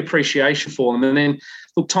 a reappreciation for them. And then,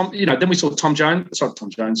 look, then we saw Tom Jones. Tom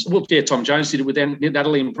Jones did it with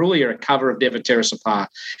Natalie Imbruglia, a cover of Never Tear Us Apart.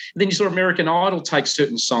 And then you saw American Idol take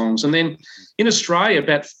certain songs. And then in Australia,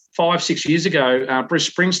 about 5-6 years ago, Bruce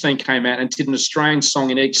Springsteen came out and did an Australian song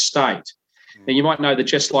in each state. Now, you might know that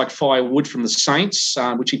Just Like Firewood from the Saints,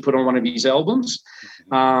 which he put on one of his albums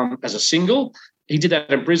as a single. He did that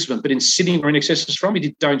in Brisbane, but in Sydney, where Inxs is from, he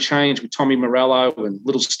did Don't Change with Tommy Morello and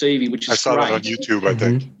Little Stevie, which is great. I saw that on YouTube, I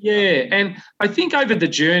think. Yeah, and I think over the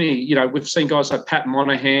journey, we've seen guys like Pat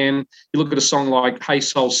Monahan. You look at a song like Hey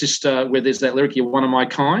Soul Sister, where there's that lyric, You're One of My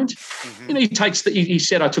Kind. He takes he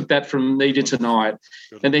said, I took that from Need You Tonight.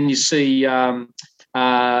 And then you see, Rob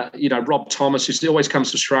Thomas, who always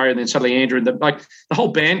comes to Australia, and then suddenly Andrew, and the whole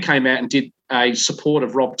band came out and did a support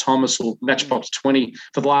of Rob Thomas or Matchbox 20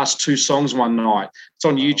 for the last 2 songs one night. It's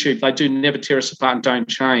on YouTube. They do Never Tear Us Apart and Don't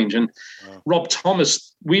Change. And Rob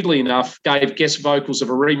Thomas, weirdly enough, gave guest vocals of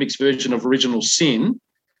a remix version of Original Sin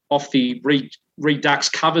off the Redux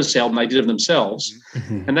covers album they did of themselves.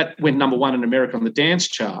 And that went number 1 in America on the dance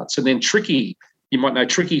charts. And then Tricky, you might know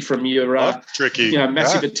Tricky from your Tricky.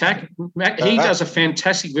 Massive Attack. He does a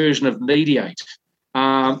fantastic version of Mediate.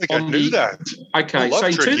 I think I knew that. Okay, so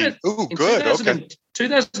in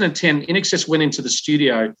 2010, Inxs went into the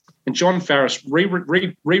studio and John Farris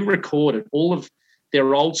re-recorded all of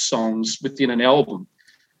their old songs within an album.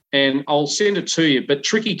 And I'll send it to you. But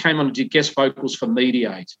Tricky came on and did guest vocals for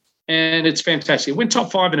Mediate. And it's fantastic. It went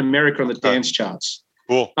top 5 in America on the dance charts.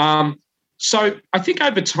 Cool. So I think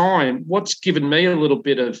over time, what's given me a little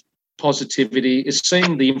bit of positivity is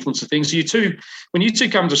seeing the influence of things. When you two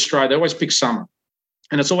come to Australia, they always pick summer.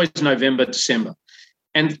 And it's always November, December.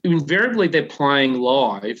 And invariably they're playing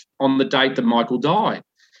live on the date that Michael died.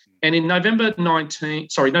 And in November 22,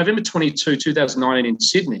 2019 in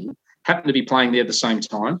Sydney, happened to be playing there at the same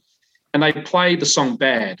time. And they played the song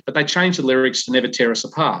Bad, but they changed the lyrics to Never Tear Us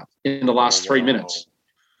Apart in the last 3 minutes.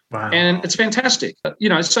 Wow. And it's fantastic.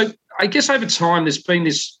 So I guess over time there's been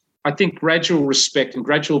this, I think, gradual respect and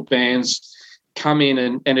gradual bands come in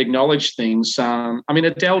and acknowledge things.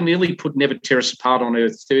 Adele nearly put Never Tear Us Apart on her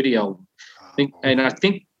 30 album.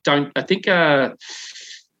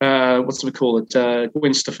 What's we call it?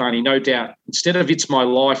 Gwen Stefani, No Doubt. Instead of It's My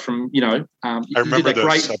Life from, I remember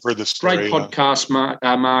this. I've heard this story. Great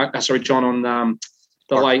podcast, John, on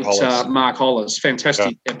the late Mark Hollis.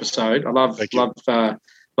 Fantastic episode. I love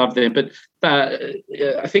them. But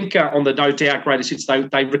I think on the No Doubt greatest hits,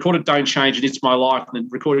 they recorded Don't Change and It's My Life, and the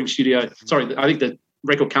recording studio, I think the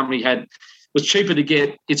record company was cheaper to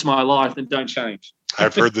get It's My Life than Don't Change.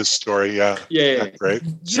 I've heard this story, yeah. Yeah. Great.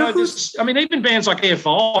 So even bands like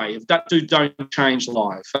EFI do Don't Change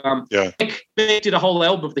live. Beck did a whole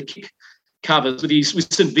album of the Kick covers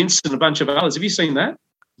with St. Vincent and a bunch of others. Have you seen that?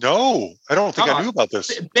 No, I don't think I knew about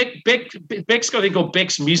this. Beck's got a thing called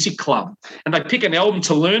Beck's Music Club, and they pick an album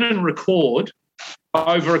to learn and record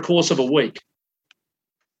over a course of a week.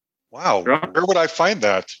 Wow. Right? Where would I find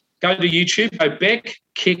that? Go to YouTube, go Beck,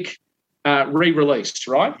 Kick, re-released,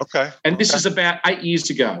 right? Okay. And this is about 8 years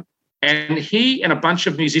ago. And he and a bunch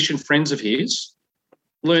of musician friends of his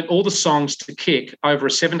learned all the songs to Kick over a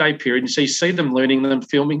 7-day period. And so you see them learning them,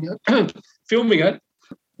 filming it.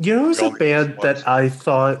 There's a band that I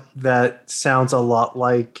thought that sounds a lot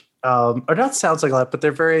like, or not sounds like a lot, but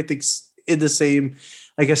they're very, I think, in the same,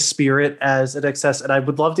 I guess, spirit as Inxs. And I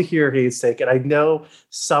would love to hear his take. And I know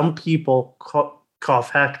some people, cough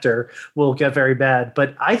Hector, will get very mad,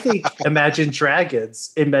 but I think Imagine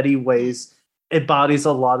Dragons, in many ways, embodies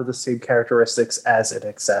a lot of the same characteristics as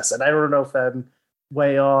Inxs. And I don't know if I'm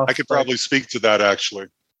way off. I could probably speak to that, actually.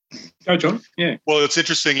 Go, John. Yeah. Well, it's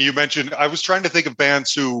interesting. You mentioned, I was trying to think of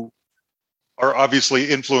bands who are obviously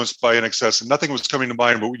influenced by Inxs, and nothing was coming to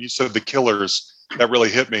mind, but when you said the Killers, that really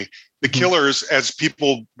hit me. The Killers, as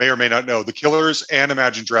people may or may not know, the Killers and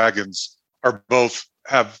Imagine Dragons are both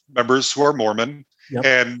have members who are Mormon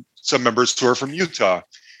and some members who are from Utah.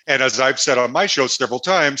 And as I've said on my show several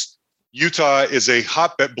times, Utah is a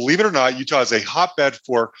hotbed, believe it or not, Utah is a hotbed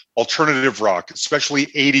for alternative rock, especially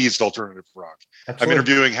 80s alternative rock. Absolutely. I'm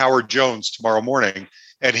interviewing Howard Jones tomorrow morning,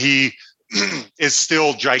 and he is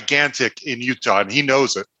still gigantic in Utah, and he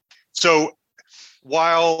knows it. So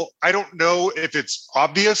while I don't know if it's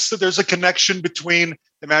obvious that there's a connection between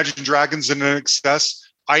Imagine Dragons and Inxs,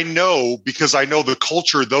 I know, because I know the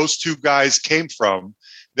culture those two guys came from,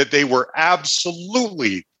 that they were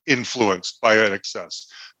absolutely influenced by Inxs.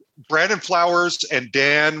 Brandon Flowers and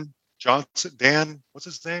Dan Johnson, what's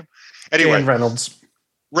his name? Anyway, Dan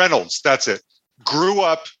Reynolds, that's it. Grew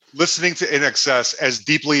up listening to Inxs as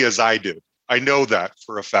deeply as I did. I know that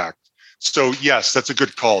for a fact. So yes, that's a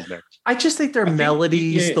good call, Nick. I just think their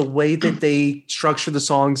melodies, the way that they structure the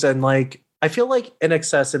songs, and like I feel like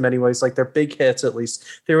Inxs in many ways, like their big hits at least,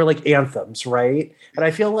 they were like anthems, right? And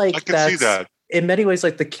I feel like I can see that. In many ways,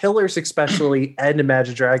 like the Killers especially and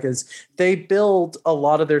Imagine Dragons, they build a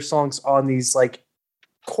lot of their songs on these like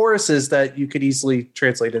choruses that you could easily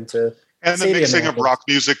translate into. And the mixing of rock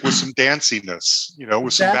music with some danciness,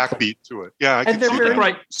 with some backbeat to it. Yeah, and they're very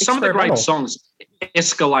great. Some of the great songs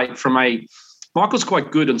escalate from Michael's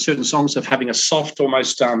quite good in certain songs of having a soft,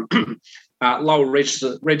 almost lower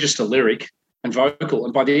register lyric and vocal.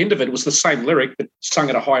 And by the end of it, it was the same lyric, but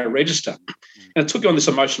sung at a higher register. And it took you on this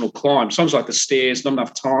emotional climb. Songs like The Stairs, Not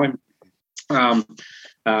Enough Time,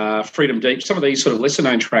 Freedom Deep, some of these sort of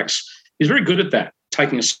lesser-known tracks, he's very good at that,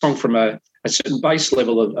 taking a song from a certain base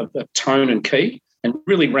level of tone and key and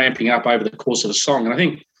really ramping up over the course of a song. And I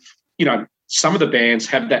think, some of the bands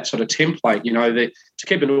have that sort of template, that to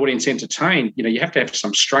keep an audience entertained, you have to have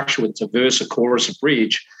some structure with a verse, a chorus, a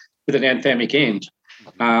bridge with an anthemic end.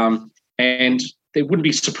 And it wouldn't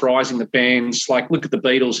be surprising that bands like, look at the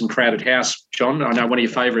Beatles and Crowded House, John. I know one of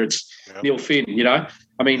your favourites, Neil Finn,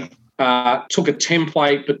 took a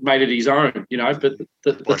template but made it his own, but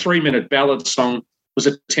the 3-minute ballad song was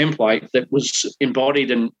a template that was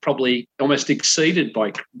embodied and probably almost exceeded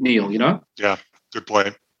by Neil, Yeah, good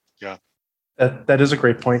point. Yeah. That is a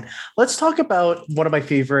great point. Let's talk about one of my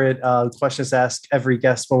favorite questions to ask every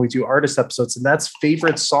guest when we do artist episodes, and that's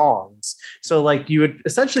favorite songs. So like you would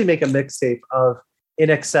essentially make a mixtape of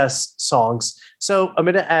Inxs songs. So I'm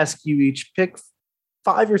going to ask you each, pick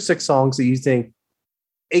 5 or 6 songs that you think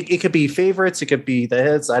it could be favorites. It could be the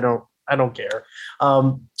hits. I don't care.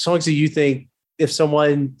 Songs that you think if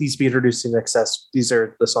someone needs to be introduced to Inxs, these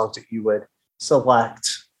are the songs that you would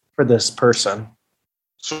select for this person.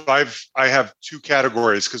 So I have 2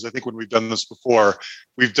 categories, because I think when we've done this before,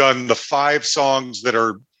 we've done the 5 songs that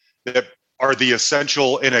are the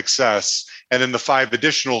essential Inxs, and then the 5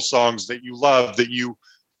 additional songs that you love that you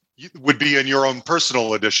would be in your own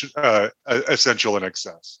personal edition, essential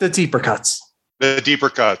Inxs. The deeper cuts. The deeper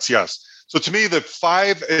cuts, yes. So to me, the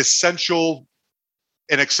 5 essential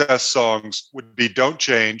Inxs songs would be "Don't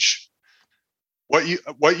Change," "What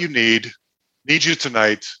You Need," "Need You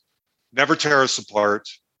Tonight," "Never Tear Us Apart,"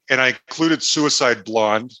 and I included "Suicide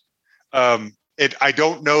Blonde." I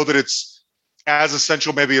don't know that it's as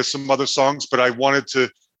essential maybe as some other songs, but I wanted to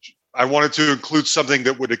include something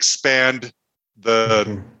that would expand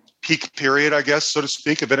the peak period, I guess, so to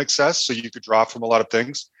speak, of Inxs, so you could draw from a lot of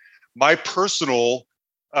things. My personal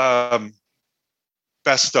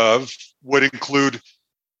best of would include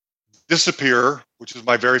 "Disappear," which is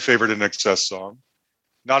my very favorite Inxs song,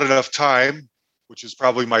 "Not Enough Time," which is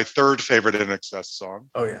probably my 3rd favorite Inxs song.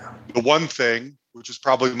 Oh, yeah. "The One Thing," which is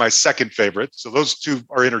probably my 2nd favorite. So those 2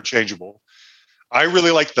 are interchangeable. I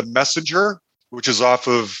really like "The Messenger," which is off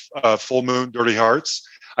of Full Moon, Dirty Hearts.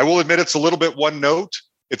 I will admit it's a little bit one note.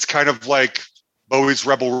 It's kind of like Bowie's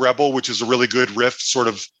Rebel Rebel, which is a really good riff, sort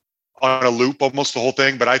of on a loop, almost the whole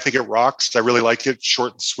thing, but I think it rocks. I really like it,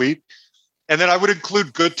 short and sweet. And then I would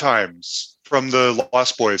include "Good Times" from the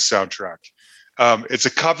Lost Boys soundtrack. It's a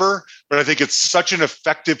cover, but I think it's such an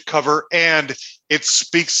effective cover, and it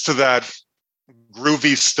speaks to that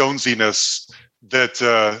groovy stonesiness that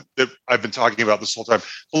I've been talking about this whole time.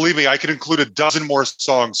 Believe me, I could include a dozen more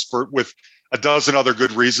songs with a dozen other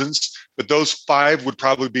good reasons, but those 5 would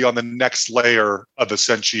probably be on the next layer of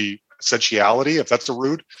essentiality, if that's a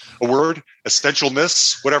word,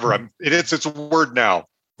 essentialness, whatever. It's a word now.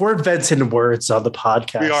 We're inventing words on the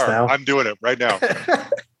podcast. We are. Now. I'm doing it right now.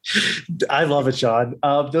 I love it, John.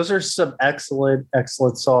 Those are some excellent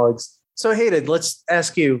songs. So Hayden, let's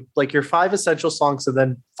ask you like your 5 essential songs and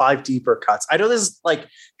then 5 deeper cuts. I know this is like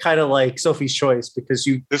kind of like Sophie's Choice because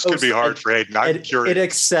this could be hard for Hayden. I'm curious.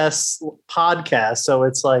 Inxs podcast, so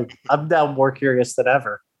it's like I'm now more curious than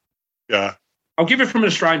ever. Yeah. I'll give it from an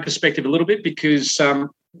Australian perspective a little bit because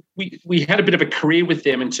we had a bit of a career with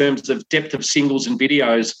them in terms of depth of singles and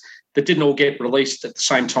videos that didn't all get released at the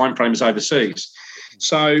same time frame as overseas.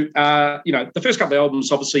 So, the first couple of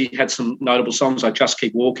albums obviously had some notable songs like Just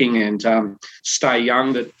Keep Walking and Stay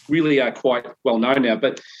Young that really are quite well known now.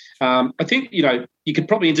 But I think, you could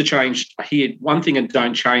probably interchange here. One Thing and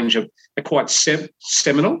Don't Change are quite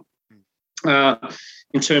seminal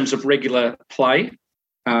in terms of regular play.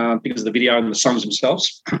 because of the video and the songs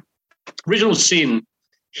themselves. Original Sin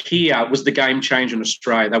here was the game changer in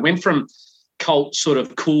Australia. They went from cult sort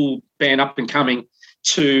of cool band up and coming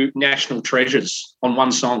to national treasures on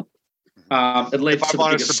one song. It led if to I'm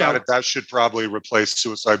honest about it, that should probably replace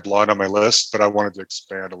Suicide Blonde on my list, but I wanted to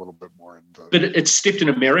expand a little bit more. But it stiffed in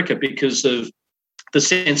America because of the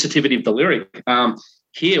sensitivity of the lyric.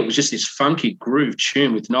 Here it was just this funky groove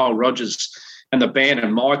tune with Nile Rodgers and the band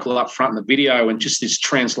and Michael up front in the video, and just this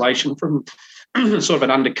translation from sort of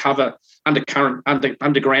an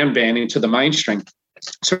underground band into the mainstream.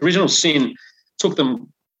 So Original Sin took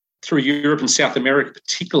them through Europe and South America,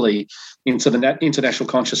 particularly into the international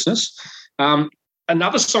consciousness.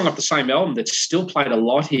 Another song off the same album that's still played a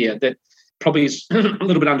lot here that probably is a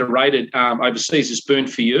little bit underrated overseas is Burn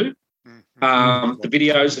For You. The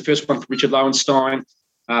videos, the first one from Richard Lowenstein,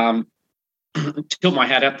 Tilt My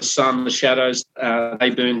Hat at the Sun, The Shadows, They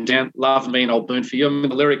Burn Down, Love Me and I'll Burn For You. I mean,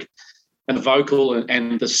 the lyric and the vocal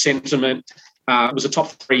and the sentiment was a top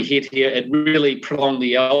 3 hit here. It really prolonged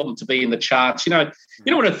the album to be in the charts. You know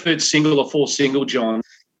when a third single or fourth single, John,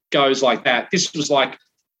 goes like that. This was like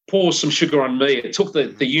Pour Some Sugar on Me. It took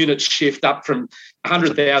the unit shift up from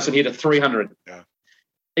 100,000 here to 300. Yeah.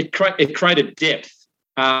 It created depth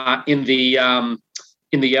in the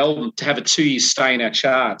album to have a 2-year stay in our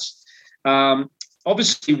charts.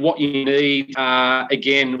 Obviously, what you need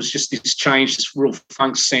again was just this change, this real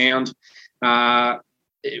funk sound.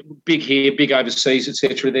 Big here, big overseas,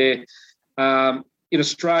 etc. There in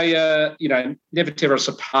Australia, Never Tear Us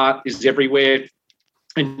Apart is everywhere,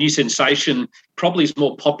 and New Sensation probably is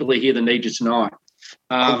more popular here than Need You Tonight.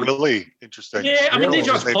 Really interesting. Yeah, I mean, Need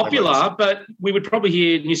You is popular, but we would probably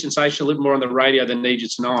hear New Sensation a little more on the radio than Need You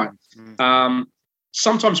Tonight.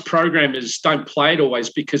 Sometimes programmers don't play it always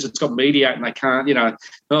because it's got media and they can't,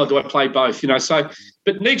 do I play both? So,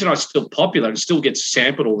 but Need You Tonight's still popular and still gets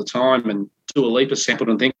sampled all the time, and Dua Lipa sampled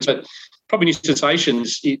and things. But probably New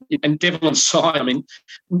Sensations and Devil Inside, I mean,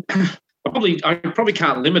 I probably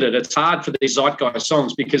can't limit it. It's hard for these zeitgeist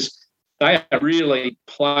songs because they are really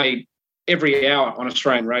played every hour on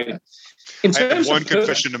Australian radio. I have one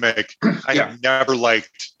confession to make. I have never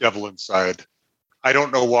liked Devil Inside. I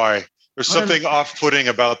don't know why. There's something off-putting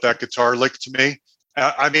about that guitar lick to me.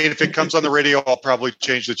 I mean, if it comes on the radio, I'll probably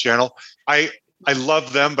change the channel. I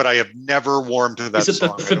love them, but I have never warmed to that song. Is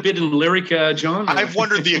it the forbidden lyric, John? I've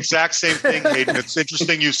wondered the exact same thing, Hayden. It's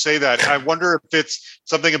interesting you say that. I wonder if it's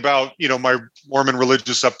something about, my Mormon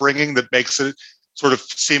religious upbringing that makes it sort of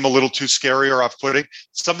seem a little too scary or off-putting.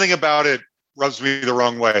 Something about it rubs me the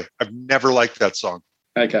wrong way. I've never liked that song.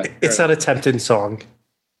 Okay. It's not a tempting song.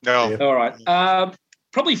 No. All right.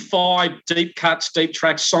 Probably 5 deep cuts, deep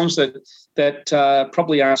tracks, songs that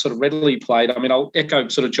probably aren't sort of readily played. I mean, I'll echo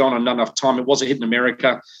sort of John on Not Enough Time. It was a hit in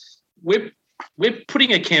America. We're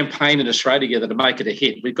putting a campaign in Australia together to make it a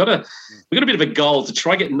hit. We've got a bit of a goal to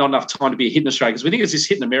try get Not Enough Time to be a hit in Australia because we think there's this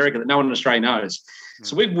hit in America that no one in Australia knows.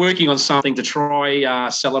 So we're working on something to try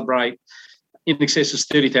celebrate Inxs'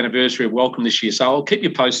 30th anniversary of Welcome this year. So I'll keep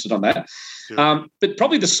you posted on that. Yeah. But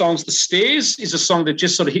probably the songs, The Stairs is a song that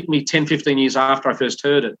just sort of hit me 10, 15 years after I first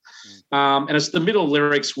heard it. And it's the middle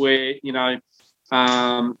lyrics where, the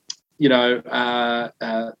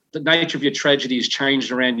nature of your tragedy is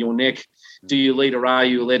changed around your neck. Do you lead or are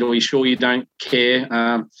you led, or are you sure you don't care?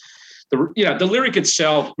 The lyric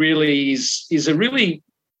itself really is a really,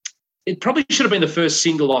 it probably should have been the first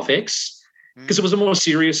single off X because it was a more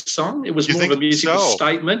serious song. It was more of a musical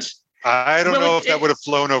statement. I don't know if that would have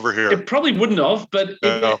flown over here. It probably wouldn't have, but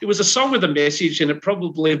it was a song with a message, and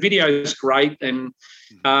the video is great. And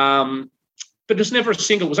but it was never a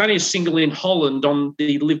single. It was only a single in Holland on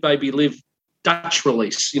the Live Baby Live Dutch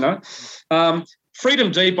release.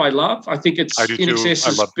 Freedom Deep I love. I think it's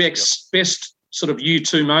Inxs' best sort of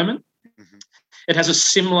U2 moment. Mm-hmm. It has a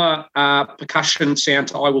similar percussion sound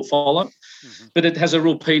to I Will Follow, but it has a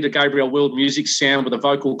real Peter Gabriel world music sound with a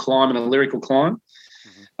vocal climb and a lyrical climb.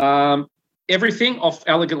 Everything off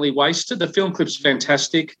Elegantly Wasted. The film clip's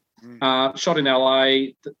fantastic. Shot in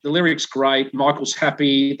LA. The lyrics great. Michael's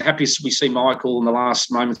happy. The happiest we see Michael in the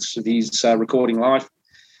last moments of his recording life.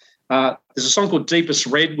 There's a song called Deepest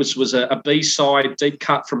Red, which was a B-side, deep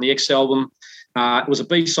cut from the X album. It was a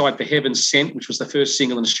B-side for Heaven Sent, which was the first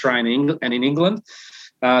single in Australia and in England.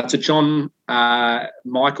 It's a John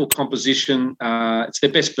Michael composition. It's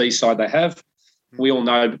their best B-side they have. We all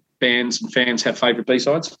know bands and fans have favourite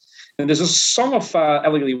B-sides. And there's a song off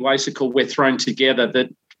Elegantly Wasted called We're Thrown Together that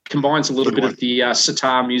combines a little bit of the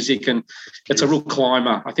sitar music, and it's a real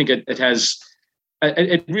climber. I think it has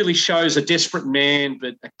it really shows a desperate man,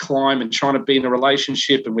 but a climb and trying to be in a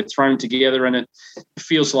relationship, and we're thrown together, and it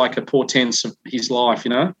feels like a portents of his life, you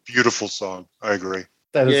know? Beautiful song. I agree.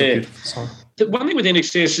 That is a beautiful song. The one thing with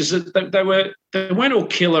Inxs is that they weren't all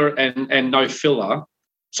killer and no filler.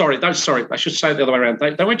 Sorry, I should say it the other way around.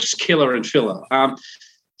 They weren't just killer and filler.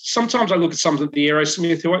 Sometimes I look at some of the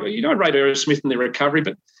Aerosmith, who, you know, I rate Aerosmith in their recovery,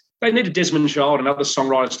 but they needed Desmond Child and other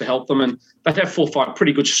songwriters to help them, and they'd have 4 or 5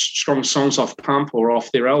 pretty good, strong songs off Pump or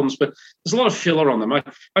off their albums, but there's a lot of filler on them. I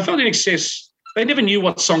felt Inxs, they never knew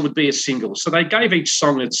what song would be a single, so they gave each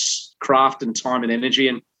song its craft and time and energy,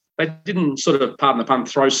 and they didn't sort of, pardon the pun,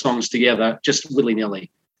 throw songs together just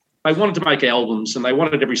willy-nilly. They wanted to make albums, and they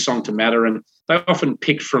wanted every song to matter, and they often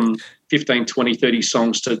picked from 15, 20, 30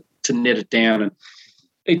 songs to net it down, and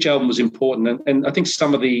each album was important. And I think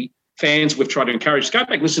some of the fans we've tried to encourage, go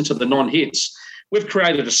back and listen to the non-hits. We've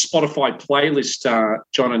created a Spotify playlist,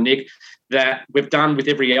 John and Nick, that we've done with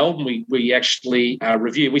every album we actually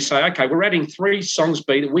review. We say, okay, we're adding 3 songs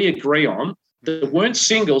B that we agree on that weren't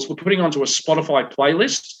singles. We're putting onto a Spotify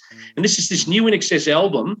playlist, and this is this new Inxs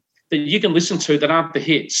album that you can listen to that aren't the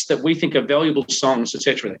hits, that we think are valuable songs,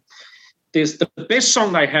 etc. There's the best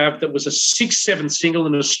song they have that was a 6/7 single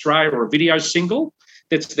in Australia, or a video single.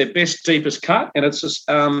 That's their best, deepest cut, and it's a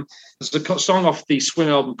song off the Swing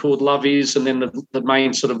album called Love Is, and then the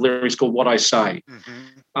main sort of lyrics called What I Say.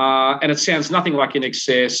 And it sounds nothing like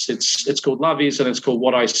Inxs. It's called Love Is, and it's called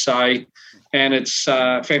What I Say, and it's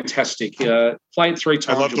fantastic. Play it 3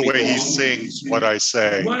 times. I love the way he sings What I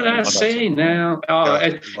Say. What I Say now.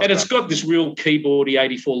 And it's got this real keyboardy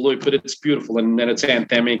 84 loop, but it's beautiful, and it's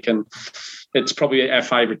anthemic, and it's probably our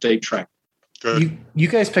favourite deep track. You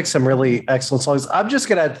guys picked some really excellent songs. I'm just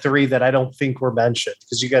going to add 3 that I don't think were mentioned,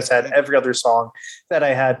 because you guys had every other song that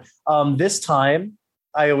I had. This Time,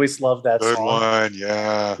 I always love that Good song. one,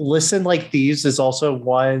 yeah. Listen Like Thieves is also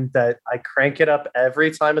one that I crank it up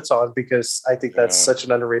every time it's on, because I think that's such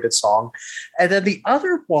an underrated song. And then the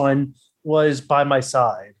other one was By My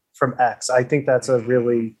Side from X. I think that's a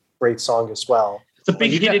really great song as well. It's a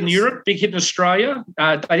big hit in Europe, big hit in Australia.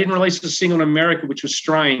 They didn't release a single in America, which was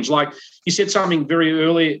strange. Like, you said something very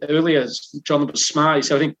earlier, John, that was smart. He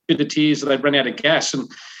said, I think Bitter Tears, that they'd run out of gas. And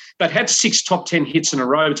they'd had 6 top 10 hits in a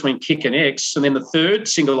row between Kick and X, and then the third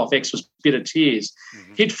single off X was Bitter Tears.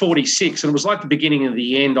 Hit 46, and it was like the beginning of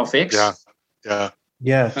the end off X. Yeah.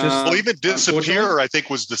 Well, even Disappear, I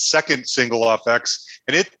think, was the second single off X,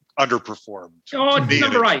 and it underperformed. Oh,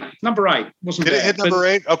 number 8 wasn't Did it hit number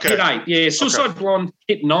 8? Okay, hit 8. Yeah, Suicide Blonde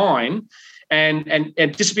hit 9, and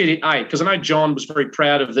Disappeared hit 8, because I know John was very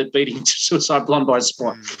proud of that, beating Suicide Blonde by a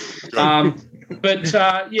spot. I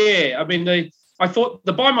mean, I thought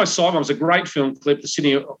the By My Side one was a great film clip. The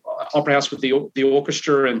Sydney Opera House with the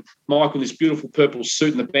orchestra, and Michael in this beautiful purple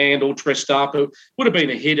suit, and the band all dressed up. It would have been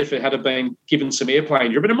a hit if it had been given some airplay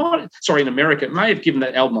in Europe. But in America, it may have given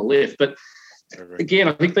that album a lift. But again,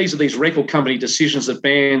 I think these are these record company decisions that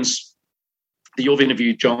bands that you've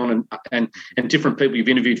interviewed, John, and different people you've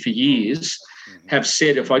interviewed for years have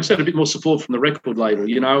said, if I just had a bit more support from the record label,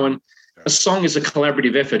 you know, and a song is a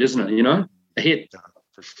collaborative effort, isn't it? You know, a hit. Yeah,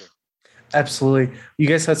 for sure. Absolutely. You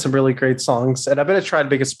guys had some really great songs, and I'm going to try to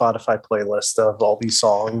make a Spotify playlist of all these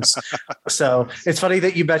songs. So it's funny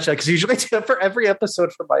that you mentioned that, because usually I do it for every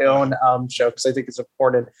episode for my own show, because I think it's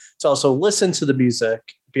important to also listen to the music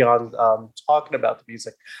beyond talking about the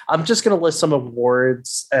music. I'm just going to list some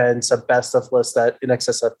awards and some best of lists that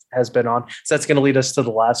Inxs has been on. So that's going to lead us to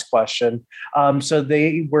the last question. So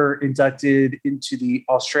they were inducted into the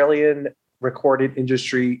Australian Recorded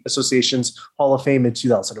Industry Association's Hall of Fame in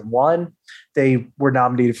 2001. They were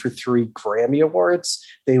nominated for 3 Grammy Awards.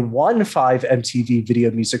 They won 5 MTV Video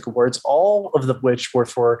Music Awards, all of which were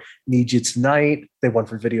for Need You Tonight. They won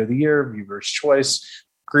for Video of the Year, Viewer's Choice,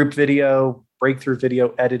 Group Video, Breakthrough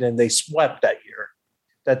Video Edit, and they swept that year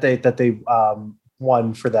that they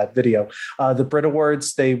won for that video. The Brit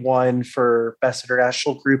Awards, they won for Best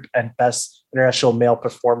International Group and Best International Male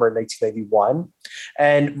Performer in 1991.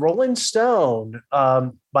 And Rolling Stone,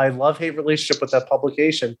 my love-hate relationship with that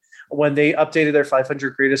publication, when they updated their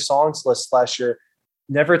 500 greatest songs list last year,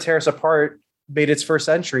 Never Tear Us Apart made its first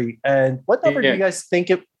entry. And what number do you guys think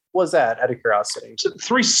it was at, out of curiosity?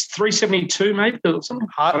 372, maybe? Or something?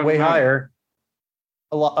 Way higher.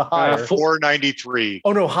 A lot higher. 493.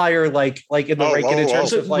 Oh no, higher like in the ranking in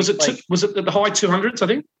terms of was it the high 200s? I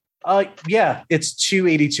think. Yeah, it's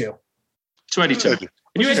 282. 282.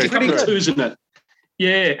 And you had a couple of twos in it.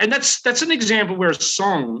 Yeah, and that's an example where a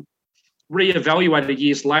song reevaluated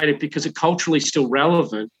years later, because it culturally still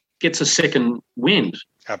relevant, gets a second wind.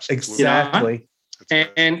 Absolutely. Exactly.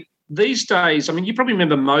 And these days, I mean, you probably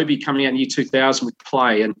remember Moby coming out in year 2000 with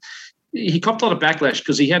Play, and he copped a lot of backlash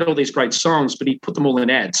because he had all these great songs, but he put them all in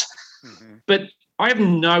ads. Mm-hmm. But I have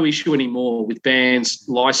no issue anymore with bands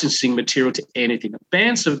licensing material to anything.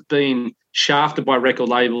 Bands have been shafted by record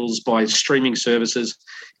labels, by streaming services.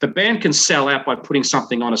 If a band can sell out by putting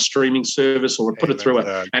something on a streaming service or put it through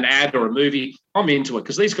an ad or a movie, I'm into it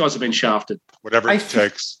because these guys have been shafted. Whatever it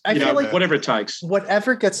takes. I feel like whatever it takes.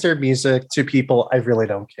 Whatever gets their music to people, I really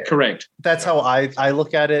don't care. Correct. That's how I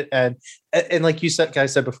look at it. And like you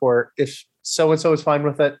guys said before, if so-and-so is fine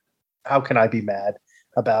with it, how can I be mad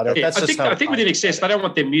about it? Yeah, I think with Inxs, they don't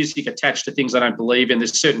want their music attached to things they don't believe in.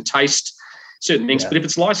 There's certain taste, certain things. Yeah. But if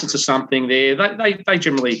it's licensed to something there, they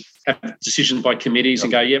generally have decisions by committees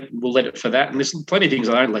and go, yeah, we'll let it for that. And there's plenty of things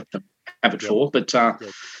I don't let them have it for. But,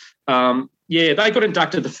 they got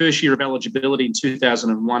inducted the first year of eligibility in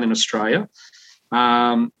 2001 in Australia.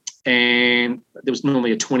 And there was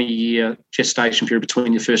normally a 20-year gestation period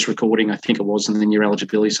between your first recording, I think it was, and then your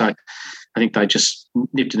eligibility. So I think they just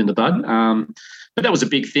nipped it in the bud. But that was a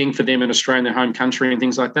big thing for them in Australia, their home country and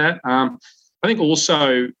things like that. I think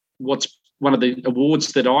also what's one of the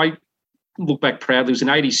awards that I look back proudly was in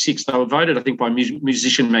 '86. They were voted, I think, by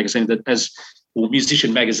Musician Magazine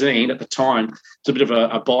Musician Magazine at the time. It's a bit of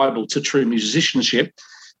a Bible to true musicianship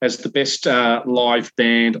as the best live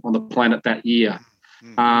band on the planet that year.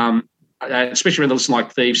 Especially when they listen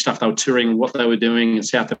like Thieves stuff, they were touring, what they were doing in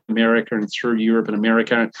South America and through Europe and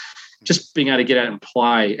America. Just being able to get out and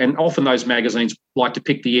play. And often those magazines like to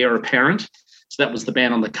pick the heir apparent. So that was the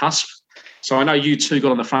band on the cusp. So I know U2 got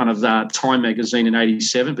on the front of Time magazine in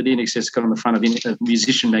 '87, but Inxs got on the front of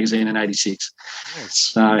Musician magazine in '86. Nice.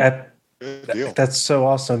 So that's so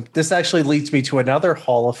awesome. This actually leads me to another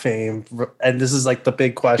Hall of Fame, and this is like the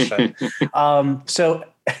big question. So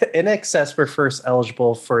Inxs were first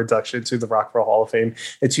eligible for induction to the Rock and Roll Hall of Fame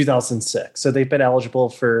in 2006. So they've been eligible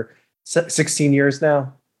for 16 years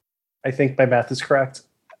now. I think my math is correct.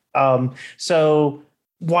 So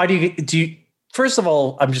why do you first of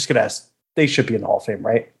all, I'm just going to ask, they should be in the Hall of Fame,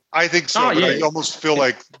 right? I think so. But I almost feel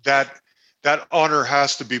like that honor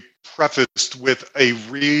has to be prefaced with a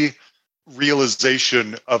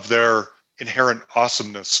realization of their inherent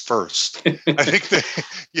awesomeness first. I think that,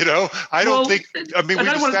 I mean, we've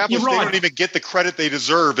established they don't even get the credit they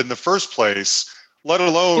deserve in the first place, let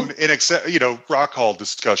alone in Rock Hall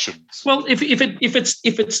discussions. Well, if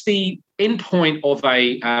it's the end point of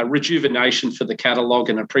a rejuvenation for the catalogue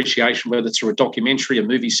and appreciation, whether it's through a documentary, a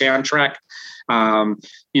movie soundtrack,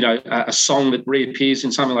 a song that reappears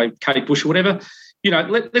in something like Kate Bush or whatever,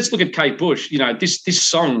 let's look at Kate Bush. This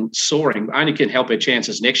song Soaring only can help her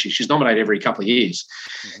chances next year. She's nominated every couple of years.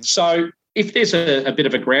 Mm-hmm. So if there's a bit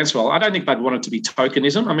of a groundswell, I don't think they'd want it to be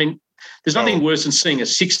tokenism. I mean, there's nothing worse than seeing a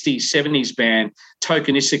 60s, 70s band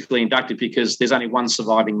tokenistically inducted because there's only one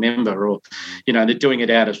surviving member or, they're doing it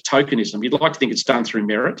out of tokenism. You'd like to think it's done through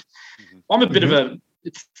merit. Mm-hmm. I'm a bit of a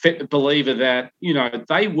believer that,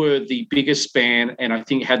 they were the biggest band and I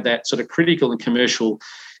think had that sort of critical and commercial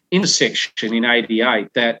intersection in '88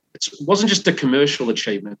 that it wasn't just a commercial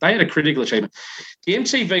achievement. They had a critical achievement. The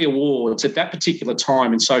MTV Awards at that particular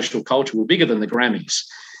time in social culture were bigger than the Grammys.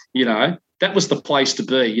 That was the place to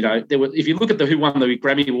be. If you look at who won the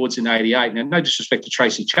Grammy Awards in '88, now no disrespect to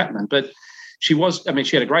Tracy Chapman, but she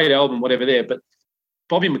had a great album, whatever there, but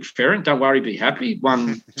Bobby McFerrin, Don't Worry, Be Happy,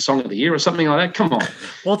 won Song of the Year or something like that. Come on.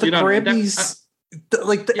 Well, the Grammys...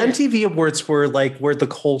 MTV Awards were like where the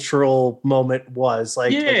cultural moment was. I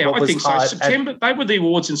think so. September, they were the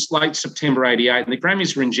awards in late September '88, and the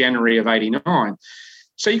Grammys were in January of '89.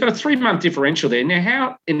 So you've got a 3-month differential there. Now,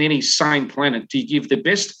 how in any sane planet do you give the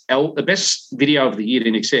best video of the year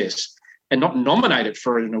to Inxs and not nominate it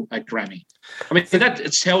for a Grammy? I mean, that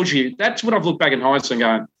it tells you. That's what I've looked back in hindsight and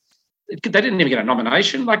going, they didn't even get a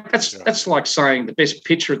nomination. Like that's like saying the best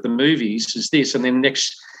picture at the movies is this, and then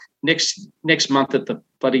next month at the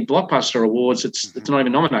bloody Blockbuster Awards, it's not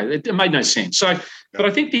even nominated. It made no sense. So, but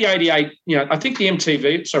I think the '88, I think the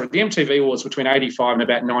MTV Awards between '85 and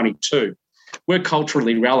about '92 were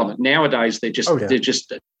culturally relevant. Nowadays, they're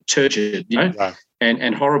just turgid,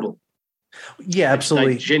 and horrible. Yeah,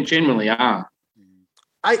 absolutely. They genuinely are.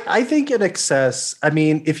 I think Inxs, I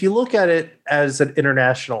mean, if you look at it as an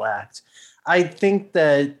international act, I think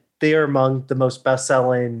that they are among the most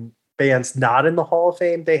best-selling bands not in the Hall of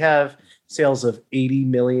Fame. They have sales of 80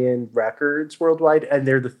 million records worldwide, and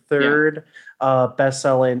they're the third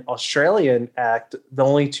best-selling Australian act. The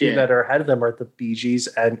only two that are ahead of them are the Bee Gees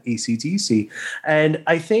and AC/DC. And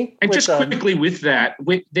I think, and just quickly with that,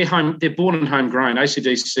 they're born and homegrown.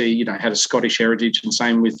 AC/DC, had a Scottish heritage, and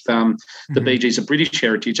same with the Bee Gees, a British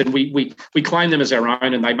heritage, and we claim them as our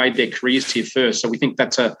own, and they made their careers here first. So we think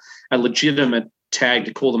that's a legitimate tag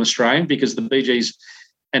to call them Australian, because the Bee Gees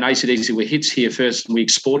and AC/DC were hits here first, and we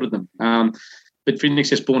exported them. But for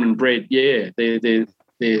Inxs born and bred, they're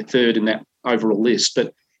third in that overall list.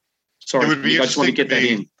 But sorry, I just want to get that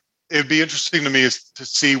in. It would be interesting to me is to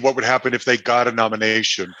see what would happen if they got a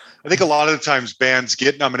nomination. I think a lot of the times bands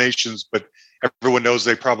get nominations, but everyone knows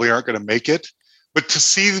they probably aren't going to make it. But to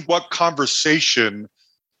see what conversation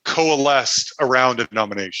coalesced around a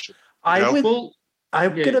nomination. I'm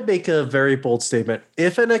going to make a very bold statement.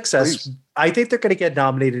 If Inxs, I think they're going to get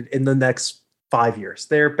nominated in the next 5 years.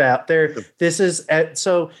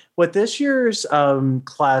 So what this year's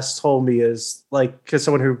class told me is, like, because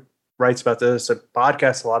someone who writes about this and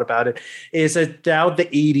podcasts a lot about it, is that now the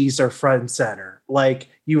 80s are front and center. Like,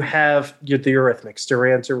 you have the Eurythmics,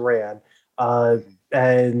 Duran Duran,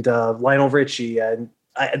 and Lionel Richie, and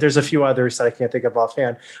there's a few others that I can't think of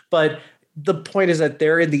offhand. But the point is that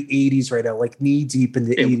they're in the 80s right now, like knee deep in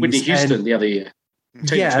the 80s. Whitney Houston the other year.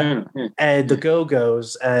 And the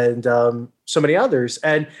Go-Go's and so many others.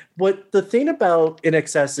 And what the thing about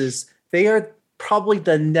Inxs is, they are probably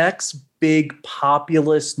the next big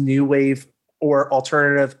populist new wave or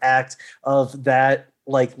alternative act of that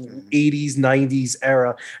like 80s, 90s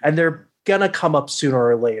era. And they're gonna come up sooner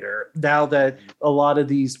or later, now that a lot of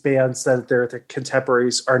these bands that they're the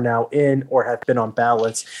contemporaries are now in or have been on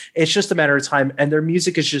ballots. It's just a matter of time, and their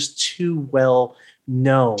music is just too well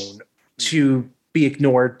known to be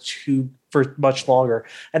ignored for much longer.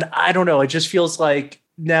 And I don't know, it just feels like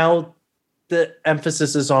now the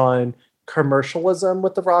emphasis is on commercialism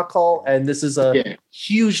with the Rock Hall, and this is a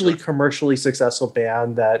hugely commercially successful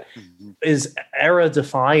band that is era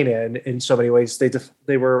defining in so many ways.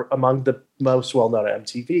 They were among the most well-known at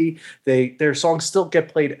MTV. Their songs still get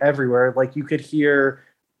played everywhere. Like, you could hear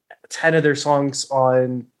 10 of their songs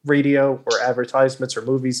on radio or advertisements or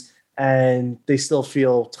movies, and they still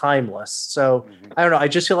feel timeless. So I don't know. I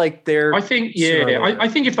just feel like they're. I think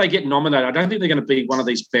if they get nominated, I don't think they're going to be one of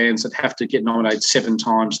these bands that have to get nominated 7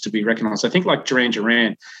 times to be recognised. I think like Duran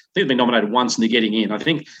Duran, I think they've been nominated once and they're getting in. I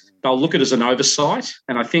think they'll look at it as an oversight,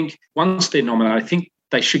 and I think once they're nominated, I think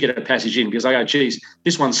they should get a passage in, because they go, geez,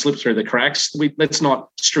 this one slipped through the cracks. Let's not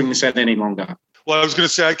string this out any longer. Well, I was going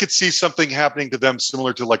to say, I could see something happening to them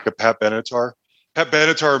similar to like a Pat Benatar. Pat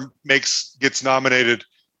Benatar gets nominated,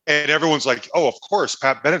 and everyone's like, oh, of course,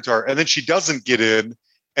 Pat Benatar. And then she doesn't get in,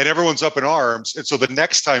 and everyone's up in arms. And so the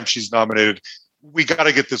next time she's nominated, we got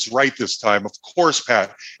to get this right this time. Of course,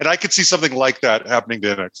 Pat. And I could see something like that happening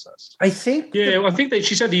to Inxs. I think. I think that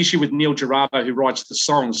she's had the issue with Neil Girardo, who writes the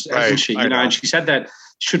songs, hasn't she? And she's had that.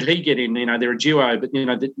 Should he get in? They're a duo, but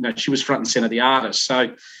she was front and center, the artist.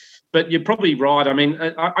 So. But you're probably right. I mean,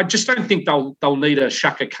 I just don't think they'll need a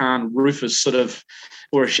Shaka Khan, Rufus sort of,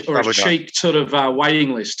 or a Cheek sort of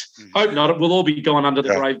waiting list. Hope not. It will all be gone under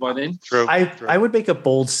the grave by then. True. I would make a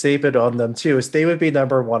bold statement on them too, is they would be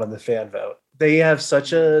number one on the fan vote. They have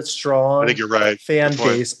such a strong fan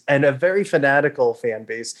base and a very fanatical fan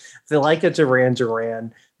base. They like a Duran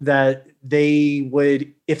Duran that they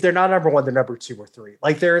would, if they're not number one, they're number 2 or 3.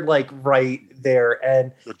 Like, they're like right there.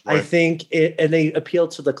 And I think and they appeal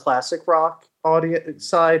to the classic rock audience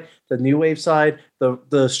side, the new wave side,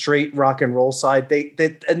 the straight rock and roll side.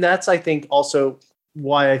 And that's, I think, also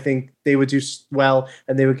why I think they would do well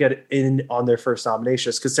and they would get in on their first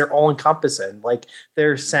nominations, because they're all encompassing. Like,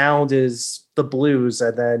 their sound is the blues,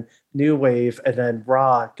 and then new wave, and then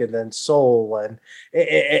rock, and then soul, and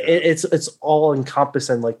it's all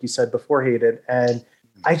encompassing, like you said before, Hayden. And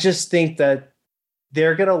I just think that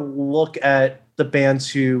they're gonna look at the bands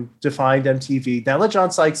who defined MTV. Now that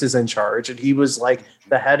John Sykes is in charge, and he was like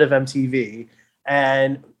the head of MTV,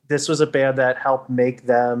 and this was a band that helped make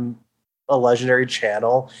them a legendary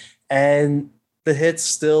channel, and the hits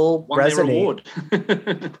still resonate.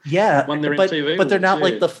 But they're not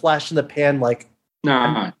like the flash in the pan. Like,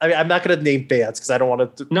 no, I'm not going to name bands because I don't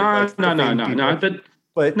want to. No.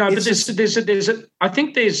 But I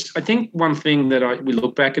think one thing that we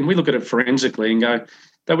look back and we look at it forensically and go,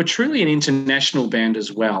 they were truly an international band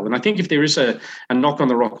as well. And I think if there is a knock on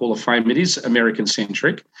the Rock Hall of Fame, it is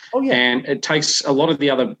American-centric. Oh, yeah. And it takes a lot of the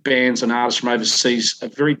other bands and artists from overseas a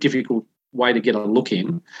very difficult way to get a look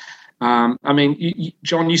in. I mean,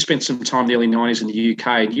 John, you spent some time in the early 90s in the UK,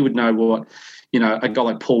 and you would know what, a guy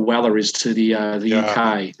like Paul Weller is to the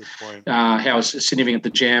UK, how significant the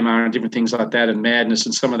Jam are and different things like that, and Madness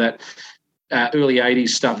and some of that early 80s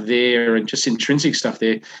stuff there, and just intrinsic stuff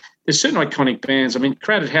there. There's certain iconic bands. I mean,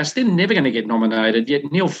 Crowded House, they're never going to get nominated,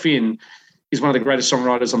 yet Neil Finn is one of the greatest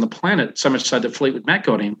songwriters on the planet, so much so that Fleetwood Mac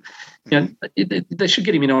got him. They should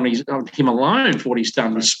get him in on him alone for what he's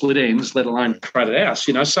done with Split Enz, let alone Crowded House.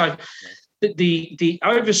 So the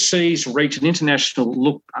overseas reach and international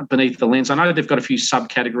look beneath the lens. I know they've got a few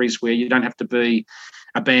subcategories where you don't have to be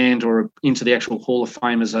a band or into the actual Hall of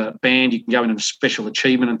Fame as a band. You can go into special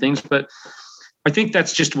achievement and things, but I think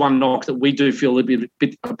that's just one knock that we do feel a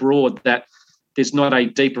bit abroad, that there's not a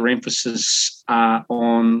deeper emphasis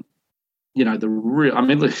on, the real. I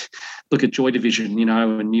mean, look at Joy Division,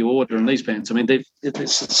 and New Order and these bands. I mean,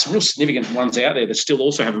 there's some real significant ones out there that still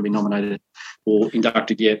also haven't been nominated or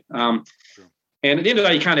inducted yet. And at the end of the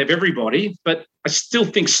day, you can't have everybody, but I still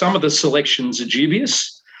think some of the selections are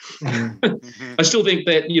dubious. Mm-hmm. I still think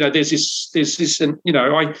that there's this, and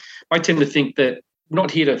I tend to think that we're not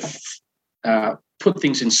here to put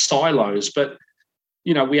things in silos, but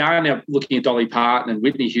we are now looking at Dolly Parton and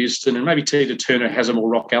Whitney Houston, and maybe Tina Turner has a more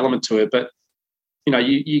rock element to it. But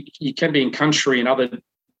you can be in country and other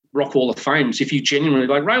rock Hall of Fames if you genuinely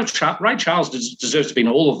like. Ray Charles deserves to be in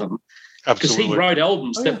all of them because he wrote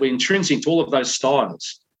albums that were intrinsic to all of those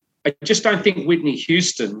styles. I just don't think Whitney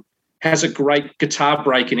Houston has a great guitar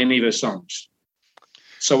break in any of her songs.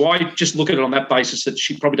 So I just look at it on that basis that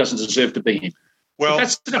she probably doesn't deserve to be in. Well, but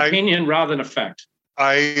that's an opinion rather than a fact.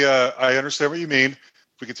 I understand what you mean.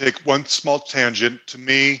 If we can take one small tangent, to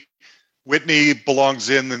me, Whitney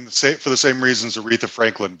belongs in for the same reasons Aretha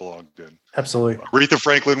Franklin belonged in. Absolutely. Aretha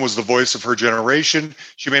Franklin was the voice of her generation.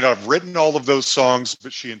 She may not have written all of those songs,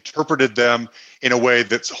 but she interpreted them in a way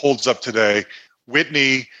that holds up today.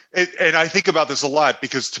 Whitney, and I think about this a lot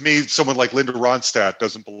because to me, someone like Linda Ronstadt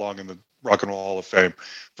doesn't belong in the Rock and Roll Hall of Fame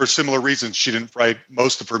for similar reasons. She didn't write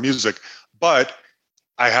most of her music, but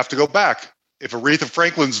I have to go back. If Aretha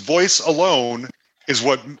Franklin's voice alone is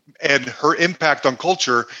and her impact on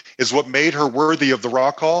culture is what made her worthy of the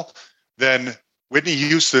Rock Hall, then Whitney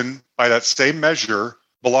Houston, by that same measure,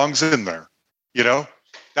 belongs in there.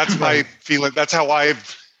 That's my feeling. That's how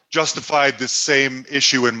I've justified this same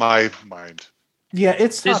issue in my mind. Yeah,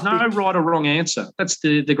 there's no right or wrong answer. That's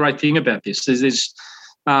the great thing about this.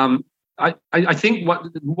 I think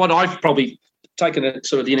what I've probably taken it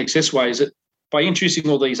sort of the Inxs way is that by introducing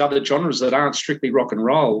all these other genres that aren't strictly rock and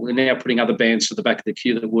roll, and now putting other bands to the back of the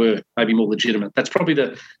queue that were maybe more legitimate. That's probably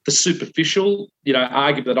the superficial,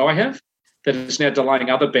 argument that I have, that it's now delaying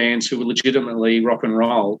other bands who were legitimately rock and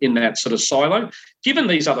roll in that sort of silo. Given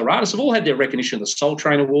these other artists have all had their recognition in the Soul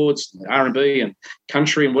Train Awards, R&B and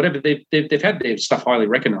country and whatever, they've had their stuff highly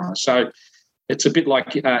recognised. So it's a bit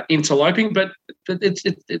like interloping, but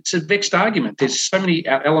it's a vexed argument. There's so many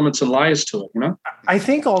elements and layers to it, I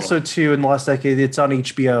think also, too, in the last decade, it's on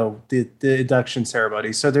HBO, the induction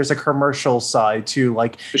ceremony. So there's a commercial side, too.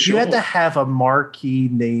 Like, you had to have a marquee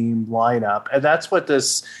name lineup. And that's what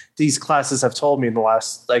these classes have told me in the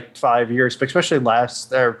last, 5 years, but especially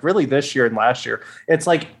really this year and last year. It's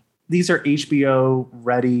like, these are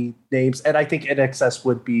HBO-ready names. And I think Inxs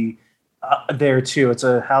would be there, too. It's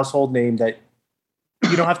a household name that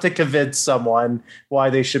you don't have to convince someone why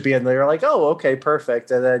they should be in there. You're like, oh, okay, perfect.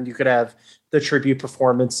 And then you could have the tribute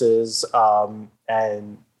performances.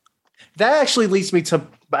 And that actually leads me to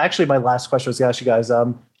my last question was to ask you guys,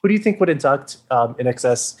 who do you think would induct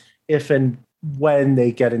Inxs if and when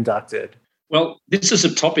they get inducted? Well, this is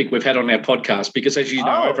a topic we've had on our podcast because, as you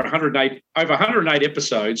know, over 108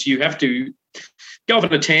 episodes, you have to go off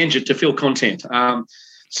on a tangent to fill content.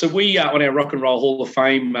 So we, on our Rock and Roll Hall of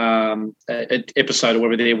Fame episode or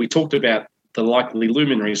whatever there, we talked about the likely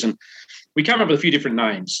luminaries, and we came up with a few different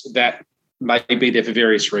names that may be there for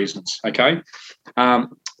various reasons, okay?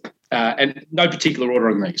 And no particular order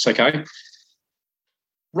on these, okay?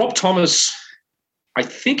 Rob Thomas, I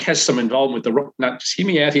think, has some involvement with the rock. No, just hear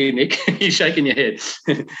me out here, Nick. You're shaking your head.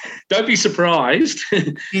 Don't be surprised.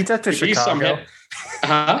 He's up to Chicago.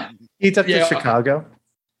 He's up to Chicago.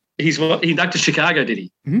 He inducted Chicago, did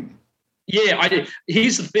he? Mm-hmm. Yeah, I did.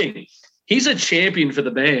 Here's the thing. He's a champion for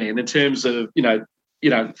the band in terms of,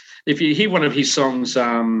 if you hear one of his songs,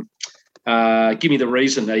 Give Me the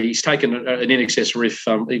Reason, he's taken an Inxs riff,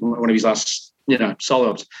 one of his last, solo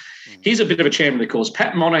albums. He's a bit of a champion of the cause.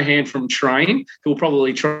 Pat Monahan from Train, who will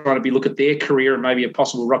probably try to look at their career and maybe a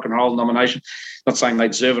possible rock and roll nomination. Not saying they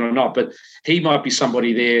deserve it or not, but he might be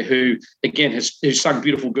somebody there who, again, who's sung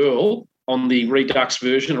Beautiful Girl on the Redux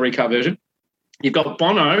version, recut version, You've got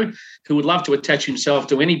Bono, who would love to attach himself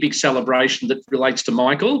to any big celebration that relates to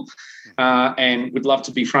Michael, and would love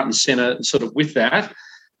to be front and centre sort of with that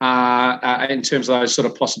in terms of those sort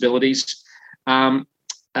of possibilities. Mark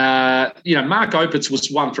Opitz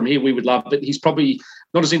was one from here we would love, but he's probably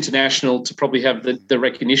not as international to probably have the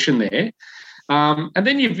recognition there. And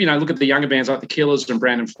then look at the younger bands like the Killers and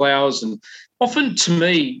Brandon Flowers, and often to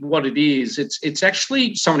me what it is, it's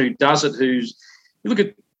actually someone who does it. You look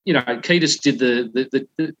at Ketis did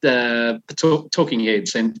the Talking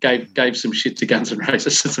Heads and gave some shit to Guns N'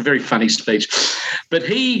 Roses. It's a very funny speech, but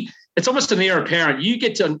it's almost an heir apparent. You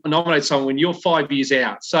get to nominate someone when you're 5 years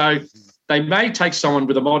out, so they may take someone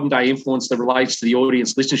with a modern day influence that relates to the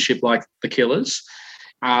audience listenership, like the Killers,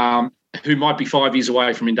 who might be 5 years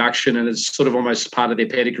away from induction, and it's sort of almost part of their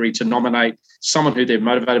pedigree to nominate someone who they're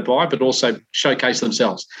motivated by, but also showcase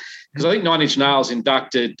themselves. Because I think Nine Inch Nails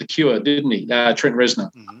inducted The Cure, didn't he? Trent Reznor.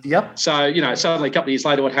 Yep. So, suddenly a couple of years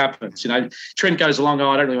later, what happens? Trent goes along,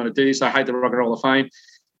 I don't really want to do this. I hate the Rock and Roll of Fame.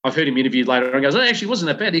 I've heard him interviewed later and goes, actually, it wasn't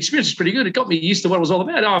that bad. The experience was pretty good. It got me used to what it was all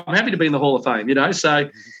about. Oh, I'm happy to be in the Hall of Fame, So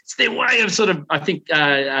it's their way of sort of, I think,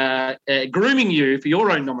 grooming you for your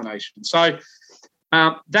own nomination. So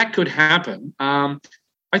that could happen.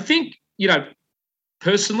 I think,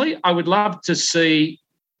 personally, I would love to see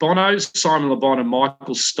Bono, Simon Le Bon and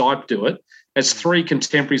Michael Stipe do it as three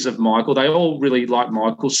contemporaries of Michael. They all really like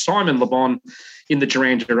Michael. Simon Le Bon, in the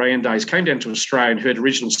Duran Duran days, came down to Australia and heard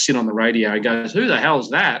Original Sin on the radio and goes, who the hell's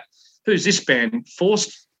that? Who's this band?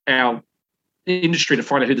 Forced our industry to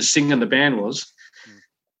find out who the singer in the band was.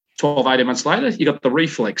 12, 18 months later, you got the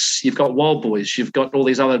Reflex, you've got Wild Boys, you've got all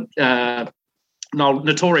these other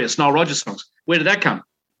notorious Nile Rodgers songs. Where did that come?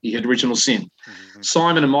 He had Original Sin.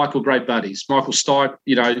 Simon and Michael, great buddies. Michael Stipe,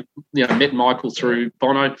 met Michael through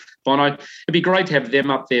Bono. It'd be great to have them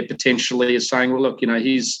up there potentially as saying, well, look,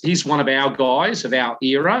 he's one of our guys of our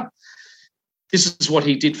era. This is what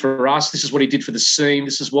he did for us. This is what he did for the scene.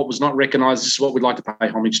 This is what was not recognised. This is what we'd like to pay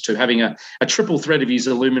homage to, having a triple threat of his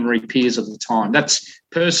luminary peers at the time. That's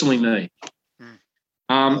personally me.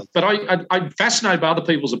 But I'm fascinated by other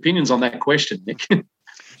people's opinions on that question, Nick.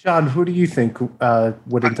 John, who do you think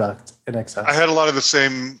would induct Inxs? I had a lot of the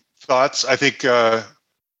same thoughts. I think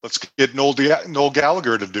let's get Noel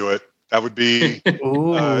Gallagher to do it. That would be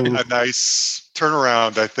a nice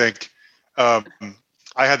turnaround, I think.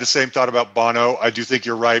 I had the same thought about Bono. I do think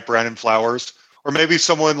you're right, Brandon Flowers. Or maybe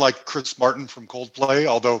someone like Chris Martin from Coldplay,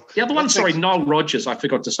 although... The other one, Nile Rodgers, I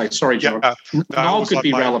forgot to say. Sorry, John. Yeah, Nile could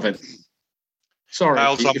be relevant. Sorry.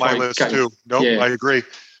 Niall's on my list, too. No, I agree.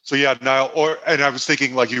 So, Niall, and I was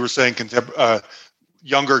thinking, like you were saying,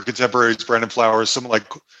 younger contemporaries, Brandon Flowers, someone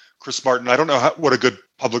like Chris Martin. I don't know what a good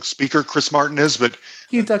public speaker Chris Martin is, but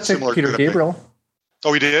he inducted Peter Gabriel.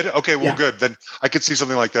 Oh, he did? Okay, well, good. Then I could see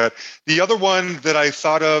something like that. The other one that I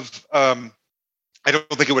thought of, I don't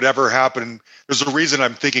think it would ever happen. There's a reason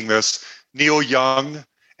I'm thinking this. Neil Young.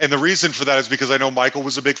 And the reason for that is because I know Michael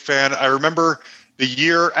was a big fan. I remember the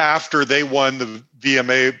year after they won the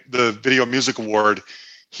VMA, the Video Music Award,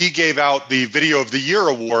 he gave out the Video of the Year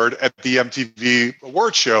award at the MTV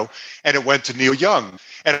award show, and it went to Neil Young.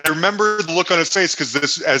 And I remember the look on his face, because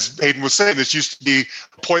this, as Hayden was saying, this used to be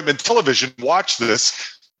appointment television. Watch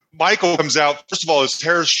this. Michael comes out. First of all, his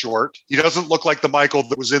hair is short. He doesn't look like the Michael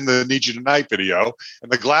that was in the Need You Tonight video, and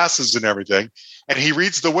the glasses and everything. And he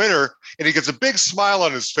reads the winner, and he gets a big smile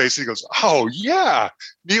on his face. And he goes, "Oh, yeah,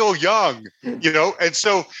 Neil Young." And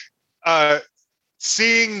so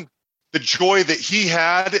seeing the joy that he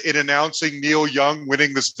had in announcing Neil Young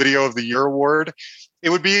winning this Video of the Year award, it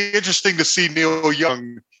would be interesting to see Neil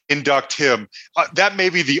Young induct him. That may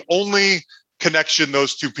be the only connection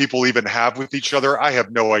those two people even have with each other. I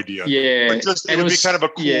have no idea. Yeah. But it would be kind of a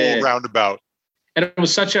cool roundabout. And it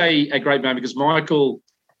was such a great moment because Michael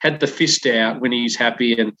had the fist out when he's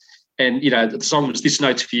happy, and the song was This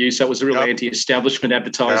Note's For You, so it was a real anti-establishment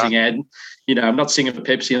advertising ad. I'm not singing for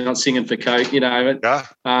Pepsi, I'm not singing for Coke,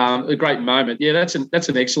 a great moment. Yeah, that's an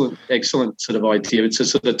excellent sort of idea. It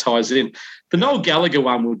sort of ties in. The Noel Gallagher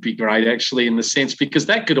one would be great, actually, in the sense, because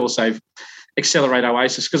that could also accelerate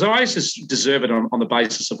Oasis, because Oasis deserve it on the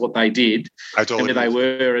basis of what they did and where they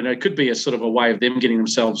were, and it could be a sort of a way of them getting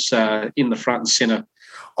themselves in the front and centre.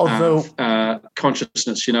 Although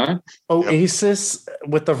consciousness, Oasis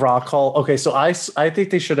with the Rock Hall. Okay, so I think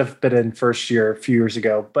they should have been in first year a few years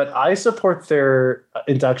ago, but I support their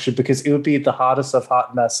induction because it would be the hottest of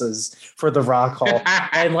hot messes for the Rock Hall.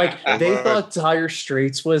 And they thought Dire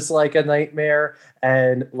Straits was like a nightmare,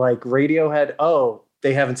 and like Radiohead. Oh,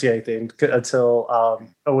 they haven't seen anything until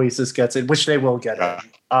Oasis gets it, which they will get it.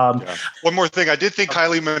 One more thing, I did think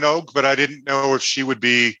Kylie Minogue, but I didn't know if she would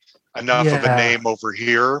be enough of a name over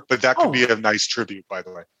here, but that could be a nice tribute, by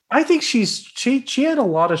the way. I think she had a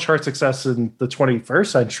lot of chart success in the 21st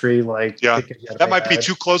century. Like, that might be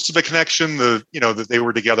too close of a connection. That they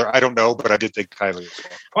were together. I don't know, but I did think highly as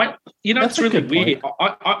well. It's really weird.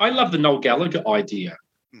 I love the Noel Gallagher idea.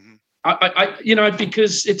 Mm-hmm.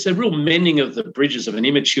 Because it's a real mending of the bridges of an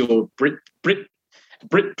immature Brit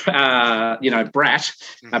brat pack,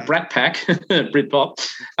 Britpop,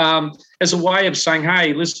 as a way of saying,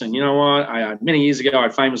 hey, listen, you know what? Many years ago, I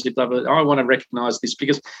famously loved it. I want to recognise this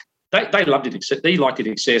because they loved it. They liked it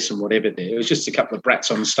excess and whatever. There, it was just a couple of brats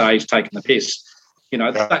on stage taking the piss.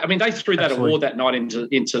 They threw that award that night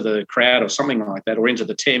into the crowd or something like that, or into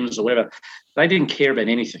the Thames or whatever. They didn't care about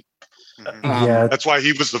anything. That's why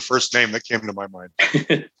he was the first name that came to my mind.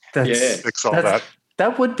 Fix all that.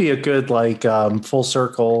 That would be a good full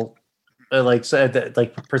circle,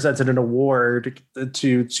 presented an award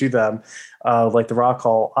to them, like the Rock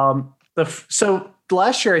Hall. So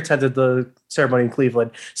last year I attended the ceremony in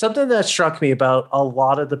Cleveland. Something that struck me about a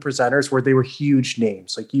lot of the presenters were they were huge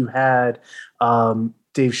names. Like you had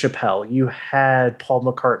Dave Chappelle, you had Paul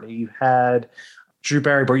McCartney, you had Drew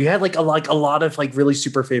Barrymore, you had a lot of really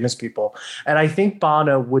super famous people. And I think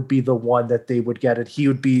Bono would be the one that they would get it. He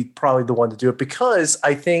would be probably the one to do it because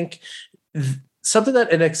I think something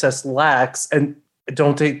that Inxs lacks, and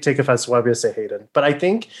don't take offense to what I'm going to say, Hayden, but I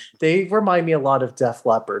think they remind me a lot of Def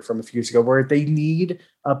Leppard from a few years ago, where they need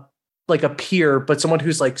a peer, but someone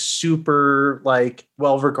who's super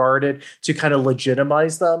well regarded to kind of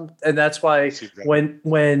legitimize them. And that's why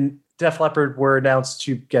when Def Leppard were announced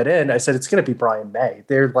to get in, I said it's going to be Brian May.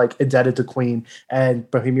 They're indebted to Queen, and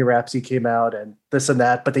Bohemian Rhapsody came out and this and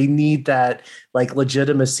that, but they need that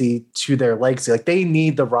legitimacy to their legacy. They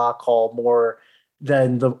need the Rock Hall more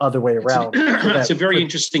than the other way around. It's a very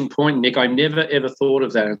interesting point, Nick. I never ever thought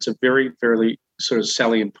of that. It's a very, very sort of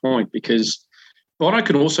salient point, because Bono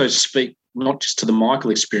can also speak not just to the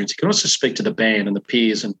Michael experience, he can also speak to the band and the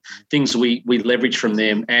peers and things we leverage from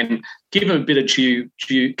them, and give them a bit of due,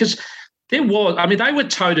 because they were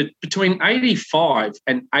touted between 85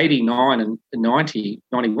 and 89 and 90,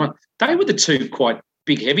 91. They were the two quite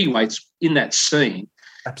big heavyweights in that scene.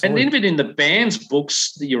 Absolutely. And even in the band's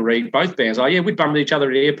books that you read, both bands, we bumped each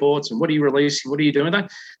other at airports, and what are you releasing? What are you doing?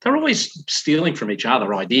 They're always stealing from each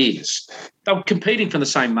other ideas. They were competing from the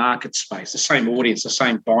same market space, the same audience, the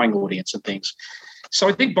same buying audience and things. So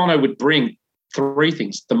I think Bono would bring three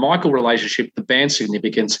things: the Michael relationship, the band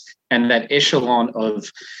significance, and that echelon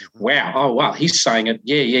of, wow, he's saying it,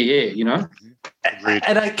 yeah. Agreed.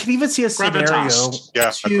 And I can even see a scenario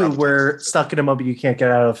too where Stuck in a Moment You Can't Get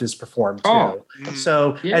Out of his perform too.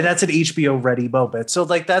 And that's an HBO ready moment. So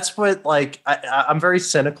that's what I'm very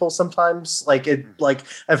cynical sometimes,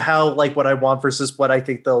 of how what I want versus what I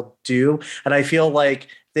think they'll do. And I feel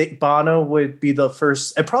Bono would be the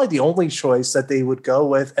first and probably the only choice that they would go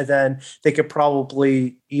with, and then they could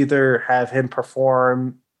probably either have him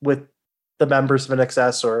perform with the members of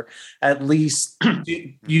Inxs, or at least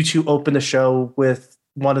you two open the show with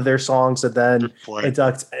one of their songs and then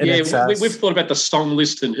induct Inxs. We've thought about the song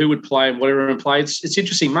list and who would play and whatever and play. It's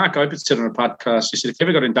interesting. Mark Opitz said on a podcast, he said if they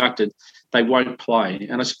ever got inducted, they won't play.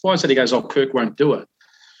 And I said, why is that? He goes, Kirk won't do it.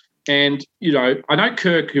 And, I know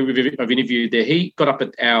Kirk, who I've interviewed there, he got up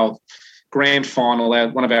at our grand final,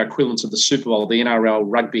 one of our equivalents of the Super Bowl, the NRL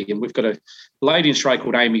rugby, and we've got a lady in Australia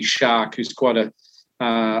called Amy Shark, who's quite a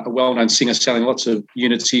well-known singer selling lots of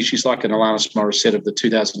units here. She's like an Alanis Morissette of the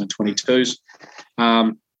 2022s,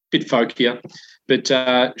 bit folkier. But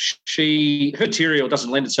her material doesn't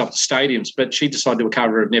lend itself to stadiums, but she decided to do a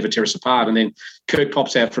cover of Never Tear Us Apart, and then Kirk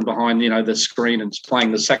pops out from behind, the screen and is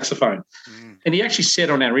playing the saxophone. And he actually said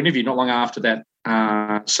on our interview not long after that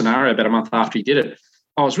scenario, about a month after he did it,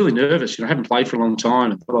 I was really nervous. I haven't played for a long time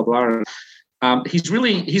and blah, blah, blah.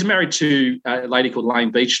 He's married to a lady called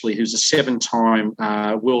Lane Beachley, who's a 7-time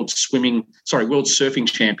world surfing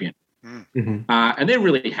champion. Mm-hmm. And they're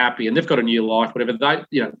really happy, and they've got a new life, whatever.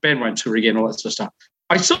 The band won't tour again, all that sort of stuff.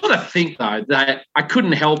 I sort of think, though, that I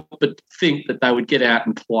couldn't help but think that they would get out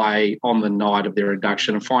and play on the night of their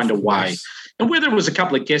induction and find a way. And whether it was a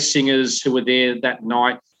couple of guest singers who were there that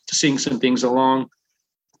night to sing some things along,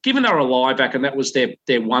 given they were a live act and that was their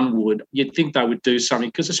one wood, you'd think they would do something,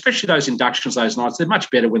 because especially those inductions those nights, they're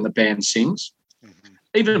much better when the band sings. Mm-hmm.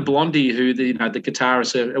 Even Blondie, who the guitarist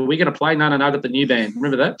said, are we going to play? No, but the new band.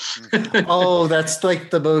 Remember that? Oh, that's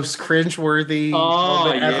the most cringeworthy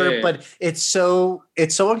moment ever. But it's so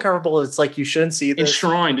uncomfortable. It's you shouldn't see this.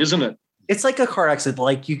 Enshrined, isn't it? It's like a car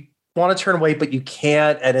accident. You want to turn away, but you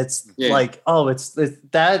can't. And it's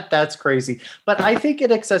that's crazy. But I think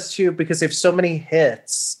it exists too, because they have so many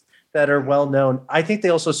hits that are well known. I think they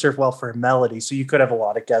also serve well for melody. So you could have a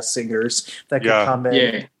lot of guest singers that could come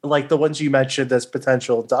in, like the ones you mentioned as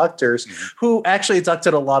potential doctors, who actually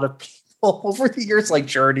inducted a lot of people over the years, like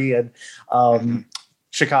Journey and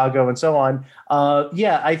Chicago and so on.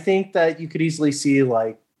 I think that you could easily see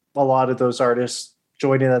like a lot of those artists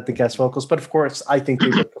join in at the guest vocals, but of course, I think they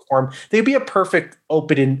would perform. They'd be a perfect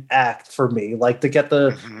opening act for me, like to get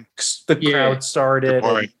the crowd started.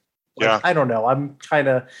 And, I don't know. I'm kind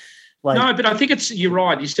of like no, but I think you're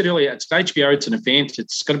right. You said earlier, it's HBO. It's an event.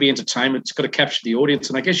 It's got to be entertainment. It's got to capture the audience,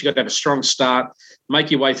 and I guess you got to have a strong start, make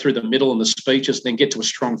your way through the middle and the speeches, then get to a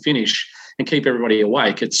strong finish and keep everybody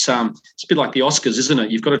awake. It's a bit like the Oscars, isn't it?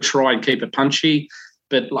 You've got to try and keep it punchy,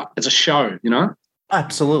 but like it's a show, you know.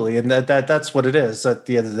 Absolutely, and that's what it is. At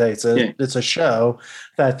the end of the day, it's a show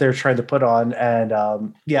that they're trying to put on, and I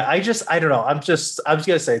don't know. I'm just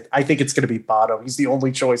gonna say I think it's gonna be Bono. He's the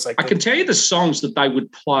only choice. I can tell you the songs that they would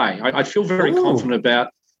play. I feel very confident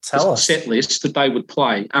about the set list that they would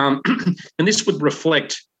play, and this would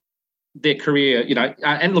reflect their career, you know.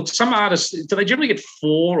 And look, some artists, do they generally get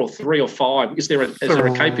 4 or 3 or 5? Is there a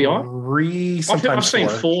KPI? 3, I've seen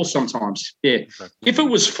 4 sometimes. Yeah, okay. If it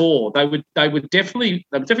was 4, they would definitely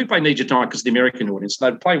play Need You Tonight because of the American audience.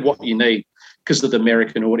 They'd play What You Need because of the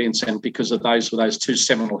American audience and because of those 2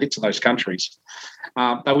 seminal hits in those countries.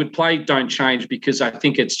 They would play Don't Change because I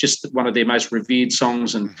think it's just one of their most revered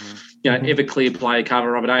songs, and you know, Everclear play a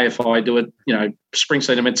cover of it, AFI do it, you know,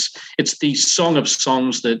 Springsteen. It's the song of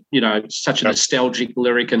songs that, you know, such a nostalgic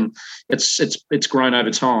lyric, and it's grown over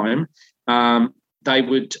time. They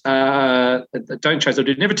would Don't Change. They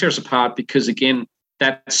would Never Tear Us Apart because again,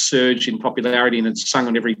 that surge in popularity, and it's sung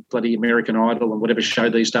on every bloody American Idol and whatever show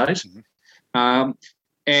these days. And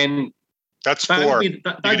that's 4. They'd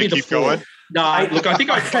be the 4. Going? No, I think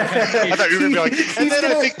I thought you were going to be like, and then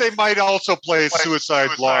I think they might also play Suicide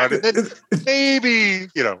Blonde. And then maybe,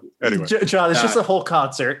 you know, anyway. John, it's just a whole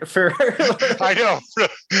concert for. I know.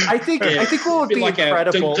 I think what would be like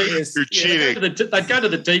incredible is you're cheating. They'd go to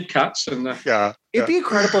the deep cuts and it'd be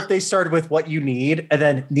incredible if they started with What You Need and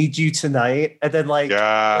then Need You Tonight and then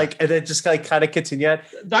and then just like kind of continue.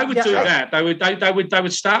 They would do that. They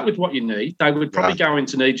would start with What You Need. They would probably go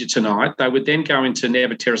into Need You Tonight. They would then go into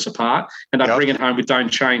Never Tear Us Apart, and they'd bring it home with Don't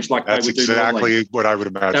Change like that's they would do. That's exactly normally. What I would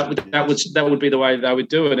imagine. That would be the way they would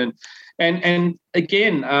do it. And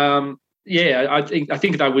again, I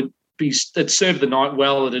think they would be. It'd serve the night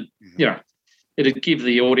well. It'd give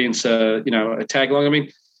the audience a tag-along. I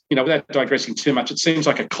mean, you know, without digressing too much, it seems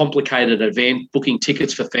like a complicated event, booking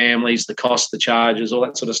tickets for families, the cost, the charges, all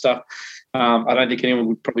that sort of stuff. I don't think anyone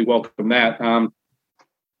would probably welcome that.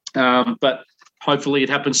 But hopefully it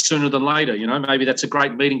happens sooner than later. You know, maybe that's a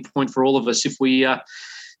great meeting point for all of us if we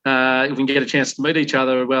can get a chance to meet each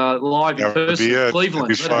other live in person in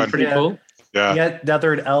Cleveland. That'd be pretty cool. Yeah, now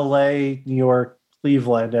they're in LA, New York,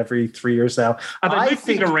 Cleveland every 3 years now. Are they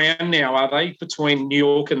moving around now? Are they between New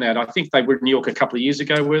York and that? I think they were in New York a couple of years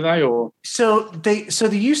ago, were they? Or so they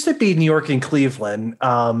used to be New York and Cleveland,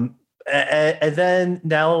 and then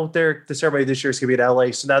now the ceremony this year is going to be in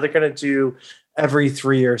LA. So now they're going to do every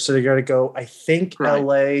 3 years. So they're going to go, I think,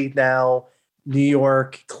 LA now, New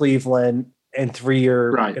York, Cleveland, and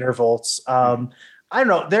 3-year intervals. I don't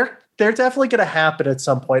know. They're definitely going to happen at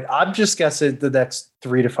some point. I'm just guessing the next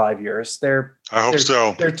 3 to 5 years. I hope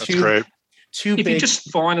so. That's great. Too if big. You just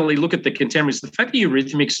finally look at the contemporaries, the fact that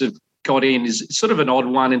Eurythmics have got in is sort of an odd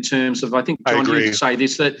one in terms of, I think, John, you could say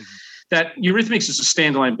this, that Eurythmics as a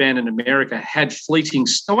standalone band in America had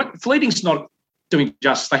fleeting's not doing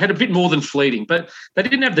justice. They had a bit more than fleeting, but they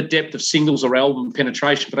didn't have the depth of singles or album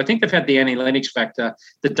penetration. But I think they've had the Annie Lennox factor,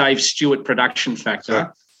 the Dave Stewart production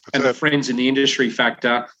factor, and the friends in the industry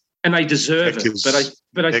factor. And they deserve it,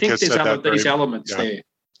 but I think there's these elements there.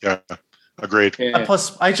 Yeah, agreed. Yeah.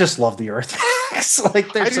 Plus, I just love the Eurythmics.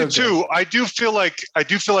 Like I do too. I do feel like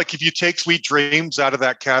if you take Sweet Dreams out of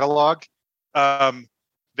that catalog,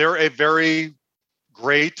 they're a very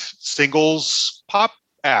great singles pop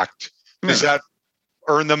act. Does that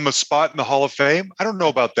earn them a spot in the Hall of Fame? I don't know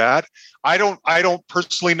about that. I don't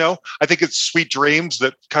personally know. I think it's Sweet Dreams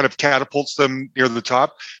that kind of catapults them near the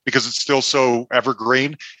top because it's still so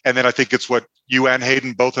evergreen. And then I think it's what you and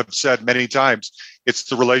Hayden both have said many times. It's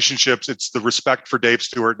the relationships. It's the respect for Dave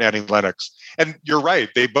Stewart and Annie Lennox. And you're right.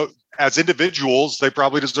 They both, as individuals, they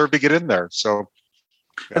probably deserve to get in there. So,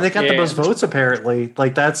 and they got the most votes apparently.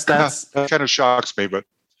 Like that kind of shocks me, but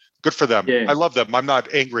good for them. Yeah. I love them. I'm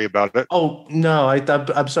not angry about it. Oh no,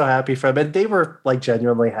 I'm so happy for them. And they were like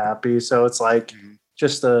genuinely happy. So it's like,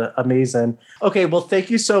 just amazing. Okay, well, thank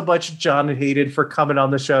you so much, John and Hayden, for coming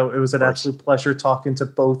on the show. It was an absolute pleasure talking to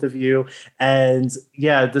both of you. And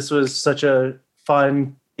yeah, this was such a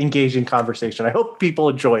fun, engaging conversation. I hope people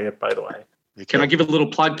enjoy it, by the way. Can I give a little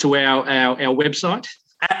plug to our website?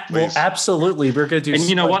 Well, absolutely. We're going to do. And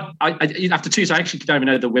you know what? After Tuesday, I actually don't even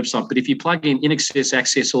know the website, but if you plug in Inxs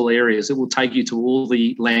access all areas, it will take you to all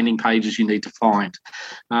the landing pages you need to find.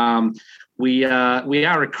 We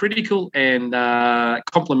are a critical and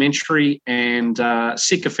complimentary and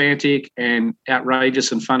sycophantic and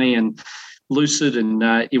outrageous and funny and lucid and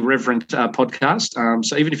irreverent podcast.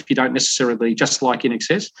 So even if you don't necessarily just like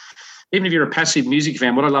Inxs, even if you're a passive music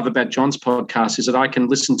fan, what I love about John's podcast is that I can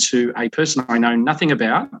listen to a person I know nothing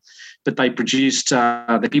about, but they produced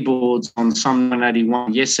the keyboards on some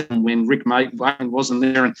 181 Yes, and when Rick Wayne wasn't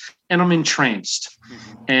there, and I'm entranced.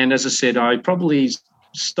 And as I said, I probably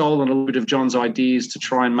stolen a little bit of John's ideas to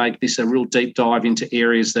try and make this a real deep dive into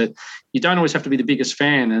areas that you don't always have to be the biggest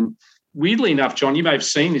fan. And weirdly enough, John, you may have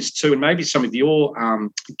seen this too, and maybe some of your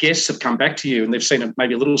guests have come back to you and they've seen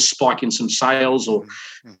maybe a little spike in some sales or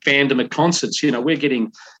fandom at concerts. You know, we're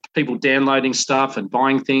getting people downloading stuff and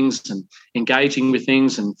buying things and engaging with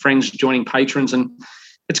things and friends joining patrons. And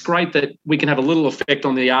it's great that we can have a little effect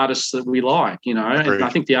on the artists that we like, you know. And I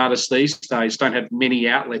think the artists these days don't have many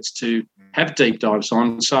outlets to have deep dives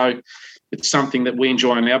on. So it's something that we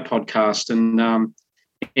enjoy on our podcast. And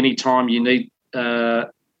anytime you need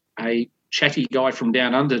a chatty guy from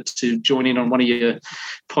down under to join in on one of your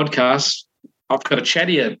podcasts, I've got a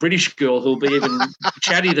chattier British girl who'll be even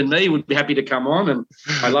chattier than me, would be happy to come on, and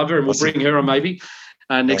I love her, and we'll bring her on maybe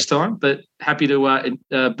next time. But happy to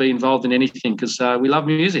be involved in anything because we love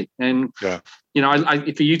music. And you know,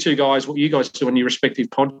 for you two guys, what you guys do on your respective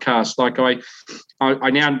podcasts, like I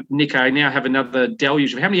now have another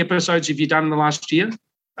deluge. How many episodes have you done in the last year?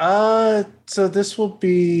 So this will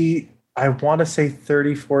be, I want to say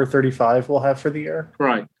 34, 35 we'll have for the year.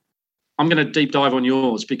 Right. I'm going to deep dive on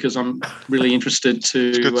yours because I'm really interested to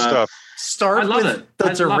it's good stuff. Start with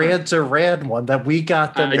the Duran one that we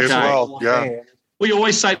got them as well. Yeah. We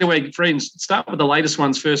always say to our friends, start with the latest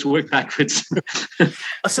ones first, work backwards.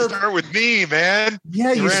 So start with me, man.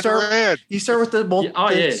 Yeah, you start with the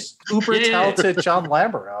uber talented John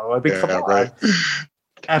Lamero. I mean, come on. Right.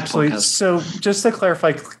 Absolutely. So just to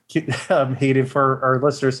clarify, Hayden, for our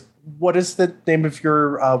listeners, what is the name of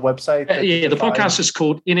your website? The podcast is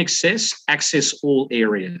called Inxs Access All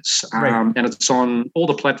Areas. And it's on all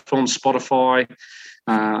the platforms, Spotify,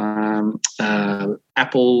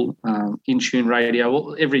 Apple, InTune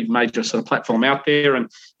Radio, every major sort of platform out there.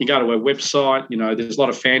 And you go to our website, you know, there's a lot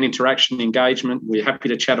of fan interaction, engagement. We're happy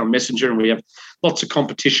to chat on Messenger, and we have lots of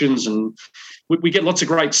competitions, and we get lots of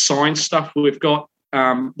great science stuff. We've got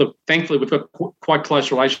thankfully, we've got quite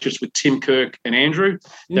close relationships with Tim, Kirk, and Andrew.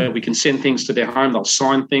 That we can send things to their home. They'll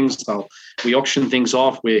sign things. We auction things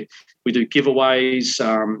off. We do giveaways.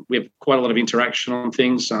 We have quite a lot of interaction on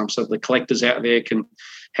things, so the collectors out there can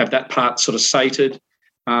have that part sort of sated.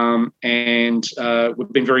 And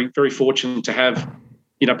we've been very, very fortunate to have,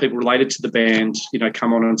 you know, people related to the band, you know,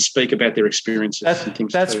 come on and speak about their experiences and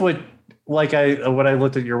things. That's too. When I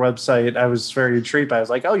looked at your website, I was very intrigued. I was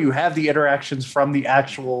like, oh, you have the interactions from the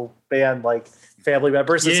actual band, like family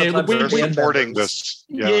members. Yeah, we're supporting this.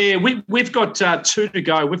 Yeah, we've got two to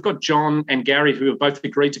go. We've got John and Gary, who have both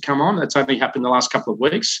agreed to come on. That's only happened the last couple of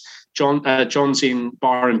weeks. John's in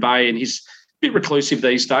Byron Bay, and he's a bit reclusive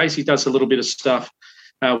these days. He does a little bit of stuff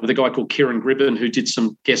with a guy called Kieran Gribben, who did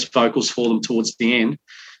some guest vocals for them towards the end.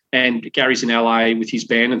 And Gary's in LA with his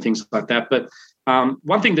band and things like that. But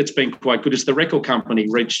one thing that's been quite good is the record company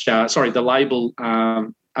the label.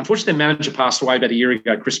 Unfortunately, their manager passed away about a year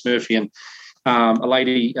ago, Chris Murphy, and a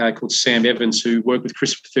lady called Sam Evans, who worked with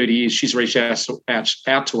Chris for 30 years. She's reached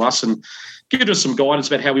out to us and given us some guidance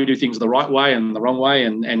about how we do things the right way and the wrong way,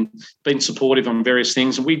 and been supportive on various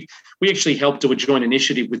things. And we actually helped do a joint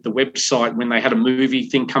initiative with the website when they had a movie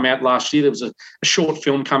thing come out last year. There was a short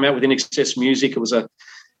film come out with Inxs Music. It was a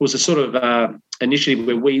sort of initiative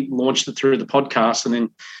where we launched it through the podcast, and then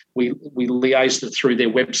we liaised it through their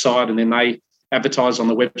website, and then they advertised on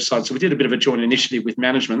the website. So we did a bit of a joint initiative with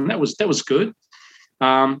management, and that was good.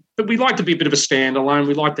 But we like to be a bit of a standalone.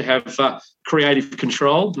 We like to have creative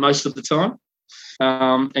control most of the time,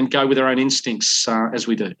 and go with our own instincts as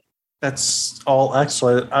we do. That's all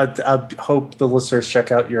excellent. I hope the listeners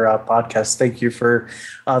check out your podcast. Thank you for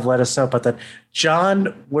letting us know about that.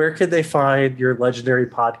 John, where can they find your legendary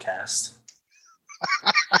podcast?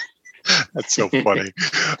 That's so funny.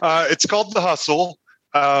 It's called The Hustle.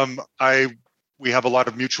 We have a lot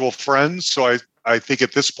of mutual friends, so I think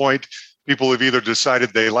at this point, people have either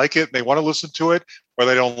decided they like it and they want to listen to it, or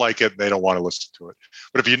they don't like it and they don't want to listen to it.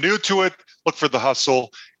 But if you're new to it, look for The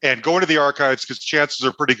Hustle and go into the archives because chances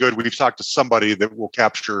are pretty good we've talked to somebody that will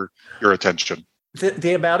capture your attention.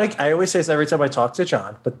 The amount of, I always say this every time I talk to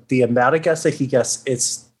John, but the amount of guests that he gets,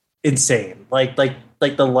 it's insane. Like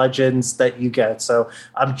the legends that you get. So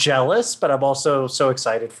I'm jealous, but I'm also so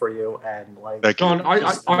excited for you. And like, John,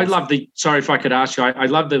 I love sorry if I could ask you, I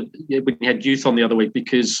love when you had Youth on the other week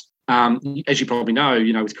because as you probably know,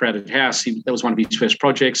 with Crowded House, that was one of his first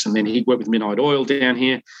projects. And then he worked with Midnight Oil down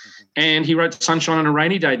here. And he wrote Sunshine on a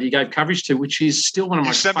Rainy Day that he gave coverage to, which is still one of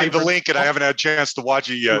my favorite. You sent me the link and I haven't had a chance to watch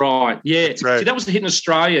it yet. Right, yeah. Right. See, that was the hit in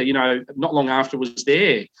Australia, not long after it was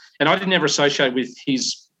there. And I didn't ever associate with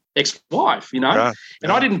his ex-wife, Yeah.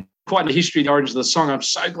 And I didn't quite know the history, the origins of the song. I'm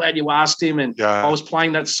so glad you asked him. And I was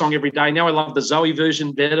playing that song every day. Now I love the Zoe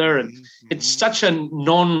version better. And it's such a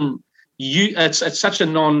it's such a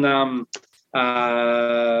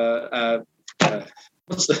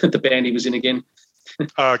what's the band he was in again?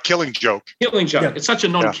 Killing Joke. Killing Joke. Yeah. It's such a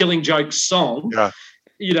non-killing joke song.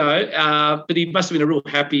 Yeah. But he must have been a real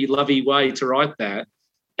happy, lovey way to write that.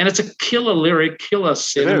 And it's a killer lyric, killer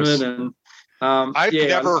sentiment. And I've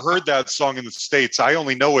never heard that song in the States. I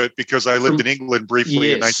only know it because I lived in England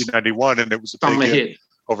briefly in 1991, and it was a big hit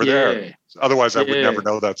over there. Otherwise, I would never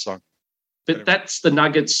know that song. But that's the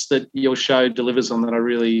nuggets that your show delivers on that I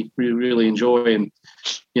really, really, really enjoy. And,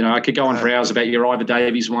 I could go on browse about your Ivor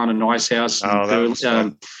Davies one and Nice House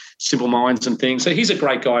and Simple Minds and things. So he's a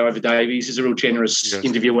great guy, Ivor Davies. He's a real generous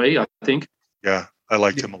interviewee, I think. Yeah, I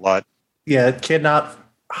liked him a lot. Yeah, cannot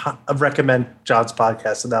recommend John's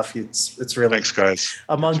podcast enough. It's really thanks, guys.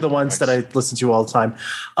 Among the ones that I listen to all the time.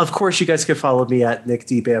 Of course, you guys can follow me at Nick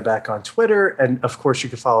D. Bamback on Twitter, and of course, you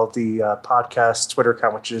can follow the podcast Twitter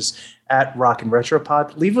account, which is at Rock and Retro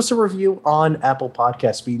Pod. Leave us a review on Apple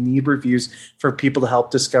Podcasts. We need reviews for people to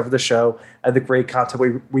help discover the show and the great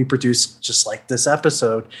content we produce, just like this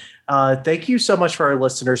episode. Thank you so much for our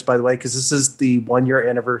listeners, by the way, because this is the 1-year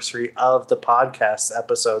anniversary of the podcast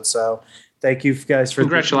episode. So thank you guys for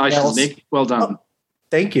congratulations, Nick. Well done.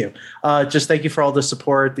 Thank you. Just thank you for all the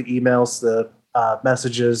support, the emails, the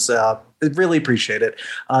messages. Really appreciate it.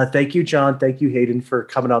 Thank you, John. Thank you, Hayden, for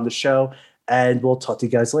coming on the show. And we'll talk to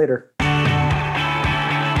you guys later.